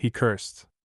 He cursed.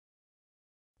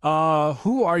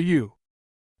 Who are you?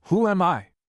 Who am I?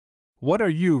 What are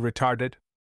you, retarded?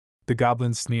 The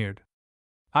goblin sneered.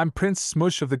 I'm Prince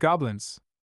Smush of the Goblins.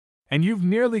 And you've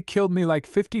nearly killed me like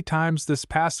 50 times this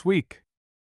past week.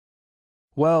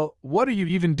 Well, what are you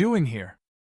even doing here?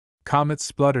 Comet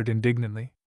spluttered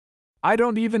indignantly. I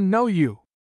don't even know you.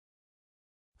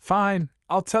 Fine,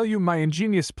 I'll tell you my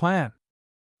ingenious plan.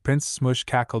 Prince Smush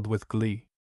cackled with glee.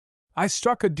 I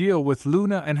struck a deal with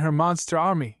Luna and her monster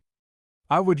army.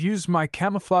 I would use my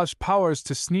camouflage powers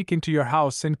to sneak into your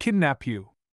house and kidnap you.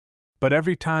 But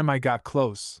every time I got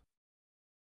close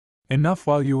enough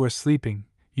while you were sleeping,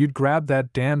 you'd grab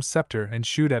that damn scepter and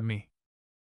shoot at me.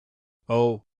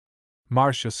 Oh.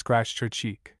 Marcia scratched her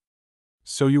cheek.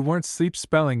 So you weren't sleep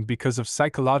spelling because of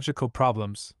psychological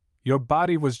problems, your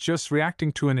body was just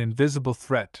reacting to an invisible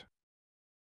threat.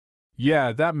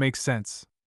 Yeah, that makes sense.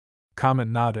 Comet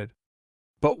nodded.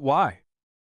 But why?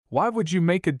 Why would you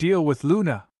make a deal with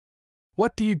Luna?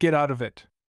 What do you get out of it?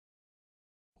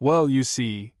 Well, you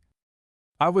see,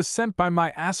 I was sent by my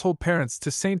asshole parents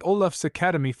to St. Olaf's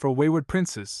Academy for Wayward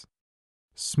Princes.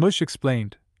 Smush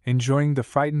explained, enjoying the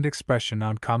frightened expression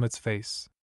on Comet's face.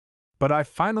 But I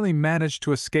finally managed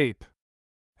to escape.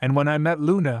 And when I met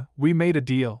Luna, we made a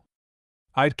deal.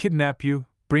 I'd kidnap you,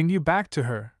 bring you back to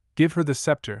her, give her the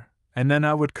scepter, and then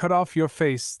I would cut off your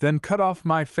face, then cut off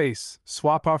my face,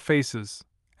 swap our faces,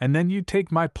 and then you'd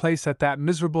take my place at that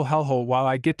miserable hellhole while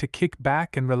I get to kick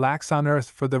back and relax on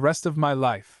Earth for the rest of my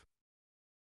life.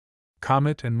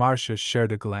 Comet and Marcia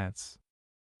shared a glance.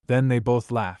 Then they both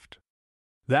laughed.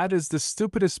 That is the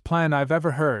stupidest plan I've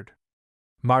ever heard,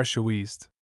 Marcia wheezed.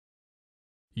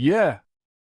 Yeah,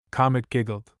 Comet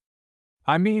giggled.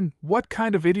 I mean, what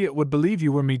kind of idiot would believe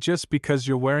you were me just because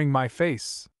you're wearing my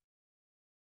face?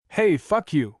 Hey,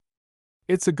 fuck you.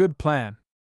 It's a good plan,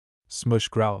 Smush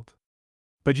growled.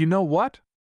 But you know what?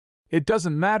 It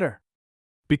doesn't matter.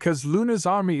 Because Luna's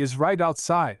army is right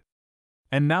outside.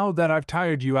 And now that I've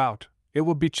tired you out, it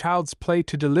will be child's play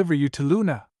to deliver you to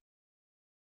Luna.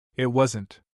 It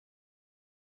wasn't.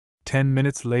 10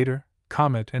 minutes later,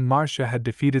 Comet and Marcia had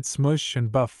defeated Smush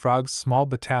and Buff Frog's small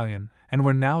battalion and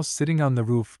were now sitting on the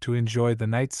roof to enjoy the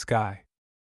night sky.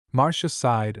 Marcia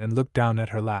sighed and looked down at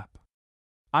her lap.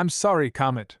 I'm sorry,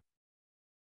 Comet.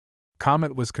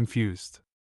 Comet was confused.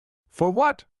 For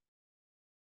what?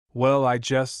 Well,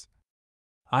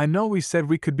 I know we said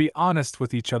we could be honest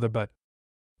with each other, but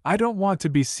I don't want to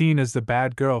be seen as the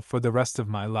bad girl for the rest of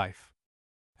my life.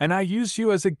 And I used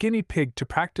you as a guinea pig to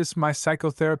practice my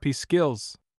psychotherapy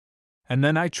skills. And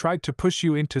then I tried to push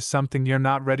you into something you're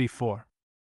not ready for.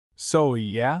 So,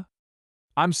 yeah?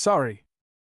 I'm sorry.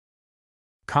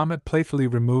 Comet playfully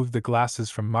removed the glasses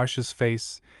from Marcia's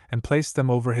face and placed them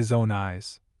over his own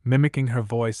eyes, mimicking her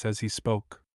voice as he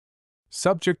spoke.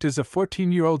 Subject is a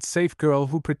 14-year-old safe girl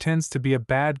who pretends to be a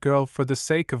bad girl for the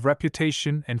sake of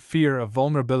reputation and fear of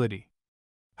vulnerability.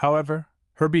 However,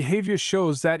 her behavior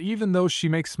shows that even though she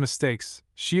makes mistakes,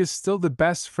 she is still the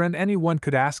best friend anyone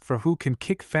could ask for who can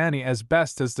kick Fanny as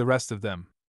best as the rest of them.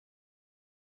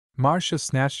 Marcia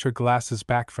snatched her glasses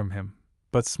back from him,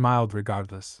 but smiled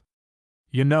regardless.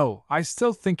 You know, I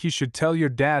still think you should tell your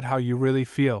dad how you really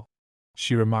feel,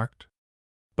 she remarked.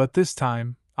 But this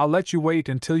time, I'll let you wait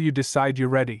until you decide you're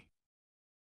ready.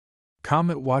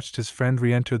 Comet watched his friend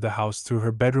re-enter the house through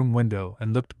her bedroom window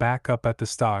and looked back up at the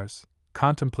stars,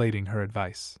 contemplating her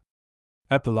advice.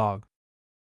 Epilogue.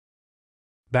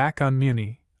 Back on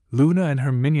Mewni, Luna and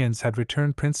her minions had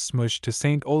returned Prince Smush to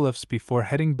St. Olaf's before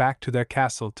heading back to their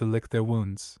castle to lick their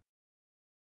wounds.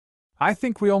 I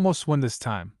think we almost won this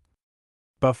time.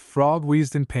 Buff Frog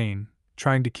wheezed in pain,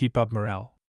 trying to keep up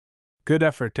morale. Good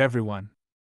effort, everyone.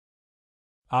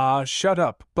 Ah, shut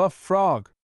up, Buff Frog!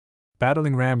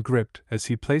 Battling Ram gripped as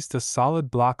he placed a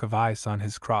solid block of ice on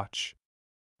his crotch.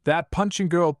 That punching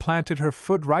girl planted her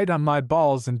foot right on my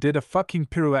balls and did a fucking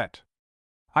pirouette.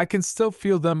 I can still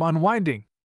feel them unwinding.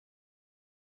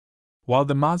 While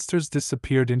the monsters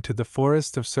disappeared into the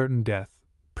forest of certain death,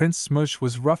 Prince Smush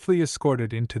was roughly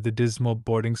escorted into the dismal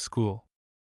boarding school.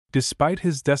 Despite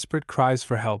his desperate cries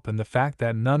for help and the fact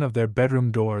that none of their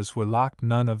bedroom doors were locked,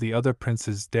 none of the other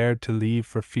princes dared to leave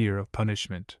for fear of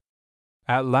punishment.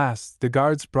 At last, the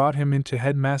guards brought him into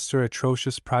Headmaster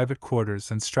Atrocious' private quarters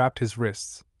and strapped his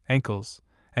wrists, ankles,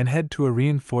 and head to a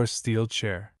reinforced steel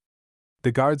chair.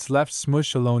 The guards left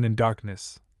Smush alone in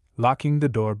darkness, locking the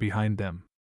door behind them.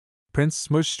 Prince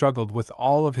Smush struggled with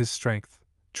all of his strength,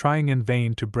 trying in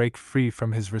vain to break free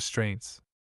from his restraints.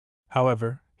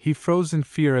 However, he froze in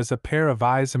fear as a pair of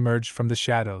eyes emerged from the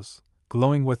shadows,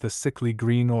 glowing with a sickly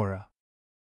green aura.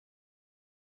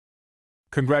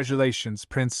 Congratulations,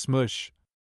 Prince Smush!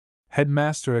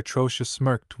 Headmaster Atrocious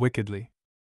smirked wickedly.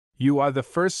 You are the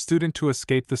first student to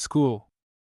escape the school.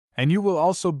 And you will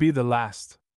also be the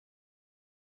last.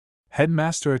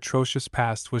 Headmaster Atrocious'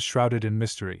 past was shrouded in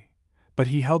mystery, but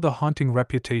he held a haunting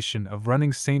reputation of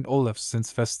running St. Olaf's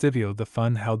since Festivio the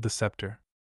Fun held the scepter.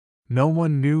 No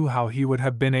one knew how he would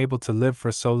have been able to live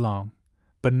for so long,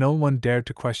 but no one dared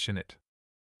to question it.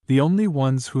 The only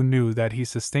ones who knew that he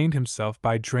sustained himself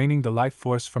by draining the life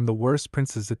force from the worst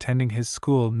princes attending his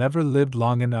school never lived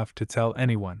long enough to tell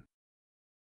anyone.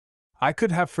 I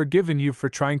could have forgiven you for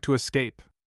trying to escape.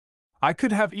 I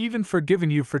could have even forgiven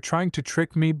you for trying to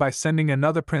trick me by sending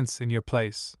another prince in your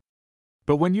place.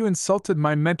 But when you insulted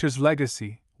my mentor's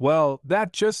legacy, well,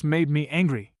 that just made me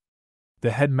angry.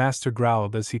 The headmaster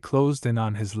growled as he closed in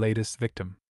on his latest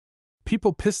victim.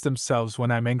 People piss themselves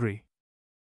when I'm angry.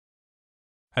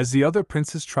 As the other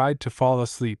princes tried to fall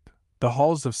asleep, the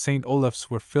halls of St.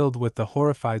 Olaf's were filled with the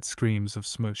horrified screams of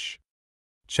Smush.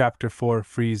 Chapter 4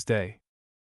 Freeze Day.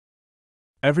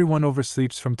 Everyone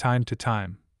oversleeps from time to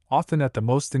time, often at the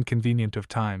most inconvenient of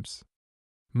times.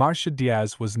 Marcia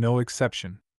Diaz was no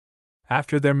exception.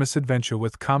 After their misadventure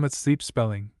with Comet's sleep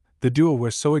spelling, the duo were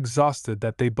so exhausted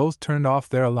that they both turned off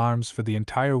their alarms for the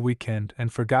entire weekend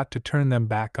and forgot to turn them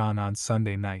back on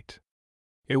Sunday night.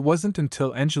 It wasn't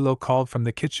until Angelo called from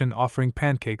the kitchen offering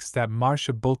pancakes that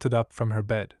Marcia bolted up from her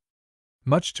bed.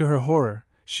 Much to her horror,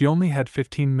 she only had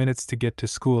 15 minutes to get to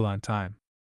school on time.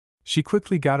 She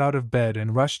quickly got out of bed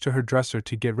and rushed to her dresser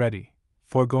to get ready,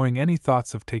 foregoing any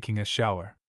thoughts of taking a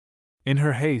shower. In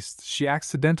her haste, she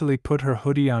accidentally put her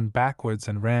hoodie on backwards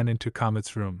and ran into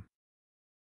Comet's room.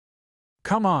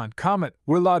 Come on, Comet,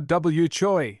 we're La W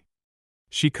Choi!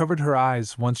 She covered her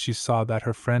eyes once she saw that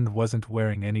her friend wasn't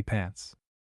wearing any pants.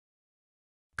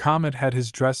 Comet had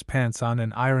his dress pants on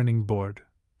an ironing board,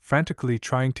 frantically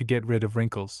trying to get rid of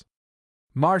wrinkles.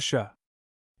 Marcia!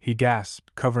 he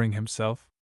gasped, covering himself.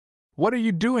 What are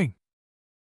you doing?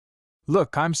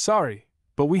 Look, I'm sorry,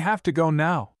 but we have to go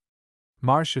now,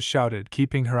 Marcia shouted,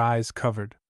 keeping her eyes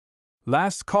covered.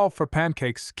 Last call for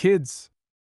pancakes, kids,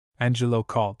 Angelo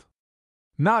called.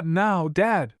 Not now,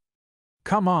 Dad.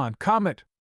 Come on, Comet.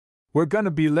 We're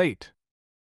gonna be late.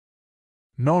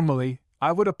 Normally,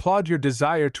 I would applaud your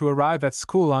desire to arrive at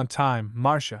school on time,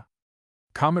 Marcia,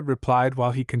 Comet replied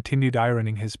while he continued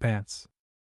ironing his pants.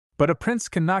 But a prince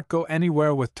cannot go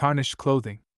anywhere with tarnished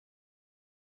clothing.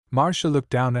 Marcia looked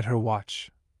down at her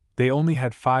watch. They only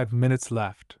had 5 minutes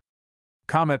left.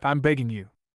 Comet, I'm begging you.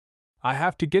 I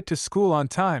have to get to school on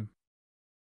time.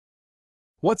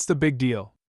 What's the big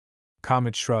deal?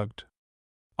 Comet shrugged.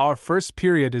 Our first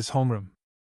period is homeroom.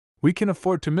 We can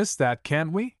afford to miss that,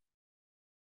 can't we?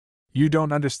 You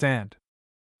don't understand.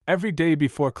 Every day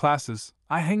before classes,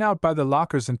 I hang out by the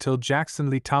lockers until Jackson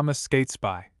Lee Thomas skates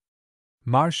by.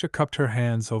 Marcia cupped her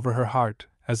hands over her heart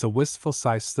as a wistful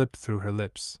sigh slipped through her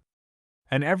lips.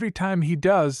 And every time he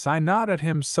does, I nod at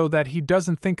him so that he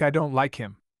doesn't think I don't like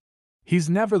him. He's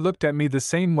never looked at me the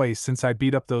same way since I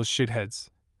beat up those shitheads,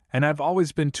 and I've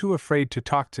always been too afraid to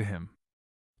talk to him.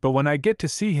 But when I get to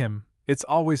see him, it's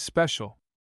always special.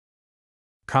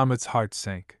 Comet's heart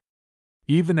sank.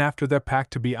 Even after their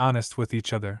pact to be honest with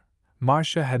each other,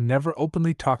 Marcia had never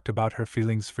openly talked about her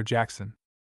feelings for Jackson.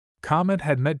 Comet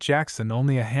had met Jackson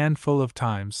only a handful of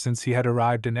times since he had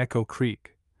arrived in Echo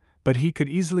Creek, but he could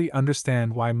easily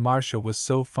understand why Marcia was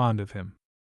so fond of him.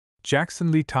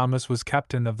 Jackson Lee Thomas was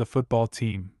captain of the football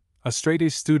team, a straight-A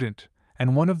student,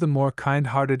 and one of the more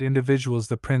kind-hearted individuals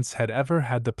the prince had ever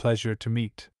had the pleasure to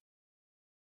meet.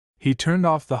 He turned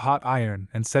off the hot iron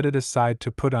and set it aside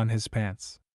to put on his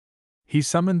pants. He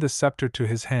summoned the scepter to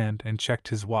his hand and checked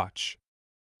his watch.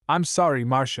 I'm sorry,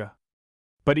 Marcia.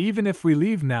 But even if we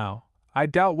leave now, I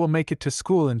doubt we'll make it to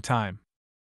school in time.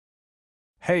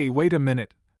 Hey, wait a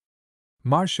minute.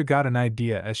 Marcia got an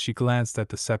idea as she glanced at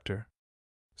the scepter.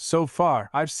 So far,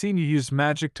 I've seen you use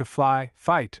magic to fly,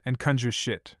 fight, and conjure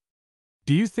shit.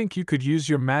 Do you think you could use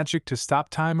your magic to stop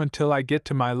time until I get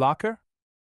to my locker?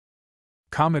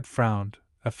 Comet frowned,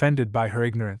 offended by her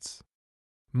ignorance.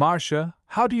 Marcia,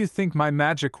 how do you think my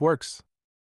magic works?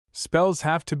 Spells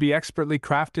have to be expertly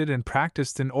crafted and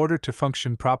practiced in order to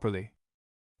function properly.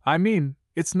 I mean,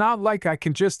 it's not like I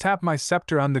can just tap my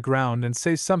scepter on the ground and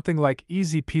say something like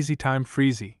easy peasy time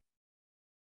freezy.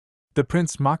 The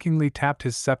prince mockingly tapped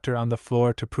his scepter on the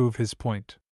floor to prove his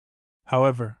point.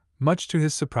 However, much to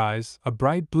his surprise, a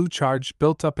bright blue charge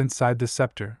built up inside the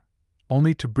scepter,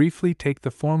 only to briefly take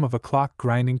the form of a clock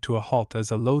grinding to a halt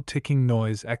as a low ticking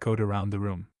noise echoed around the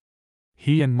room.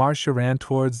 He and Marcia ran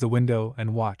towards the window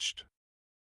and watched.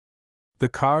 The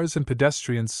cars and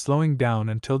pedestrians slowing down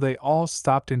until they all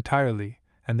stopped entirely,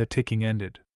 and the ticking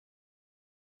ended.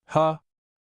 Huh?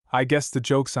 I guess the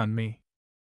joke's on me.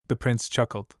 The prince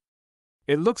chuckled.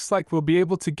 It looks like we'll be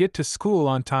able to get to school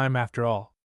on time after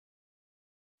all.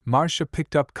 Marcia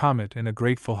picked up Comet in a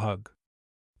grateful hug.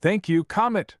 Thank you,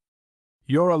 Comet!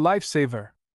 You're a lifesaver!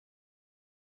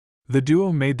 The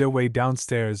duo made their way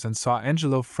downstairs and saw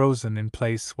Angelo frozen in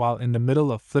place while in the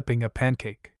middle of flipping a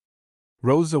pancake.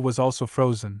 Rosa was also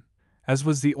frozen, as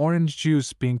was the orange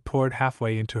juice being poured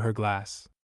halfway into her glass.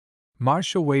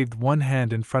 Marcia waved one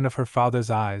hand in front of her father's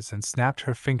eyes and snapped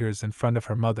her fingers in front of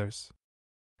her mother's.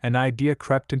 An idea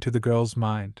crept into the girl's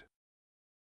mind.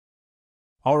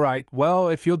 All right, well,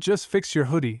 if you'll just fix your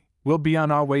hoodie, we'll be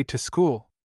on our way to school,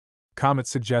 Comet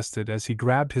suggested as he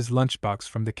grabbed his lunchbox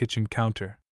from the kitchen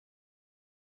counter.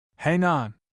 Hang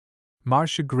on.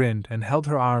 Marcia grinned and held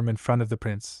her arm in front of the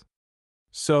prince.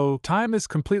 So, time is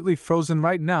completely frozen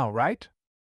right now, right?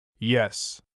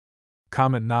 Yes.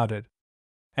 Comet nodded.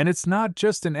 And it's not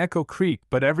just in Echo Creek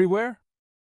but everywhere?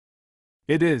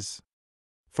 It is.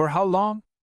 For how long?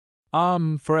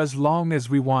 For as long as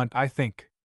we want, I think.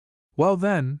 Well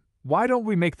then, why don't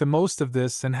we make the most of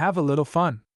this and have a little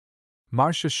fun?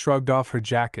 Marcia shrugged off her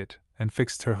jacket and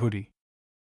fixed her hoodie.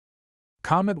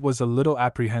 Comet was a little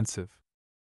apprehensive.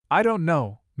 I don't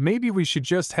know, maybe we should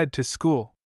just head to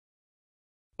school.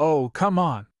 Oh, come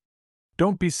on.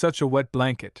 Don't be such a wet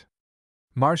blanket.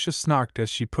 Marcia snarked as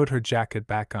she put her jacket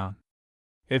back on.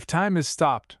 If time is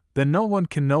stopped, then no one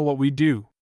can know what we do.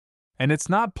 And it's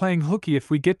not playing hooky if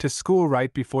we get to school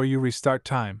right before you restart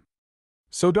time.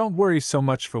 So don't worry so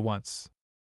much for once.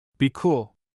 Be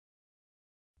cool.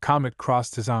 Comet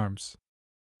crossed his arms.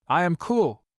 I am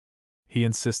cool, he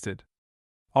insisted.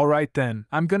 All right then,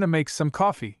 I'm gonna make some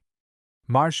coffee.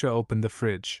 Marcia opened the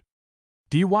fridge.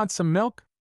 Do you want some milk?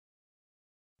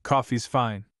 Coffee's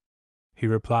fine, he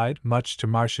replied, much to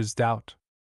Marcia's doubt.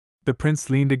 The prince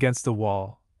leaned against the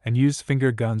wall and use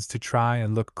finger guns to try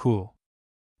and look cool.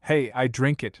 Hey, I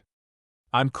drink it.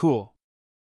 I'm cool.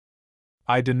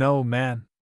 I dunno, man.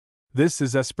 This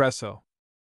is espresso,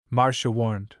 Marcia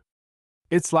warned.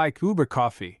 It's like Uber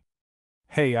coffee.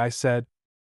 Hey, I said.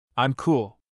 I'm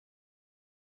cool.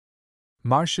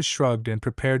 Marcia shrugged and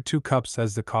prepared 2 cups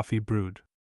as the coffee brewed.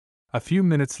 A few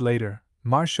minutes later,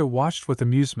 Marcia watched with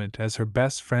amusement as her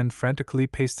best friend frantically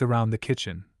paced around the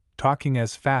kitchen, talking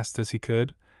as fast as he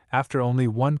could, after only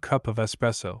 1 cup of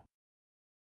espresso.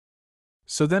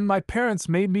 So then my parents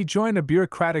made me join a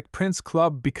bureaucratic prince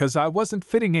club because I wasn't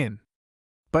fitting in.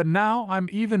 But now I'm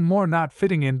even more not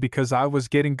fitting in because I was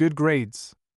getting good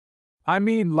grades. I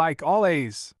mean, like all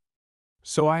A's.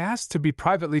 So I asked to be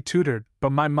privately tutored,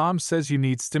 but my mom says you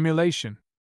need stimulation.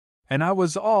 And I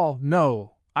was all,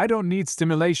 no, I don't need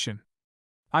stimulation.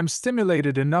 I'm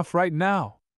stimulated enough right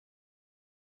now.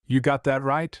 You got that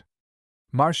right?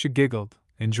 Marcia giggled,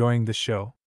 enjoying the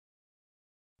show.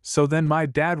 So then my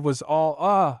dad was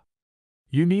all,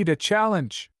 you need a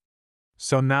challenge.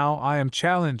 So now I am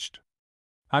challenged.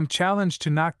 I'm challenged to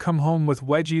not come home with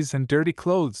wedgies and dirty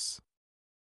clothes.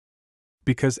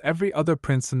 Because every other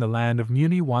prince in the land of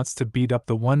Mewni wants to beat up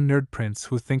the one nerd prince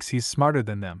who thinks he's smarter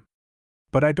than them.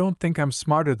 But I don't think I'm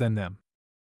smarter than them.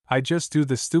 I just do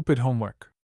the stupid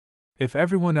homework. If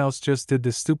everyone else just did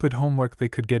the stupid homework, they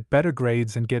could get better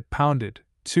grades and get pounded,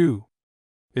 too.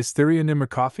 Is therianimmer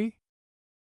coffee?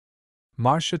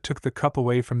 Marcia took the cup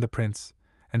away from the prince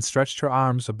and stretched her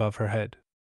arms above her head.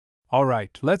 All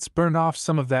right, let's burn off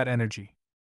some of that energy.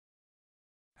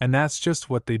 And that's just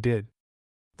what they did.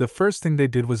 The first thing they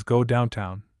did was go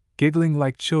downtown, giggling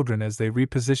like children as they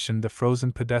repositioned the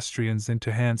frozen pedestrians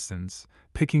into handstands,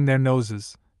 picking their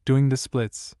noses, doing the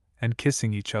splits, and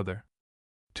kissing each other.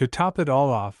 To top it all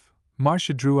off,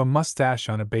 Marcia drew a mustache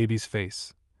on a baby's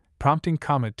face, prompting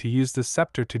Comet to use the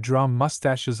scepter to draw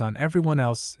mustaches on everyone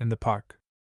else in the park.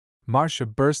 Marcia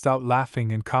burst out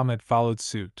laughing and Comet followed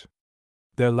suit.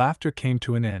 Their laughter came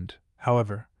to an end,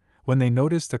 however, when they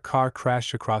noticed a car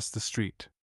crash across the street.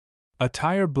 A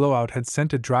tire blowout had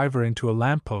sent a driver into a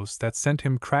lamppost that sent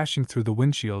him crashing through the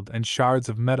windshield and shards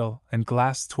of metal and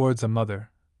glass towards a mother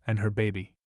and her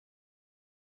baby.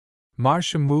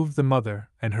 Marcia moved the mother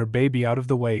and her baby out of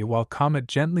the way while Comet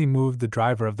gently moved the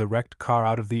driver of the wrecked car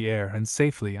out of the air and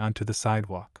safely onto the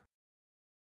sidewalk.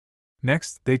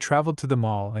 Next, they traveled to the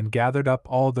mall and gathered up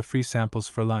all the free samples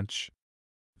for lunch.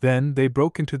 Then they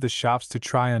broke into the shops to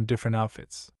try on different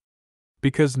outfits.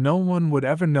 Because no one would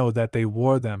ever know that they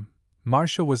wore them,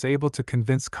 Marcia was able to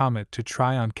convince Comet to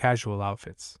try on casual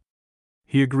outfits.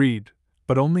 He agreed,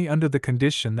 but only under the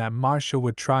condition that Marcia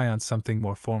would try on something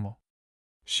more formal.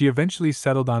 She eventually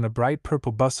settled on a bright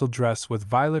purple bustle dress with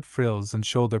violet frills and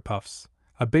shoulder puffs,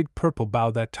 a big purple bow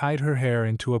that tied her hair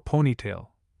into a ponytail,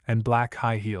 and black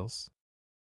high heels.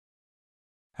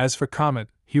 As for Comet,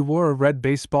 he wore a red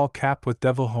baseball cap with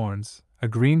devil horns, a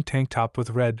green tank top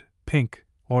with red, pink,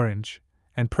 orange,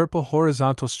 and purple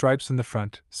horizontal stripes in the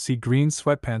front, see green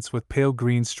sweatpants with pale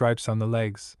green stripes on the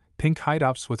legs, pink high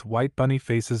tops with white bunny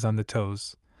faces on the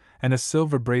toes, and a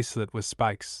silver bracelet with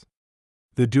spikes.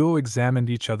 The duo examined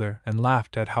each other and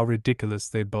laughed at how ridiculous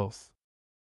they both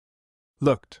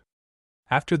looked.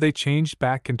 After they changed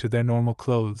back into their normal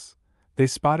clothes, they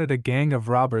spotted a gang of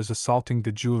robbers assaulting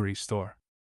the jewelry store.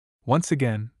 Once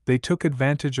again, they took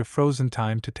advantage of frozen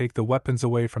time to take the weapons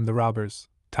away from the robbers,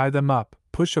 tie them up,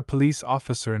 push a police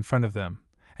officer in front of them,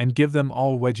 and give them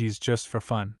all wedgies just for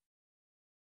fun.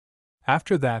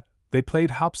 After that, they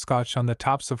played hopscotch on the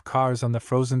tops of cars on the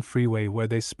frozen freeway where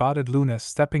they spotted Luna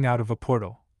stepping out of a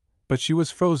portal, but she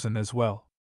was frozen as well.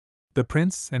 The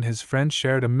prince and his friend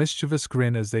shared a mischievous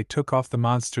grin as they took off the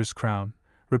monster's crown,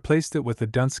 replaced it with a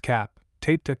dunce cap,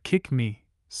 taped a "kick me"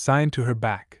 sign to her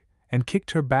back, and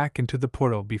kicked her back into the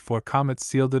portal before Comet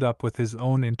sealed it up with his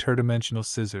own interdimensional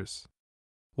scissors.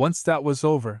 Once that was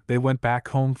over, they went back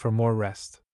home for more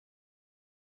rest.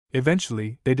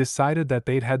 Eventually, they decided that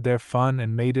they'd had their fun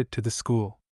and made it to the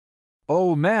school.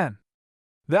 Oh man!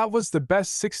 That was the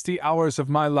best 60 hours of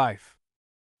my life!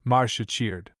 Marcia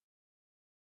cheered.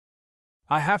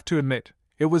 I have to admit,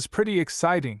 it was pretty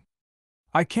exciting.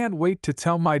 I can't wait to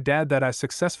tell my dad that I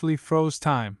successfully froze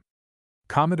time.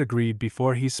 Comet agreed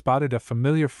before he spotted a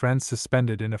familiar friend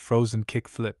suspended in a frozen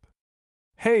kickflip.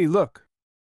 Hey, look!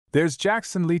 There's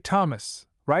Jackson Lee Thomas,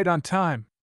 right on time.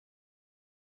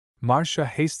 Marcia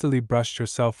hastily brushed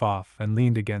herself off and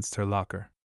leaned against her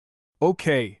locker.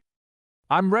 Okay.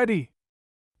 I'm ready.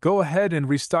 Go ahead and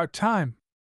restart time.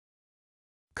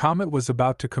 Comet was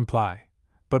about to comply,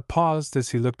 but paused as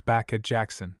he looked back at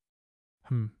Jackson.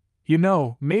 You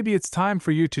know, maybe it's time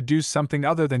for you to do something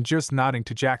other than just nodding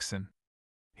to Jackson.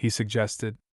 he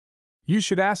suggested. You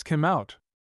should ask him out.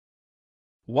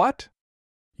 What?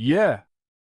 Yeah.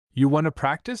 You want to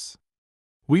practice?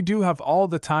 We do have all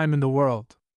the time in the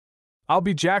world. I'll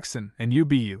be Jackson and you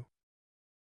be you.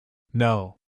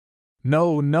 No.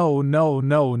 No, no, no,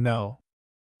 no, no.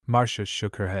 Marcia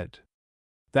shook her head.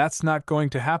 That's not going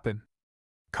to happen.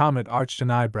 Comet arched an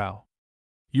eyebrow.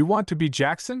 You want to be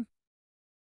Jackson?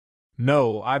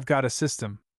 No, I've got a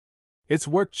system. It's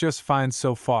worked just fine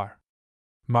so far.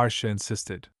 Marcia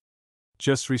insisted.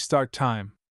 Just restart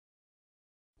time.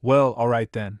 Well,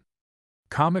 alright then.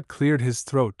 Comet cleared his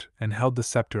throat and held the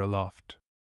scepter aloft.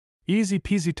 Easy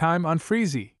peasy time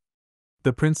unfreezy.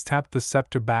 The prince tapped the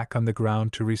scepter back on the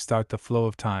ground to restart the flow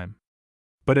of time.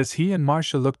 But as he and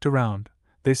Marcia looked around,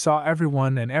 they saw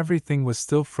everyone and everything was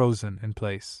still frozen in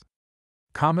place.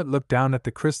 Comet looked down at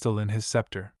the crystal in his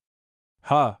scepter.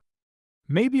 Huh.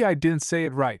 Maybe I didn't say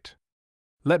it right.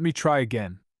 Let me try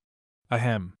again.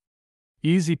 Ahem.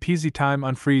 Easy peasy time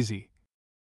unfreezy.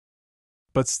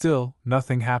 But still,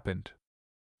 nothing happened.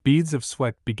 Beads of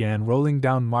sweat began rolling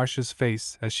down Marcia's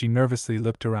face as she nervously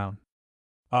looked around.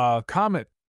 Comet!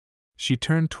 She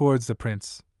turned towards the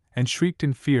prince, and shrieked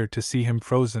in fear to see him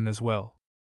frozen as well.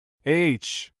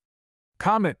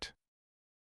 Comet!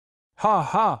 Ha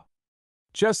ha!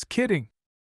 Just kidding!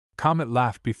 Comet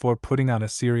laughed before putting on a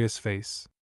serious face.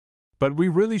 But we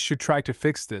really should try to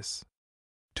fix this.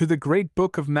 To the great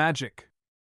book of magic!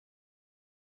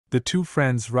 The two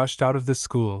friends rushed out of the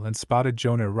school and spotted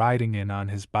Jonah riding in on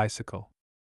his bicycle.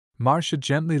 Marcia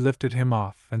gently lifted him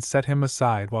off and set him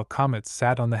aside while Comet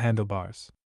sat on the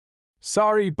handlebars.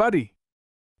 Sorry, buddy!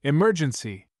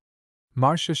 Emergency!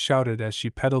 Marcia shouted as she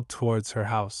pedaled towards her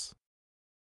house.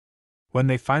 When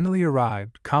they finally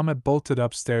arrived, Comet bolted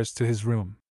upstairs to his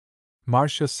room.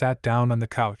 Marcia sat down on the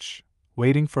couch,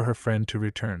 waiting for her friend to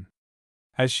return.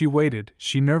 As she waited,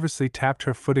 she nervously tapped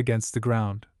her foot against the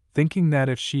ground, thinking that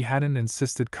if she hadn't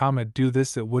insisted Comet do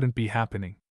this, it wouldn't be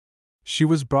happening. She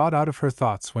was brought out of her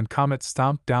thoughts when Comet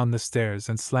stomped down the stairs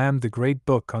and slammed the great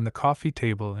book on the coffee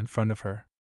table in front of her.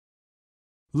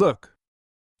 Look!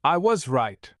 I was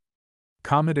right!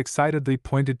 Comet excitedly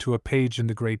pointed to a page in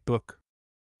the great book.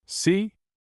 See?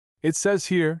 It says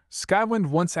here, Skywind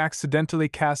once accidentally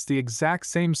cast the exact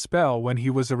same spell when he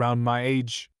was around my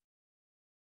age.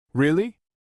 Really?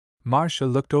 Marcia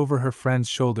looked over her friend's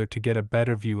shoulder to get a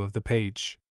better view of the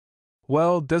page.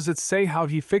 Well, does it say how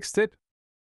he fixed it?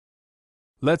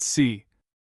 Let's see.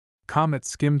 Comet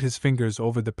skimmed his fingers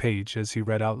over the page as he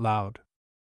read out loud.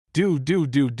 Do.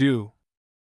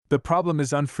 The problem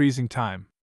is unfreezing time.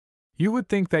 You would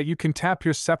think that you can tap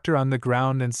your scepter on the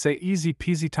ground and say easy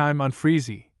peasy time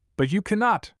unfreezy, but you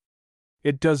cannot.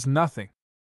 It does nothing.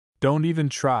 Don't even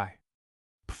try.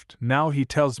 Pfft, now he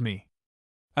tells me.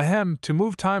 Ahem, to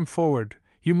move time forward,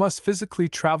 you must physically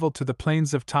travel to the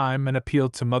planes of time and appeal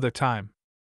to Mother Time.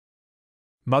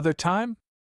 Mother Time?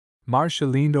 Marcia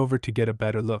leaned over to get a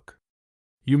better look.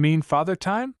 You mean Father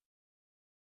Time?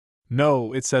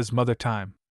 No, it says Mother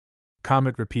Time.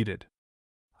 Comet repeated.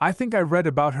 I think I read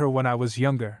about her when I was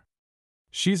younger.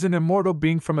 She's an immortal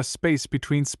being from a space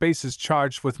between spaces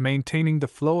charged with maintaining the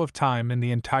flow of time in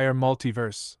the entire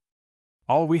multiverse.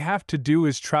 All we have to do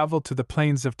is travel to the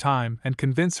planes of time and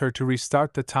convince her to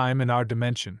restart the time in our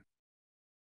dimension.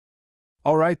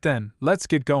 Alright then, let's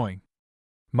get going.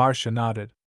 Marcia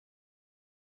nodded.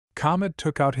 Comet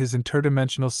took out his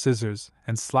interdimensional scissors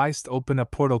and sliced open a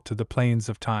portal to the planes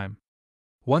of time.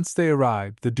 Once they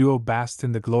arrived, the duo basked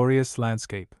in the glorious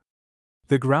landscape.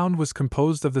 The ground was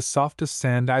composed of the softest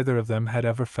sand either of them had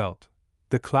ever felt.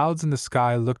 The clouds in the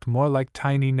sky looked more like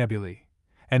tiny nebulae,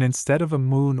 and instead of a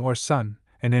moon or sun,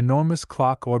 an enormous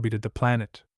clock orbited the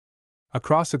planet.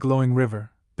 Across a glowing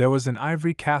river, there was an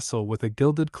ivory castle with a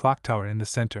gilded clock tower in the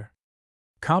center.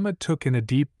 Comet took in a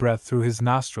deep breath through his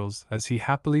nostrils as he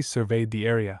happily surveyed the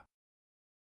area.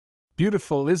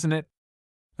 Beautiful, isn't it?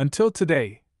 Until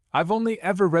today, I've only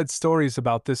ever read stories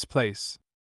about this place.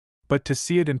 But to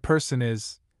see it in person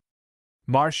is...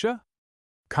 Marcia?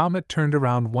 Comet turned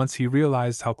around once he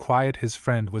realized how quiet his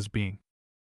friend was being.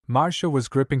 Marcia was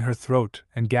gripping her throat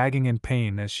and gagging in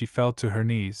pain as she fell to her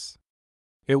knees.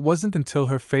 It wasn't until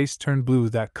her face turned blue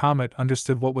that Comet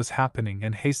understood what was happening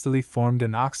and hastily formed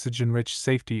an oxygen-rich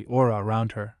safety aura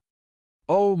around her.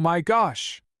 Oh my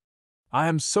gosh! I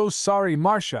am so sorry,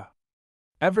 Marcia!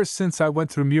 Ever since I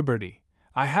went through puberty,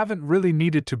 I haven't really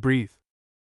needed to breathe.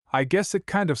 I guess it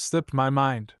kind of slipped my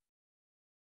mind.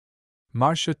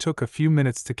 Marcia took a few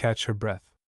minutes to catch her breath.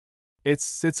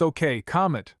 It's okay,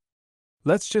 Comet.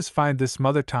 Let's just find this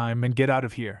Mother Time and get out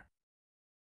of here.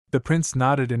 The prince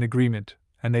nodded in agreement,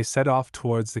 and they set off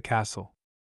towards the castle.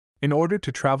 In order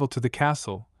to travel to the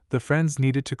castle, the friends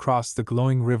needed to cross the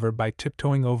glowing river by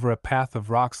tiptoeing over a path of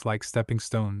rocks like stepping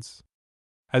stones.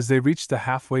 As they reached the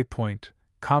halfway point,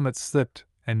 Comet slipped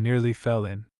and nearly fell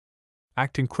in.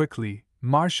 Acting quickly,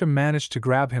 Marcia managed to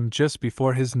grab him just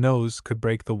before his nose could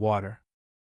break the water.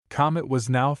 Comet was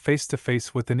now face to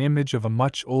face with an image of a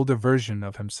much older version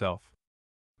of himself.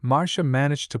 Marcia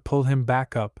managed to pull him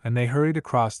back up and they hurried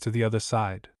across to the other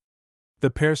side. The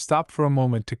pair stopped for a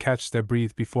moment to catch their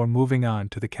breath before moving on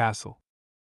to the castle.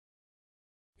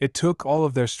 It took all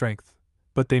of their strength,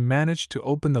 but they managed to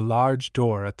open the large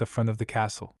door at the front of the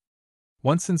castle.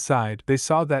 Once inside, they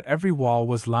saw that every wall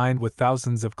was lined with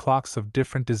thousands of clocks of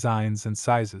different designs and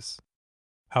sizes.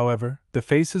 However, the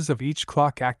faces of each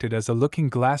clock acted as a looking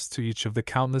glass to each of the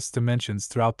countless dimensions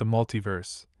throughout the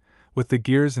multiverse, with the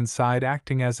gears inside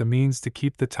acting as a means to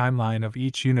keep the timeline of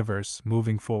each universe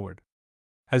moving forward.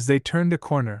 As they turned a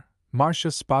corner, Marcia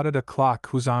spotted a clock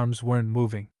whose arms weren't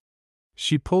moving.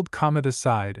 She pulled Comet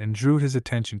aside and drew his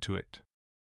attention to it.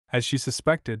 As she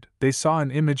suspected, they saw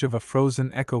an image of a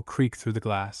frozen echo creak through the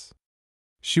glass.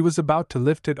 She was about to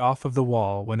lift it off of the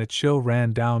wall when a chill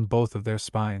ran down both of their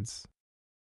spines.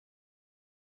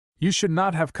 "You should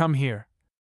not have come here,"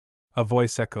 a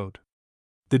voice echoed.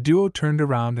 The duo turned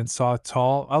around and saw a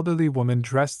tall, elderly woman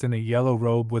dressed in a yellow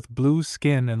robe with blue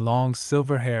skin and long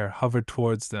silver hair hovered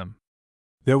towards them.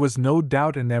 There was no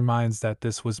doubt in their minds that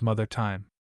this was Mother Time.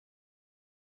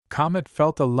 Comet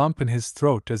felt a lump in his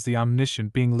throat as the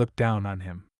omniscient being looked down on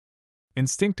him.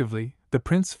 Instinctively, the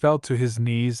prince fell to his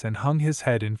knees and hung his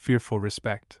head in fearful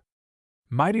respect.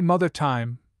 "Mighty Mother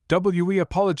Time, we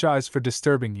apologize for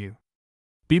disturbing you.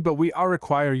 But we all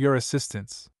require your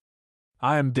assistance.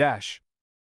 I am Dash."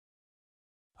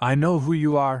 "I know who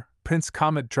you are, Prince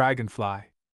Comet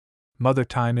Dragonfly," Mother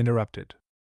Time interrupted.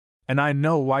 "And I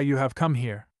know why you have come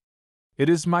here. It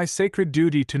is my sacred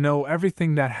duty to know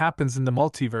everything that happens in the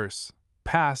multiverse,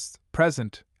 past,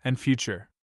 present, and future."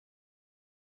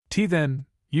 Then,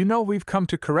 you know we've come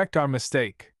to correct our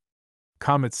mistake,"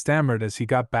 Comet stammered as he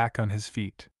got back on his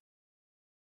feet.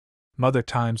 Mother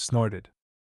Time snorted.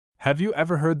 "Have you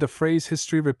ever heard the phrase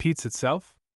history repeats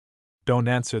itself? Don't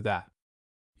answer that.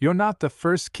 You're not the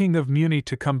first king of Mewni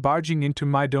to come barging into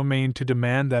my domain to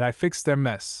demand that I fix their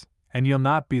mess, and you'll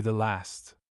not be the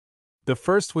last. The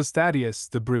first was Thaddeus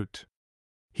the Brute.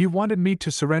 He wanted me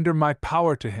to surrender my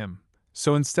power to him,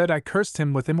 so instead I cursed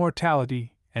him with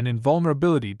immortality and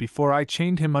invulnerability before I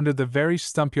chained him under the very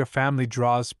stump your family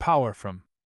draws power from.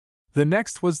 The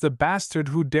next was the bastard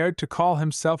who dared to call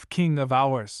himself king of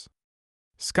ours.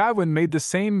 Skywind made the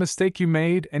same mistake you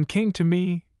made and came to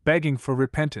me, begging for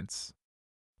repentance.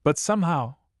 But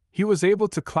somehow, he was able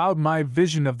to cloud my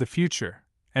vision of the future,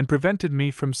 and prevented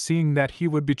me from seeing that he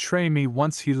would betray me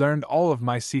once he learned all of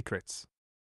my secrets.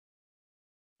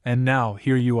 And now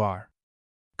here you are.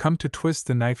 Come to twist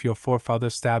the knife your forefather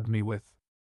stabbed me with."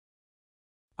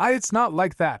 It's not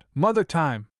like that, Mother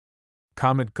Time,"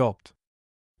 Comet gulped.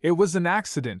 "It was an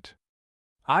accident.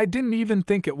 I didn't even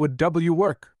think it would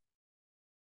work."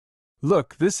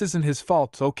 "Look, this isn't his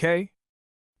fault, okay?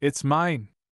 It's mine,"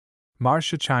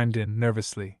 Marcia chimed in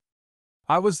nervously.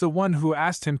 "I was the one who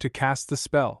asked him to cast the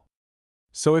spell.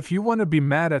 So if you want to be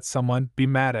mad at someone, be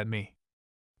mad at me.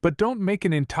 But don't make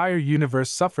an entire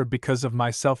universe suffer because of my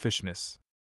selfishness."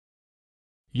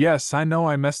 "Yes, I know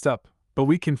I messed up, but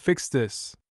we can fix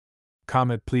this,"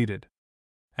 Comet pleaded.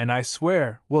 "And I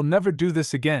swear we'll never do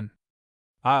this again.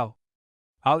 I'll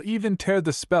even tear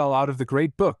the spell out of the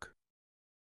Great Book."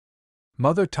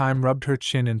 Mother Time rubbed her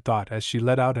chin in thought as she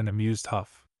let out an amused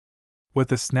huff. With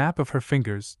a snap of her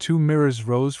fingers, 2 mirrors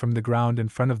rose from the ground in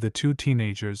front of the 2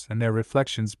 teenagers and their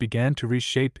reflections began to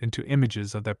reshape into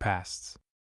images of their pasts.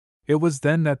 It was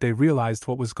then that they realized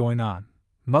what was going on.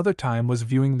 Mother Time was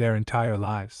viewing their entire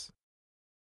lives.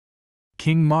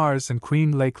 King Mars and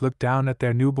Queen Lake looked down at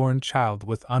their newborn child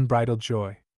with unbridled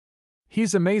joy.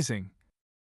 "He's amazing,"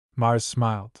 Mars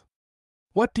smiled.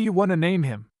 "What do you want to name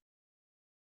him?"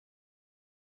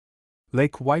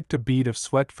 Lake wiped a bead of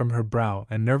sweat from her brow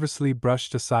and nervously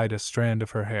brushed aside a strand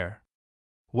of her hair.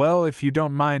 "Well, if you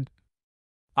don't mind,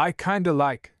 I kinda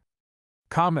like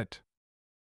Comet."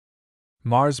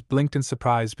 Mars blinked in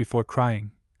surprise before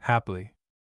crying, happily.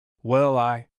 "Well,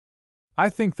 I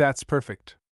think that's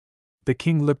perfect." The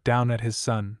king looked down at his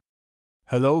son.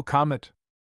 "Hello, Comet.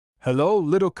 Hello,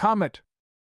 little Comet."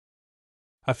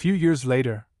 A few years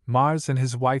later, Mars and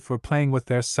his wife were playing with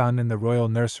their son in the royal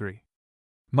nursery.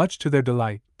 Much to their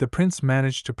delight, the prince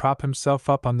managed to prop himself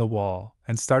up on the wall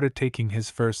and started taking his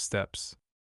first steps.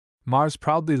 Mars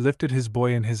proudly lifted his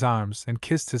boy in his arms and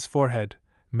kissed his forehead,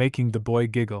 making the boy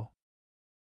giggle.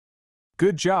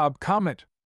 "Good job, Comet,"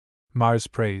 Mars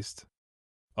praised.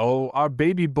 Oh, our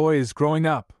baby boy is growing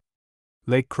up!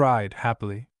 Lake cried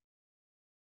happily.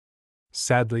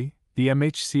 Sadly, the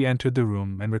MHC entered the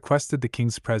room and requested the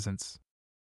king's presence.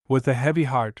 With a heavy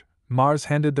heart, Mars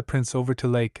handed the prince over to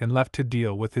Lake and left to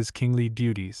deal with his kingly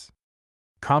duties.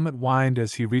 Comet whined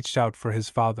as he reached out for his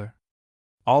father.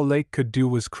 All Lake could do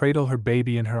was cradle her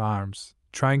baby in her arms,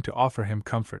 trying to offer him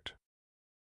comfort.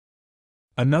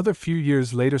 Another few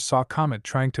years later saw Comet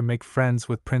trying to make friends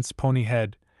with Prince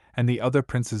Ponyhead and the other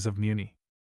princes of Mewni.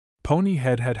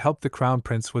 Ponyhead had helped the Crown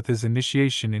Prince with his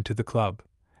initiation into the club,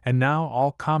 and now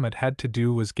all Comet had to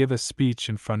do was give a speech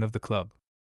in front of the club.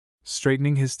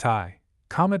 Straightening his tie,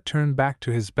 Comet turned back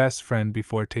to his best friend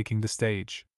before taking the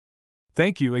stage.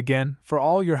 "Thank you again for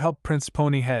all your help, Prince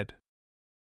Ponyhead."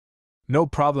 "No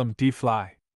problem,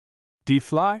 D-Fly."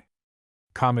 "D-Fly?"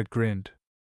 Comet grinned.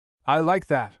 "I like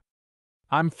that.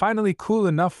 I'm finally cool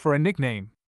enough for a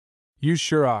nickname." "You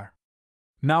sure are.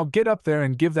 Now get up there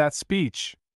and give that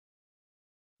speech."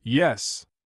 "Yes."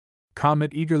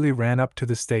 Comet eagerly ran up to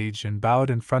the stage and bowed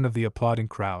in front of the applauding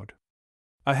crowd.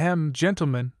 "Ahem,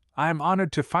 gentlemen, I am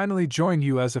honored to finally join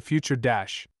you as a future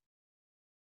Dash."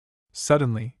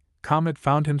 Suddenly, Comet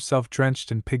found himself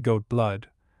drenched in pig-goat blood,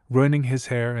 ruining his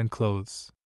hair and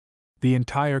clothes. The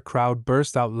entire crowd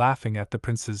burst out laughing at the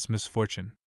prince's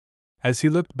misfortune. As he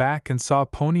looked back and saw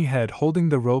Ponyhead holding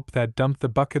the rope that dumped the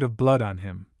bucket of blood on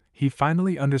him, he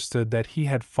finally understood that he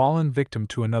had fallen victim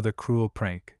to another cruel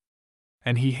prank.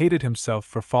 And he hated himself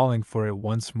for falling for it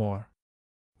once more.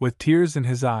 With tears in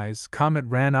his eyes, Comet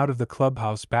ran out of the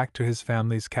clubhouse back to his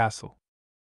family's castle.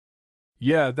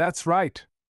 "Yeah, that's right,"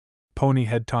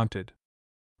 Ponyhead taunted.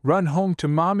 "Run home to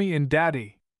Mommy and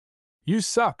Daddy. You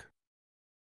suck."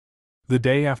 The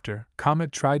day after,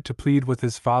 Comet tried to plead with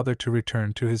his father to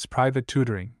return to his private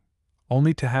tutoring,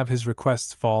 only to have his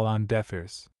requests fall on deaf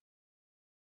ears.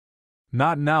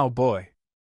 "Not now, boy,"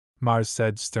 Mars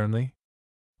said sternly.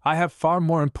 "I have far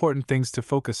more important things to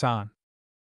focus on."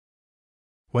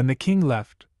 When the king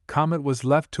left, Comet was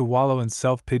left to wallow in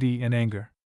self-pity and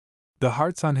anger. The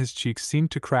hearts on his cheeks seemed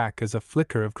to crack as a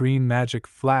flicker of green magic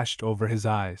flashed over his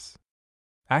eyes.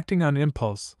 Acting on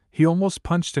impulse, he almost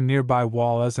punched a nearby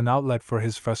wall as an outlet for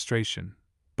his frustration,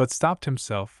 but stopped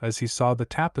himself as he saw the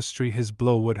tapestry his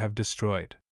blow would have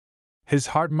destroyed. His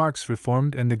heart marks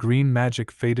reformed and the green magic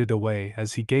faded away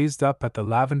as he gazed up at the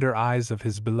lavender eyes of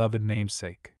his beloved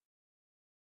namesake.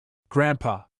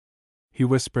 "Grandpa," he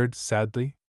whispered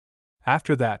sadly.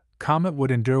 After that, Comet would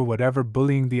endure whatever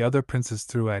bullying the other princes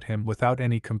threw at him without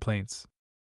any complaints.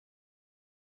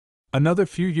 Another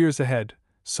few years ahead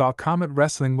saw Comet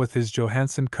wrestling with his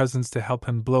Johansson cousins to help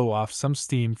him blow off some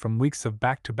steam from weeks of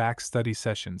back-to-back study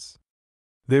sessions.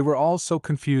 They were all so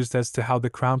confused as to how the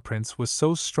Crown Prince was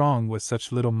so strong with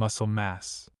such little muscle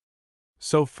mass.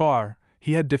 So far,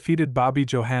 he had defeated Bobby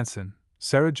Johansson,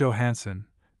 Sarah Johansson,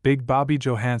 Big Bobby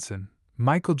Johansson,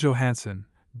 Michael Johansson,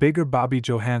 Bigger Bobby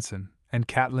Johansson, and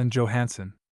Catelyn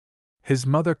Johansson. His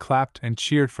mother clapped and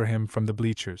cheered for him from the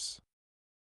bleachers.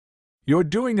 "You're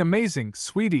doing amazing,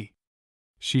 sweetie!"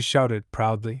 she shouted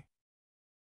proudly.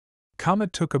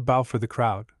 Comet took a bow for the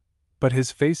crowd, but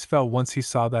his face fell once he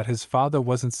saw that his father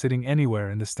wasn't sitting anywhere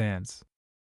in the stands.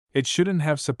 It shouldn't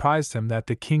have surprised him that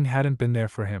the king hadn't been there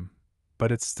for him,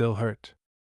 but it still hurt.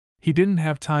 He didn't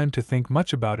have time to think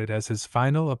much about it as his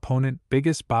final opponent,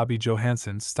 Biggest Bobby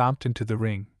Johansson, stomped into the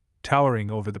ring, towering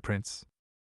over the prince.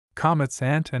 Comet's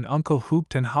aunt and uncle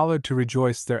hooped and hollered to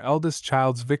rejoice their eldest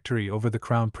child's victory over the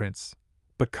Crown Prince,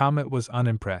 but Comet was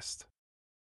unimpressed.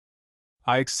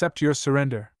 "I accept your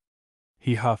surrender,"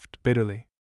 he huffed bitterly.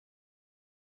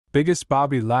 Biggest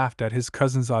Bobby laughed at his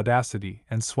cousin's audacity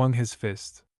and swung his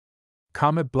fist.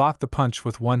 Comet blocked the punch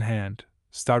with one hand,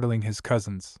 startling his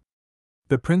cousins.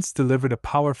 The prince delivered a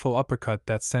powerful uppercut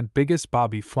that sent Biggest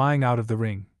Bobby flying out of the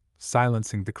ring,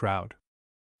 silencing the crowd.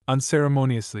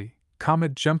 Unceremoniously,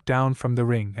 Comet jumped down from the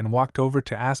ring and walked over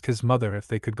to ask his mother if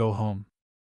they could go home.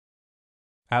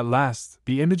 At last,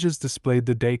 the images displayed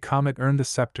the day Comet earned the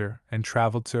scepter and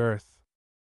traveled to Earth.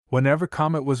 Whenever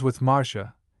Comet was with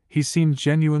Marcia, he seemed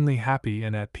genuinely happy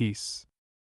and at peace.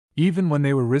 Even when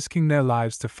they were risking their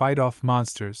lives to fight off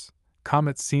monsters,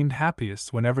 Comet seemed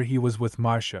happiest whenever he was with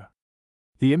Marcia.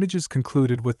 The images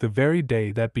concluded with the very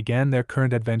day that began their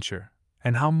current adventure,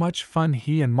 and how much fun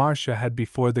he and Marcia had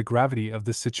before the gravity of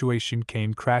the situation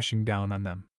came crashing down on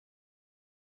them.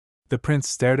 The prince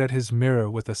stared at his mirror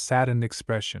with a saddened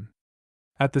expression.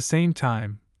 At the same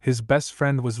time, his best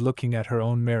friend was looking at her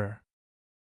own mirror.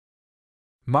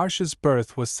 Marcia's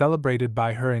birth was celebrated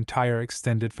by her entire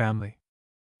extended family.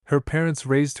 Her parents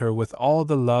raised her with all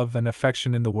the love and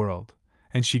affection in the world,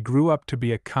 and she grew up to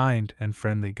be a kind and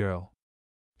friendly girl.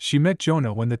 She met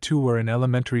Jonah when the two were in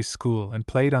elementary school and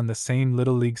played on the same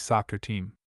Little League soccer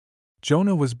team.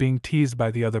 Jonah was being teased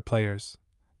by the other players,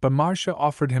 but Marcia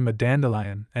offered him a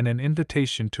dandelion and an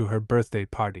invitation to her birthday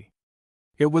party.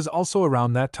 It was also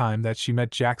around that time that she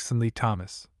met Jackson Lee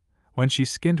Thomas. When she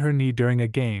skinned her knee during a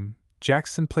game,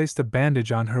 Jackson placed a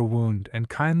bandage on her wound and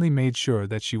kindly made sure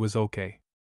that she was okay.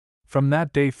 From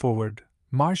that day forward,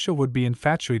 Marcia would be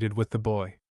infatuated with the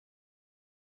boy.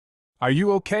 "Are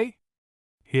you okay?"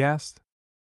 he asked.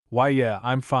 "Why, yeah,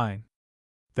 I'm fine.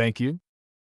 Thank you."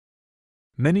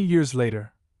 Many years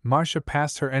later, Marcia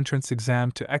passed her entrance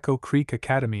exam to Echo Creek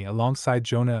Academy alongside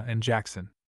Jonah and Jackson.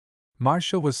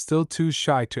 Marcia was still too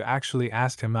shy to actually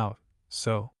ask him out,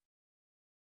 so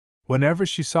whenever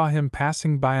she saw him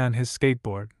passing by on his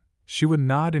skateboard, she would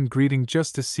nod in greeting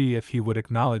just to see if he would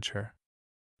acknowledge her.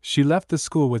 She left the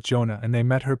school with Jonah and they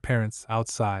met her parents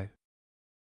outside.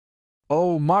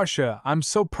 "Oh, Marcia, I'm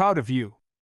so proud of you!"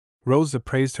 Rosa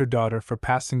praised her daughter for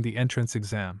passing the entrance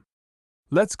exam.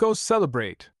 "Let's go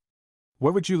celebrate.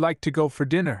 Where would you like to go for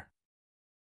dinner?"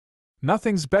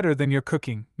 "Nothing's better than your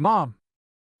cooking, Mom,"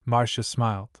 Marcia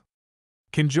smiled.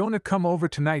 "Can Jonah come over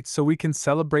tonight so we can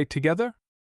celebrate together?"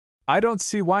 "I don't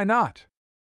see why not,"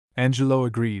 Angelo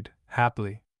agreed,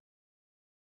 happily.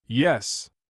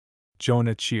 "Yes,"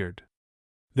 Jonah cheered.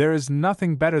 "There is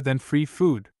nothing better than free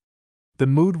food." The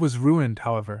mood was ruined,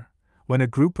 however, when a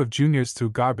group of juniors threw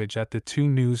garbage at the two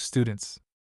new students.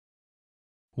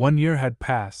 1 year had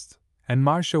passed, and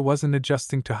Marcia wasn't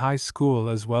adjusting to high school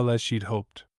as well as she'd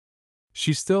hoped.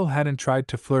 She still hadn't tried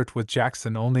to flirt with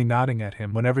Jackson, only nodding at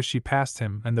him whenever she passed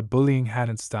him, and the bullying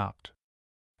hadn't stopped.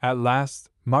 At last,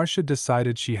 Marcia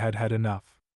decided she had had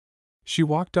enough. She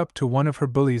walked up to one of her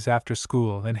bullies after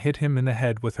school and hit him in the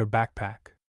head with her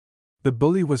backpack. The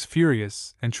bully was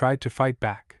furious and tried to fight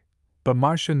back, but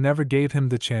Marcia never gave him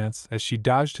the chance as she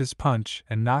dodged his punch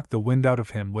and knocked the wind out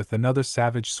of him with another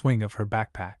savage swing of her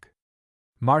backpack.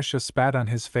 Marcia spat on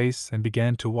his face and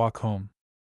began to walk home.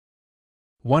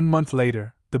 1 month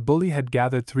later, the bully had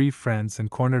gathered 3 friends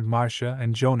and cornered Marcia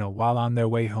and Jonah while on their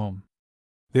way home.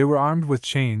 They were armed with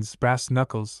chains, brass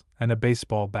knuckles, and a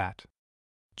baseball bat.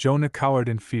 Jonah cowered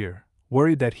in fear,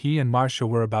 worried that he and Marcia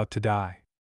were about to die.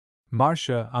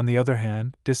 Marcia, on the other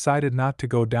hand, decided not to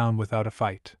go down without a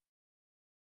fight.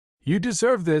 "You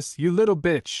deserve this, you little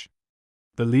bitch!"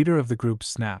 the leader of the group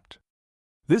snapped.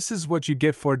 "This is what you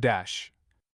get for dash."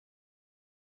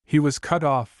 He was cut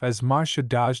off as Marcia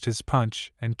dodged his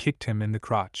punch and kicked him in the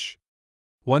crotch.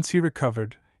 Once he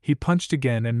recovered, he punched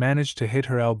again and managed to hit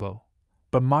her elbow,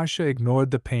 but Marcia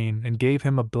ignored the pain and gave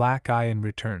him a black eye in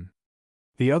return.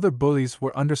 The other bullies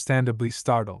were understandably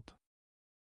startled.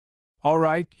 "All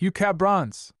right, you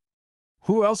cabrons!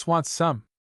 Who else wants some?"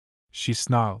 she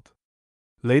snarled.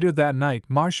 Later that night,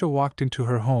 Marcia walked into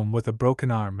her home with a broken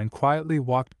arm and quietly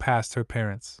walked past her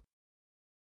parents.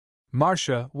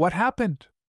 "Marcia, what happened?"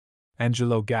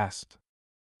 Angelo gasped.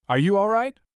 "Are you all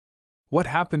right? What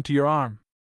happened to your arm?"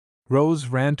 Rose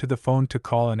ran to the phone to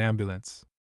call an ambulance.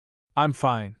 "I'm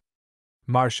fine,"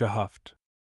 Marcia huffed.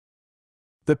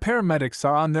 "The paramedics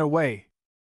are on their way,"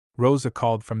 Rosa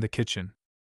called from the kitchen.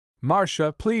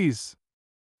 "Marcia, please!"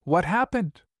 "What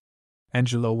happened?"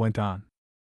 Angelo went on.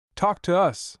 "Talk to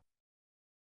us."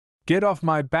 "Get off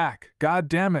my back, God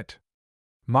damn it!"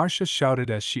 Marcia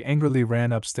shouted as she angrily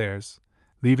ran upstairs,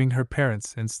 leaving her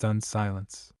parents in stunned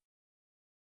silence.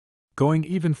 Going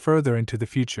even further into the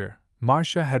future,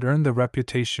 Marcia had earned the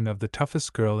reputation of the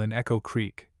toughest girl in Echo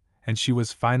Creek, and she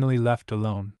was finally left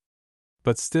alone.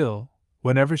 But still,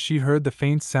 whenever she heard the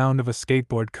faint sound of a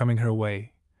skateboard coming her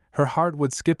way, her heart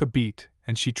would skip a beat,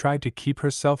 and she tried to keep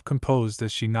herself composed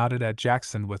as she nodded at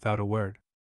Jackson without a word.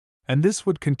 And this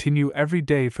would continue every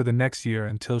day for the next year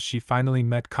until she finally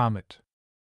met Comet.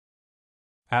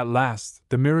 At last,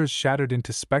 the mirrors shattered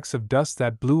into specks of dust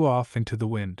that blew off into the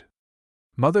wind.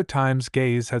 Mother Time's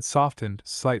gaze had softened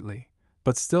slightly,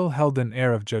 but still held an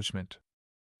air of judgment.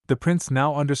 The prince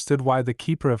now understood why the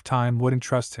Keeper of Time wouldn't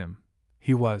trust him.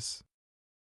 He was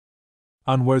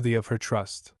unworthy of her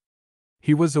trust.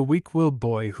 He was a weak-willed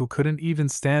boy who couldn't even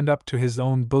stand up to his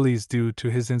own bullies due to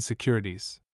his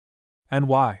insecurities. And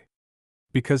why?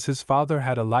 Because his father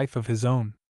had a life of his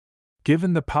own.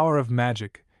 Given the power of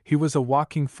magic, he was a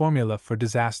walking formula for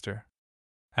disaster.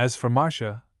 As for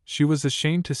Marcia, she was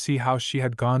ashamed to see how she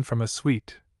had gone from a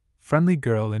sweet, friendly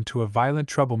girl into a violent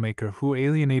troublemaker who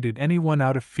alienated anyone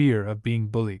out of fear of being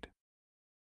bullied.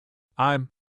 I'm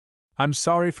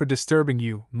sorry for disturbing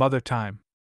you, Mother Time,"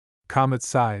 Comet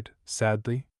sighed,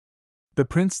 sadly. The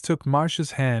prince took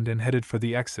Marcia's hand and headed for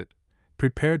the exit,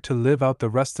 prepared to live out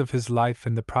the rest of his life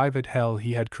in the private hell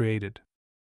he had created.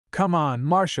 Come on,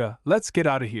 Marcia, let's get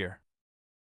out of here.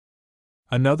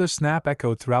 Another snap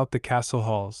echoed throughout the castle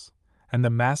halls, and the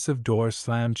massive door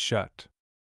slammed shut.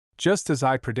 Just as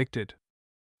I predicted.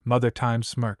 Mother Time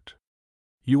smirked.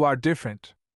 You are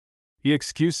different. You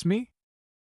excuse me?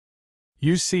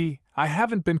 You see, I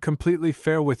haven't been completely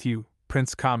fair with you,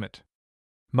 Prince Comet.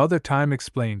 Mother Time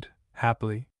explained,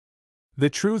 happily. The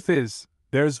truth is,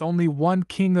 there's only one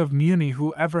king of Mewni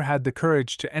who ever had the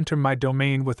courage to enter my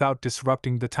domain without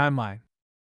disrupting the timeline.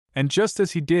 And just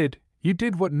as he did, you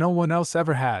did what no one else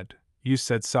ever had, you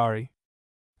said sorry.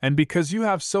 And because you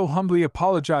have so humbly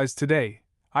apologized today,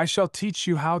 I shall teach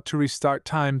you how to restart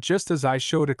time just as I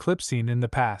showed Eclipsine in the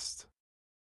past.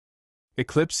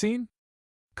 Eclipsine?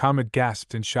 Comet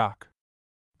gasped in shock.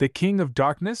 The King of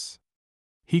Darkness?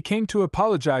 He came to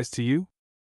apologize to you?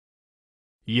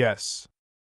 Yes.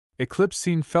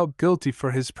 Eclipsine felt guilty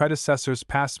for his predecessor's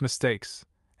past mistakes,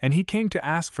 and he came to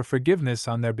ask for forgiveness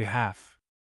on their behalf.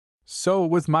 So,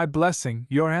 with my blessing,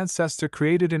 your ancestor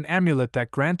created an amulet that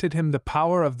granted him the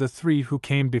power of the three who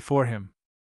came before him.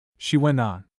 She went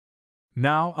on.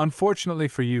 Now, unfortunately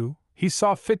for you, he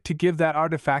saw fit to give that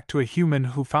artifact to a human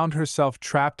who found herself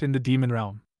trapped in the demon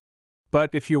realm. But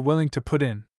if you're willing to put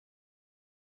in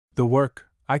the work,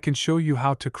 I can show you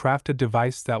how to craft a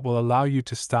device that will allow you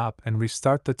to stop and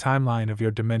restart the timeline of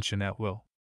your dimension at will.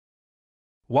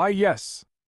 Why, yes.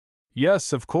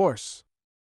 Yes, of course.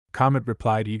 Comet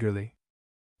replied eagerly.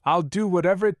 I'll do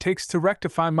whatever it takes to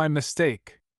rectify my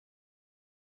mistake.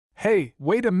 Hey,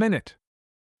 wait a minute!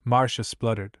 Marcia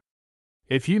spluttered.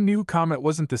 If you knew Comet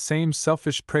wasn't the same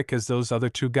selfish prick as those other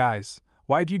two guys,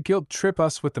 why'd you guilt-trip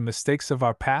us with the mistakes of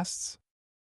our pasts?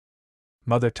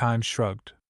 Mother Time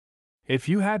shrugged. If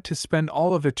you had to spend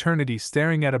all of eternity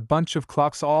staring at a bunch of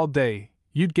clocks all day,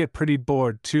 you'd get pretty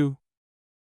bored, too.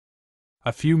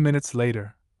 A few minutes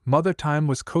later, Mother Time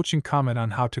was coaching Comet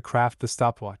on how to craft the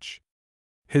stopwatch.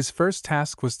 His first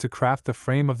task was to craft the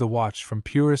frame of the watch from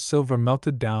pure silver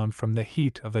melted down from the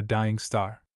heat of a dying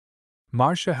star.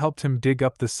 Marcia helped him dig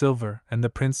up the silver, and the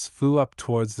prince flew up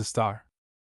towards the star.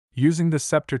 Using the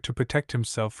scepter to protect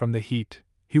himself from the heat,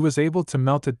 he was able to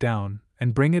melt it down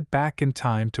and bring it back in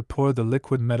time to pour the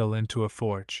liquid metal into a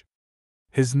forge.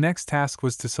 His next task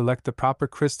was to select the proper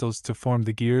crystals to form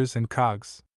the gears and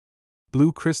cogs.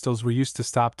 Blue crystals were used to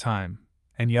stop time,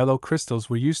 and yellow crystals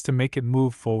were used to make it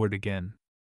move forward again.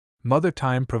 Mother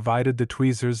Time provided the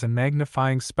tweezers and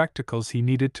magnifying spectacles he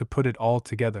needed to put it all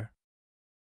together.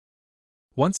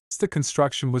 Once the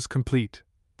construction was complete,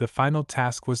 the final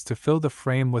task was to fill the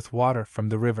frame with water from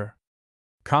the river.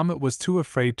 Comet was too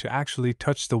afraid to actually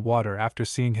touch the water after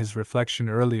seeing his reflection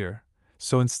earlier,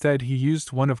 so instead he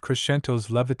used one of Crescento's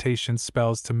levitation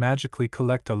spells to magically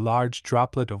collect a large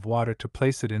droplet of water to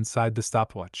place it inside the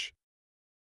stopwatch.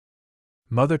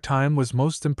 Mother Time was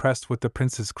most impressed with the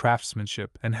prince's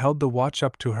craftsmanship and held the watch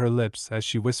up to her lips as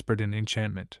she whispered in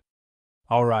enchantment.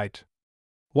 All right.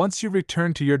 Once you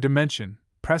return to your dimension,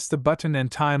 press the button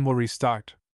and time will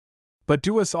restart. But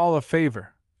do us all a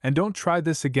favor, and don't try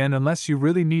this again unless you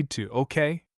really need to,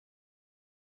 okay?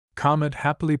 Comet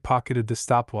happily pocketed the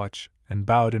stopwatch and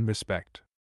bowed in respect.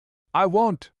 I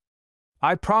won't.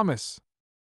 I promise.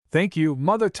 Thank you,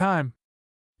 Mother Time.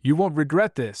 You won't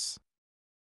regret this.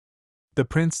 The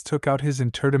prince took out his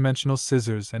interdimensional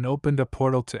scissors and opened a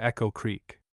portal to Echo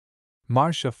Creek.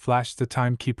 Marcia flashed the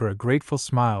timekeeper a grateful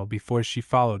smile before she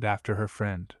followed after her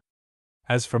friend.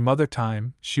 As for Mother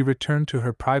Time, she returned to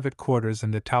her private quarters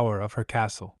in the tower of her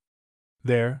castle.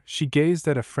 There, she gazed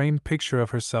at a framed picture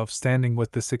of herself standing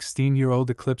with the 16-year-old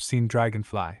Eclipsine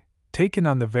dragonfly, taken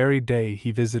on the very day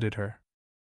he visited her.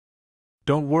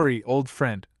 Don't worry, old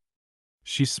friend.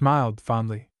 She smiled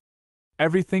fondly.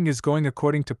 Everything is going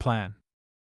according to plan.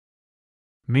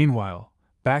 Meanwhile,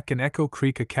 back in Echo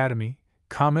Creek Academy,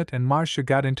 Comet and Marcia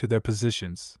got into their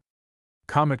positions.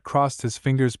 Comet crossed his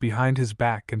fingers behind his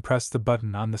back and pressed the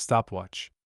button on the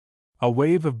stopwatch. A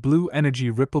wave of blue energy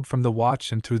rippled from the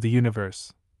watch and through the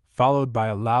universe, followed by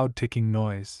a loud ticking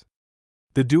noise.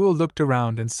 The duo looked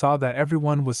around and saw that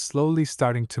everyone was slowly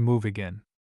starting to move again.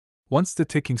 Once the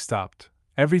ticking stopped,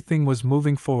 everything was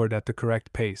moving forward at the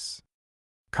correct pace.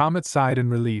 Comet sighed in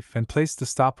relief and placed the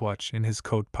stopwatch in his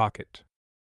coat pocket.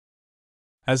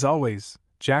 As always,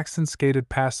 Jackson skated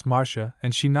past Marcia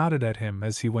and she nodded at him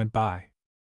as he went by.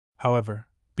 However,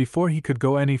 before he could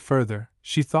go any further,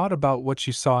 she thought about what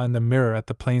she saw in the mirror at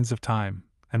the Plains of Time,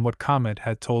 and what Comet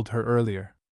had told her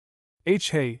earlier.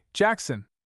 Hey, Jackson!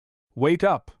 Wait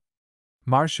up!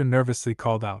 Marcia nervously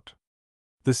called out.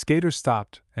 The skater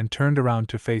stopped and turned around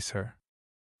to face her.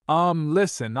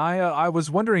 Listen, I was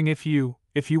wondering if you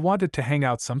wanted to hang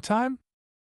out sometime?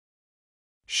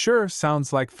 Sure,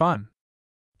 sounds like fun.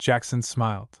 Jackson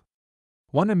smiled.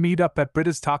 Want to meet up at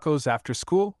Britta's Tacos after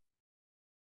school?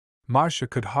 Marcia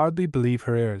could hardly believe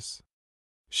her ears.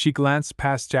 She glanced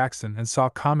past Jackson and saw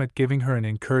Comet giving her an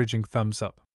encouraging thumbs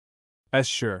up.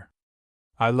 Sure.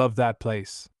 I love that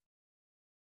place.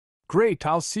 Great,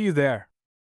 I'll see you there.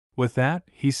 With that,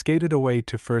 he skated away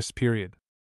to first period.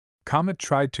 Comet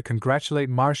tried to congratulate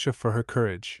Marcia for her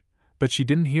courage, but she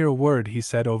didn't hear a word he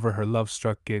said over her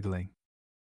love-struck giggling.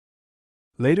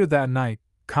 Later that night,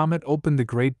 Comet opened the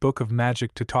Great Book of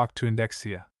Magic to talk to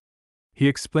Indexia. He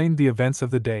explained the events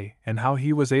of the day and how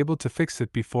he was able to fix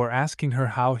it before asking her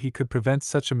how he could prevent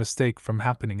such a mistake from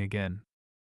happening again.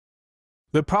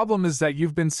 The problem is that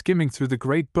you've been skimming through the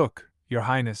Great Book, Your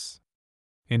Highness,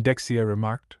 Indexia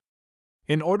remarked.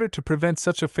 In order to prevent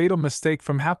such a fatal mistake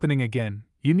from happening again,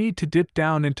 you need to dip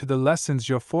down into the lessons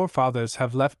your forefathers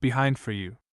have left behind for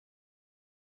you.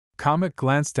 Comet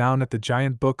glanced down at the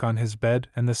giant book on his bed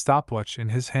and the stopwatch in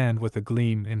his hand with a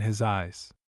gleam in his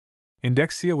eyes.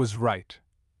 Indexia was right.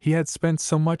 He had spent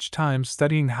so much time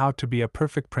studying how to be a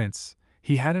perfect prince,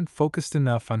 he hadn't focused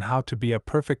enough on how to be a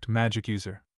perfect magic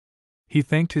user. He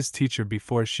thanked his teacher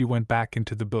before she went back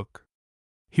into the book.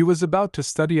 He was about to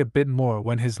study a bit more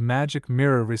when his magic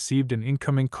mirror received an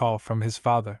incoming call from his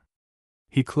father.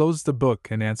 He closed the book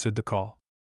and answered the call.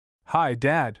 Hi,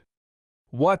 Dad.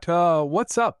 What's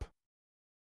up?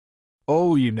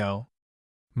 Oh, you know.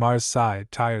 Mars sighed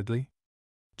tiredly.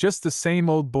 Just the same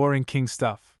old boring king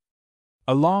stuff.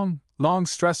 A long,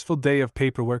 stressful day of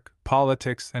paperwork,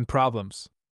 politics, and problems.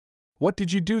 What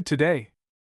did you do today?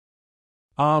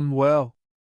 Well.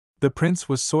 The prince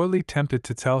was sorely tempted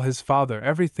to tell his father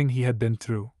everything he had been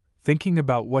through, thinking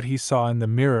about what he saw in the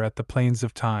mirror at the Plains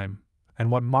of Time, and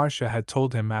what Marcia had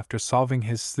told him after solving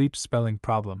his sleep-spelling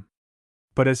problem.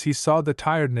 But as he saw the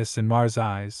tiredness in Mars'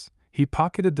 eyes, he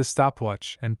pocketed the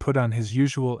stopwatch and put on his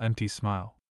usual empty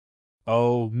smile.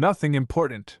 Oh, nothing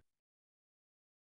important,